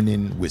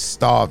yearning, we're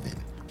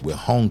starving, we're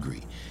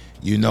hungry,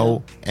 you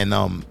know, and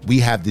we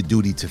have the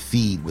duty to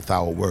feed with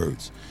our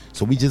words.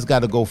 So we just got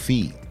to go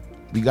feed.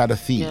 We got to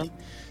feed. Yeah.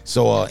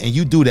 So, and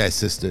you do that,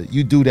 sister.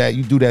 You do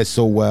that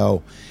so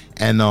well.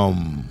 And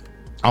I'm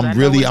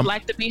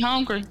like to be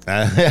hungry.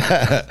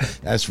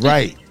 That's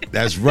right.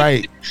 That's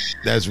right.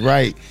 That's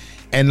right.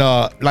 And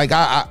like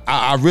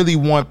I really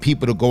want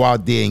people to go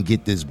out there and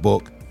get this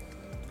book.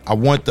 I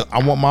want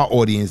my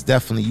audience,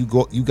 definitely,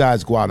 you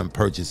guys go out and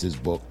purchase this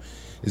book.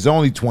 It's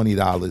only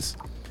 $20,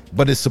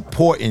 but it's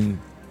supporting,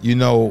 you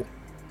know,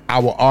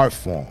 our art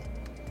form,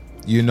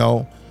 you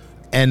know,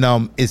 and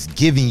it's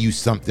giving you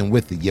something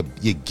with it.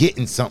 You're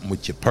getting something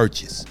with your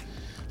purchase.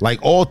 Like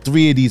all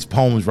three of these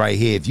poems right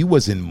here, if you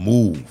wasn't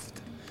moved,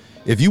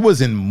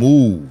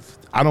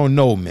 I don't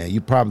know, man,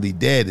 you're probably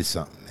dead or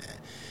something, man.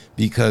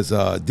 Because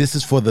this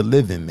is for the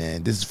living,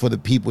 man. This is for the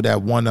people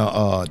that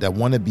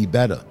wanna be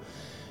better,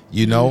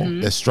 you know,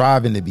 that's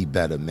striving to be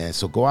better, man.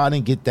 So go out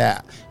and get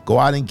that. Go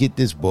out and get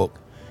this book.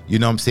 You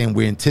know what I'm saying?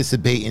 We're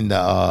anticipating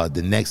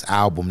the next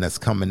album that's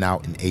coming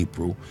out in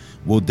April.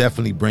 We'll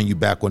definitely bring you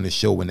back on the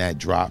show when that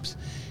drops.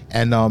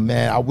 And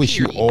man, I wish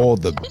you all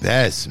the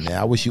best, man.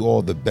 I wish you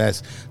all the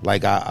best.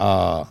 Like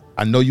I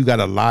know you got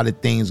a lot of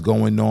things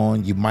going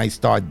on. You might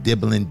start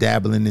dabbling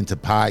into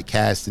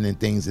podcasting and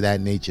things of that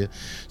nature.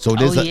 So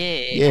there's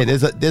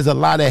there's a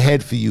lot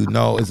ahead for you.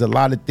 No, there's a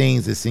lot of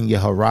things that's in your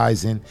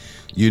horizon,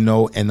 you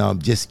know.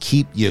 And just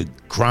keep your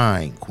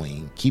grind,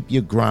 Queen. Keep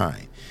your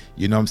grind.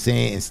 You know what I'm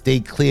saying? And stay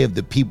clear of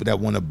the people that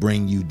want to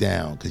bring you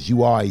down, because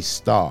you are a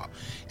star.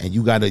 And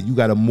you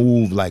gotta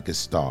move like a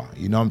star.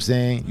 You know what I'm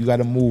saying? You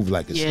gotta move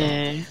like a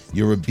star.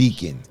 You're a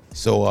beacon.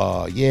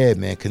 So yeah,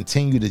 man,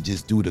 continue to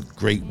just do the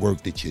great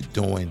work that you're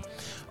doing.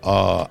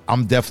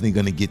 I'm definitely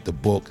gonna get the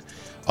book.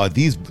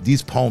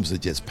 These poems are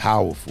just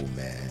powerful,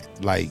 man.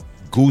 Like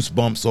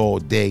goosebumps all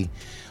day.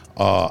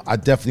 I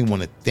definitely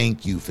want to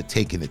thank you for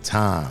taking the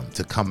time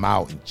to come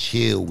out and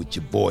chill with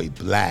your boy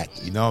Black.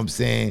 You know what I'm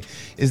saying?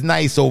 It's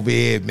nice over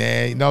here,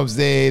 man. You know what I'm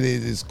saying?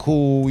 It's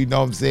cool. You know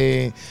what I'm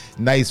saying?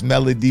 Nice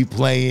melody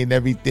playing,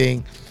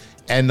 everything.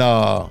 And,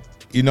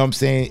 you know what I'm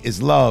saying?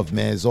 It's love,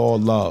 man. It's all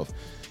love.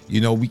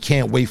 You know, we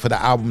can't wait for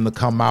the album to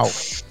come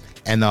out.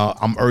 And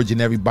I'm urging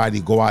everybody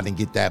to go out and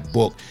get that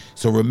book.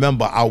 So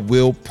remember, I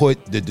will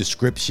put the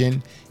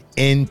description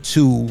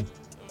into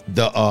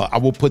I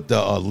will put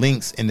the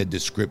links in the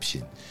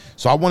description.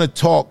 So I want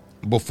to talk,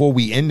 before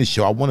we end the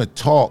show, I want to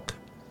talk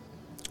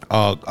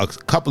a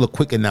couple of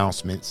quick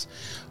announcements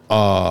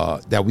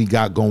that we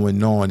got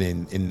going on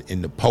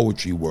in the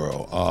poetry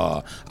world.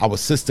 Our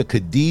sister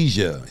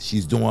Khadijah,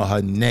 she's doing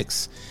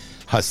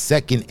her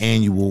second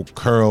annual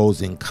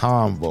Curls and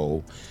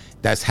Convo.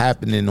 That's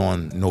happening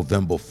on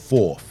November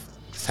 4th.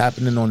 It's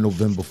happening on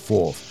November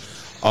 4th.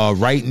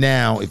 Right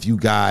now, if you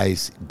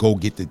guys go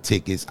get the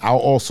tickets, I'll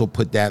also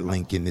put that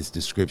link in this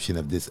description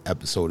of this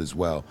episode as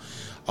well.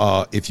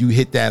 If you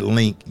hit that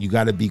link, you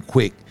got to be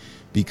quick,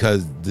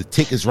 because the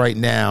tickets right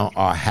now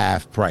are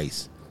half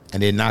price,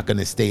 and they're not going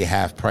to stay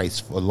half price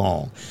for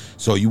long.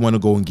 So you want to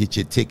go and get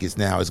your tickets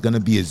now. It's going to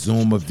be a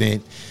Zoom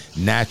event,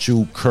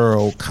 Natural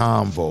Curl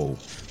Convo,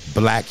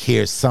 Black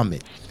Hair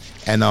Summit.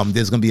 And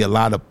there's going to be a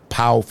lot of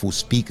powerful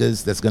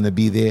speakers that's going to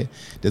be there.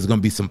 There's going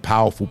to be some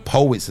powerful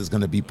poets that's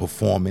going to be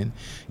performing,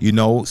 you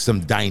know,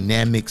 some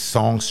dynamic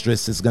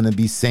songstress that's going to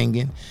be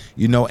singing,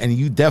 you know, and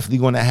you definitely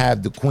going to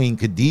have the Queen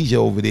Khadijah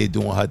over there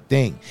doing her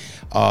thing.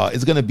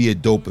 It's going to be a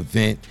dope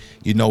event.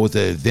 You know, it's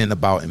an event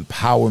about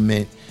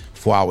empowerment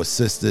for our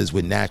sisters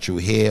with natural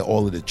hair,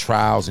 all of the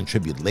trials and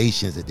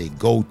tribulations that they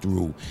go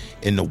through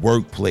in the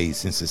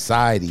workplace, in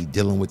society,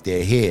 dealing with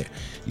their hair,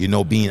 you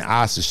know, being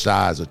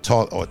ostracized or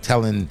taught, or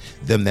telling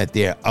them that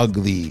they're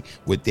ugly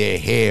with their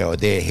hair, or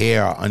their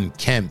hair are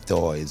unkempt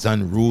or is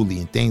unruly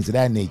and things of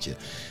that nature.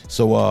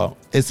 So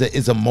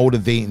it's a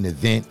motivating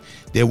event.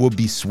 There will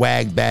be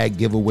swag bag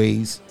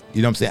giveaways.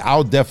 You know what I'm saying?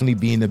 I'll definitely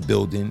be in the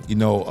building. You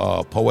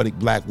know, Poetic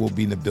Black will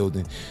be in the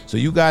building. So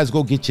you guys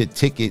go get your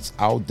tickets.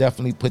 I'll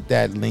definitely put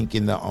that link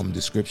in the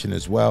description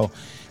as well.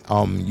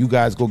 You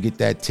guys go get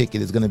that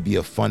ticket. It's going to be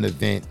a fun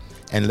event.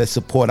 And let's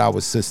support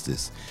our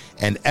sisters.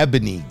 And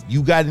Ebony,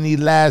 you got any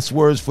last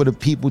words for the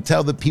people?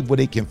 Tell the people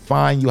they can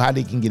find you, how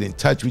they can get in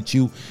touch with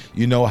you,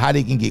 you know, how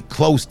they can get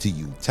close to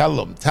you. Tell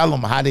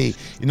them how they,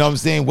 you know what I'm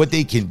saying, what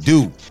they can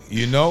do,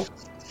 you know?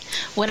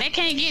 Well, they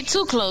can't get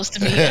too close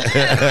to me.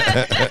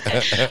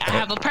 I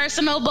have a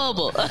personal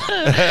bubble. But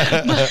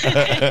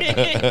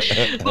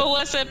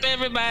what's up,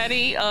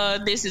 everybody?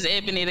 This is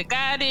Ebony the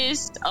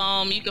Goddess.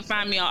 You can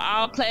find me on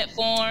all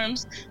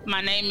platforms.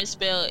 My name is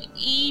spelled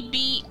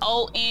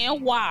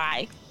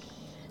EBONY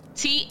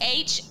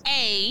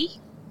THA,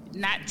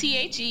 not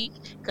THE,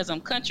 because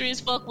I'm country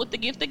as fuck with the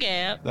gift of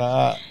gab.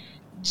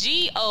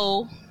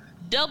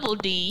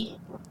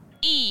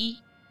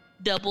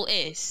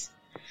 GODDESS.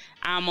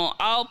 I'm on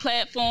all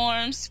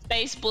platforms.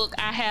 Facebook,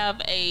 I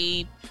have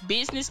a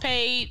business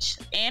page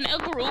and a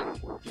group.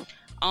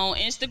 On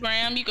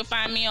Instagram, you can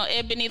find me on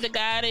Ebony the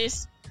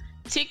Goddess.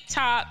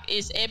 TikTok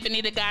is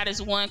Ebony the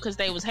Goddess 1 because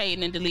they was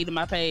hating and deleted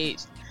my page.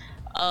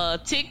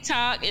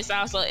 TikTok is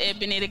also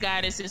Ebony the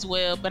Goddess as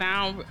well, but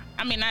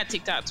not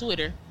TikTok,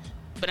 Twitter,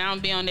 but I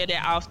don't be on there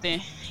that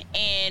often.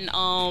 And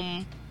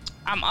I'm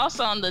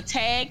also on the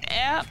Tagged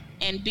app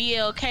and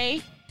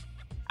BLK.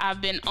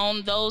 I've been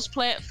on those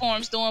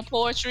platforms doing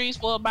poetry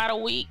for about a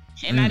week,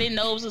 and I didn't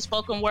know it was a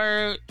spoken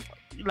word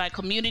like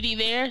community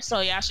there,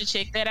 so y'all should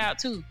check that out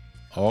too.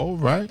 All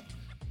right.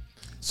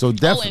 So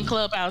definitely, and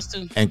Clubhouse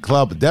too. And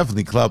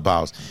definitely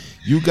Clubhouse.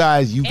 You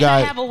guys.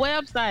 I have a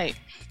website.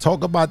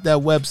 Talk about that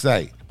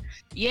website.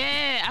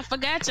 Yeah, I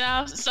forgot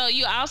y'all. So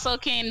you also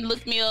can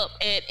look me up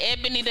at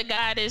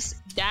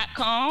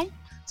ebonythegoddess.com,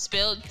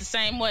 spelled the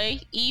same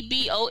way,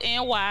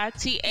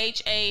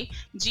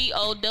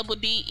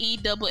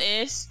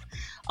 EBONYTHAGODDESS.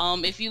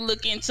 If you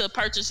look into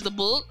purchase the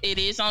book, it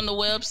is on the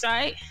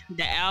website.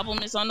 The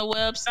album is on the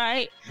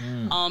website.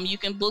 You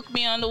can book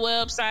me on the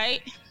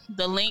website.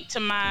 The link to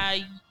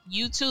my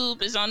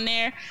YouTube is on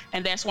there,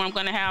 and that's where I'm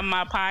going to have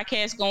my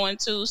podcast going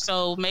to.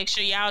 So make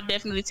sure y'all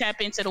definitely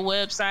tap into the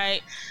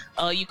website.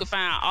 You can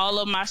find all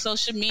of my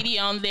social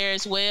media on there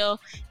as well,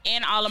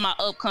 and all of my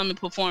upcoming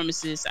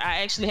performances.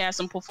 I actually have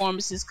some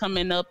performances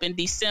coming up in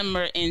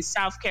December in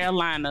South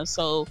Carolina.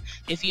 So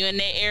if you're in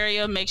that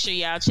area, make sure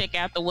y'all check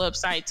out the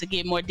website to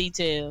get more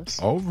details.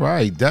 All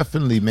right,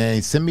 definitely,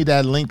 man. Send me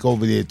that link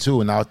over there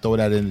too, and I'll throw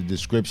that in the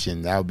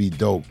description. That'll be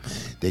dope.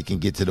 They can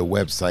get to the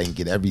website and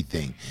get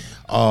everything.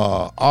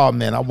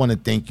 Man, I want to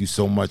thank you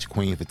so much,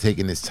 Queen, for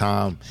taking this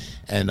time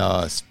and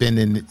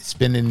spending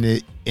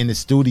it in the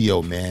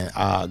studio, man.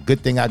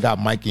 Good thing I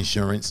got mic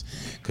insurance,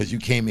 because you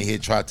came in here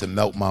tried to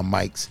melt my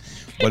mics,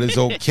 but it's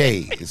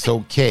okay. It's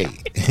okay.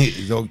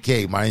 It's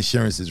okay. My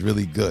insurance is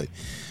really good.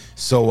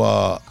 So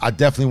I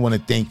definitely want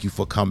to thank you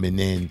for coming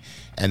in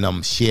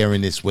and sharing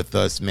this with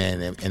us,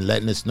 man, and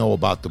letting us know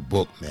about the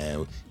book,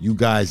 man. You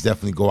guys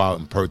definitely go out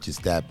and purchase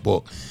that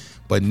book.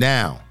 But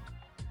now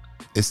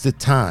it's the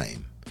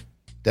time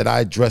that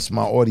I address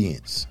my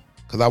audience,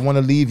 because I want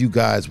to leave you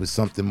guys with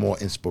something more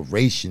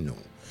inspirational.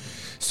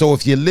 So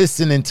if you're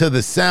listening to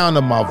the sound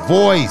of my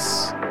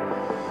voice,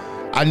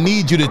 I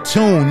need you to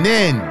tune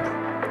in.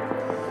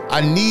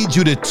 I need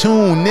you to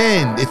tune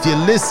in. If you're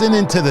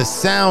listening to the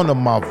sound of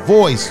my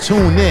voice,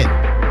 tune in.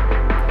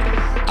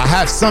 I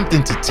have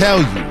something to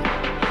tell you.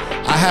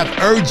 I have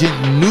urgent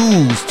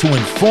news to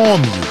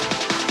inform you.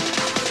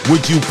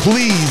 Would you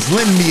please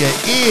lend me an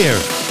ear?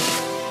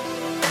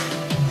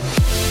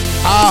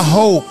 I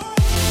hope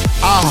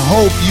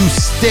you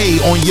stay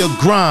on your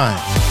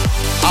grind.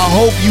 I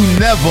hope you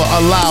never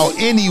allow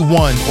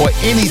anyone or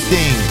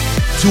anything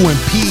to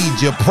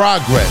impede your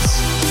progress.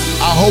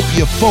 I hope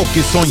you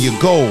focus on your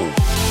goal.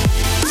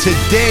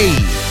 Today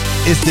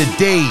is the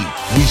day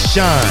we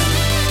shine.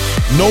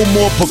 No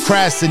more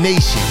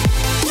procrastination.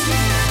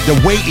 The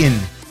waiting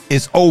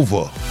is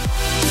over.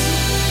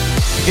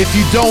 If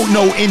you don't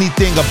know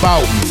anything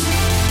about me,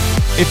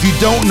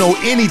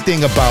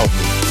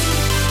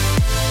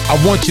 I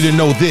want you to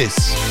know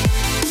this.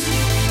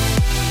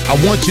 I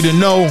want you to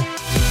know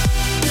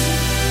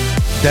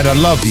that I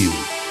love you.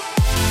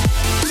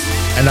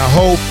 And I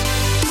hope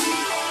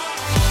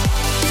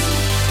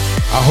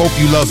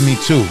you love me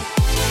too.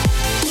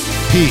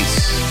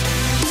 Peace.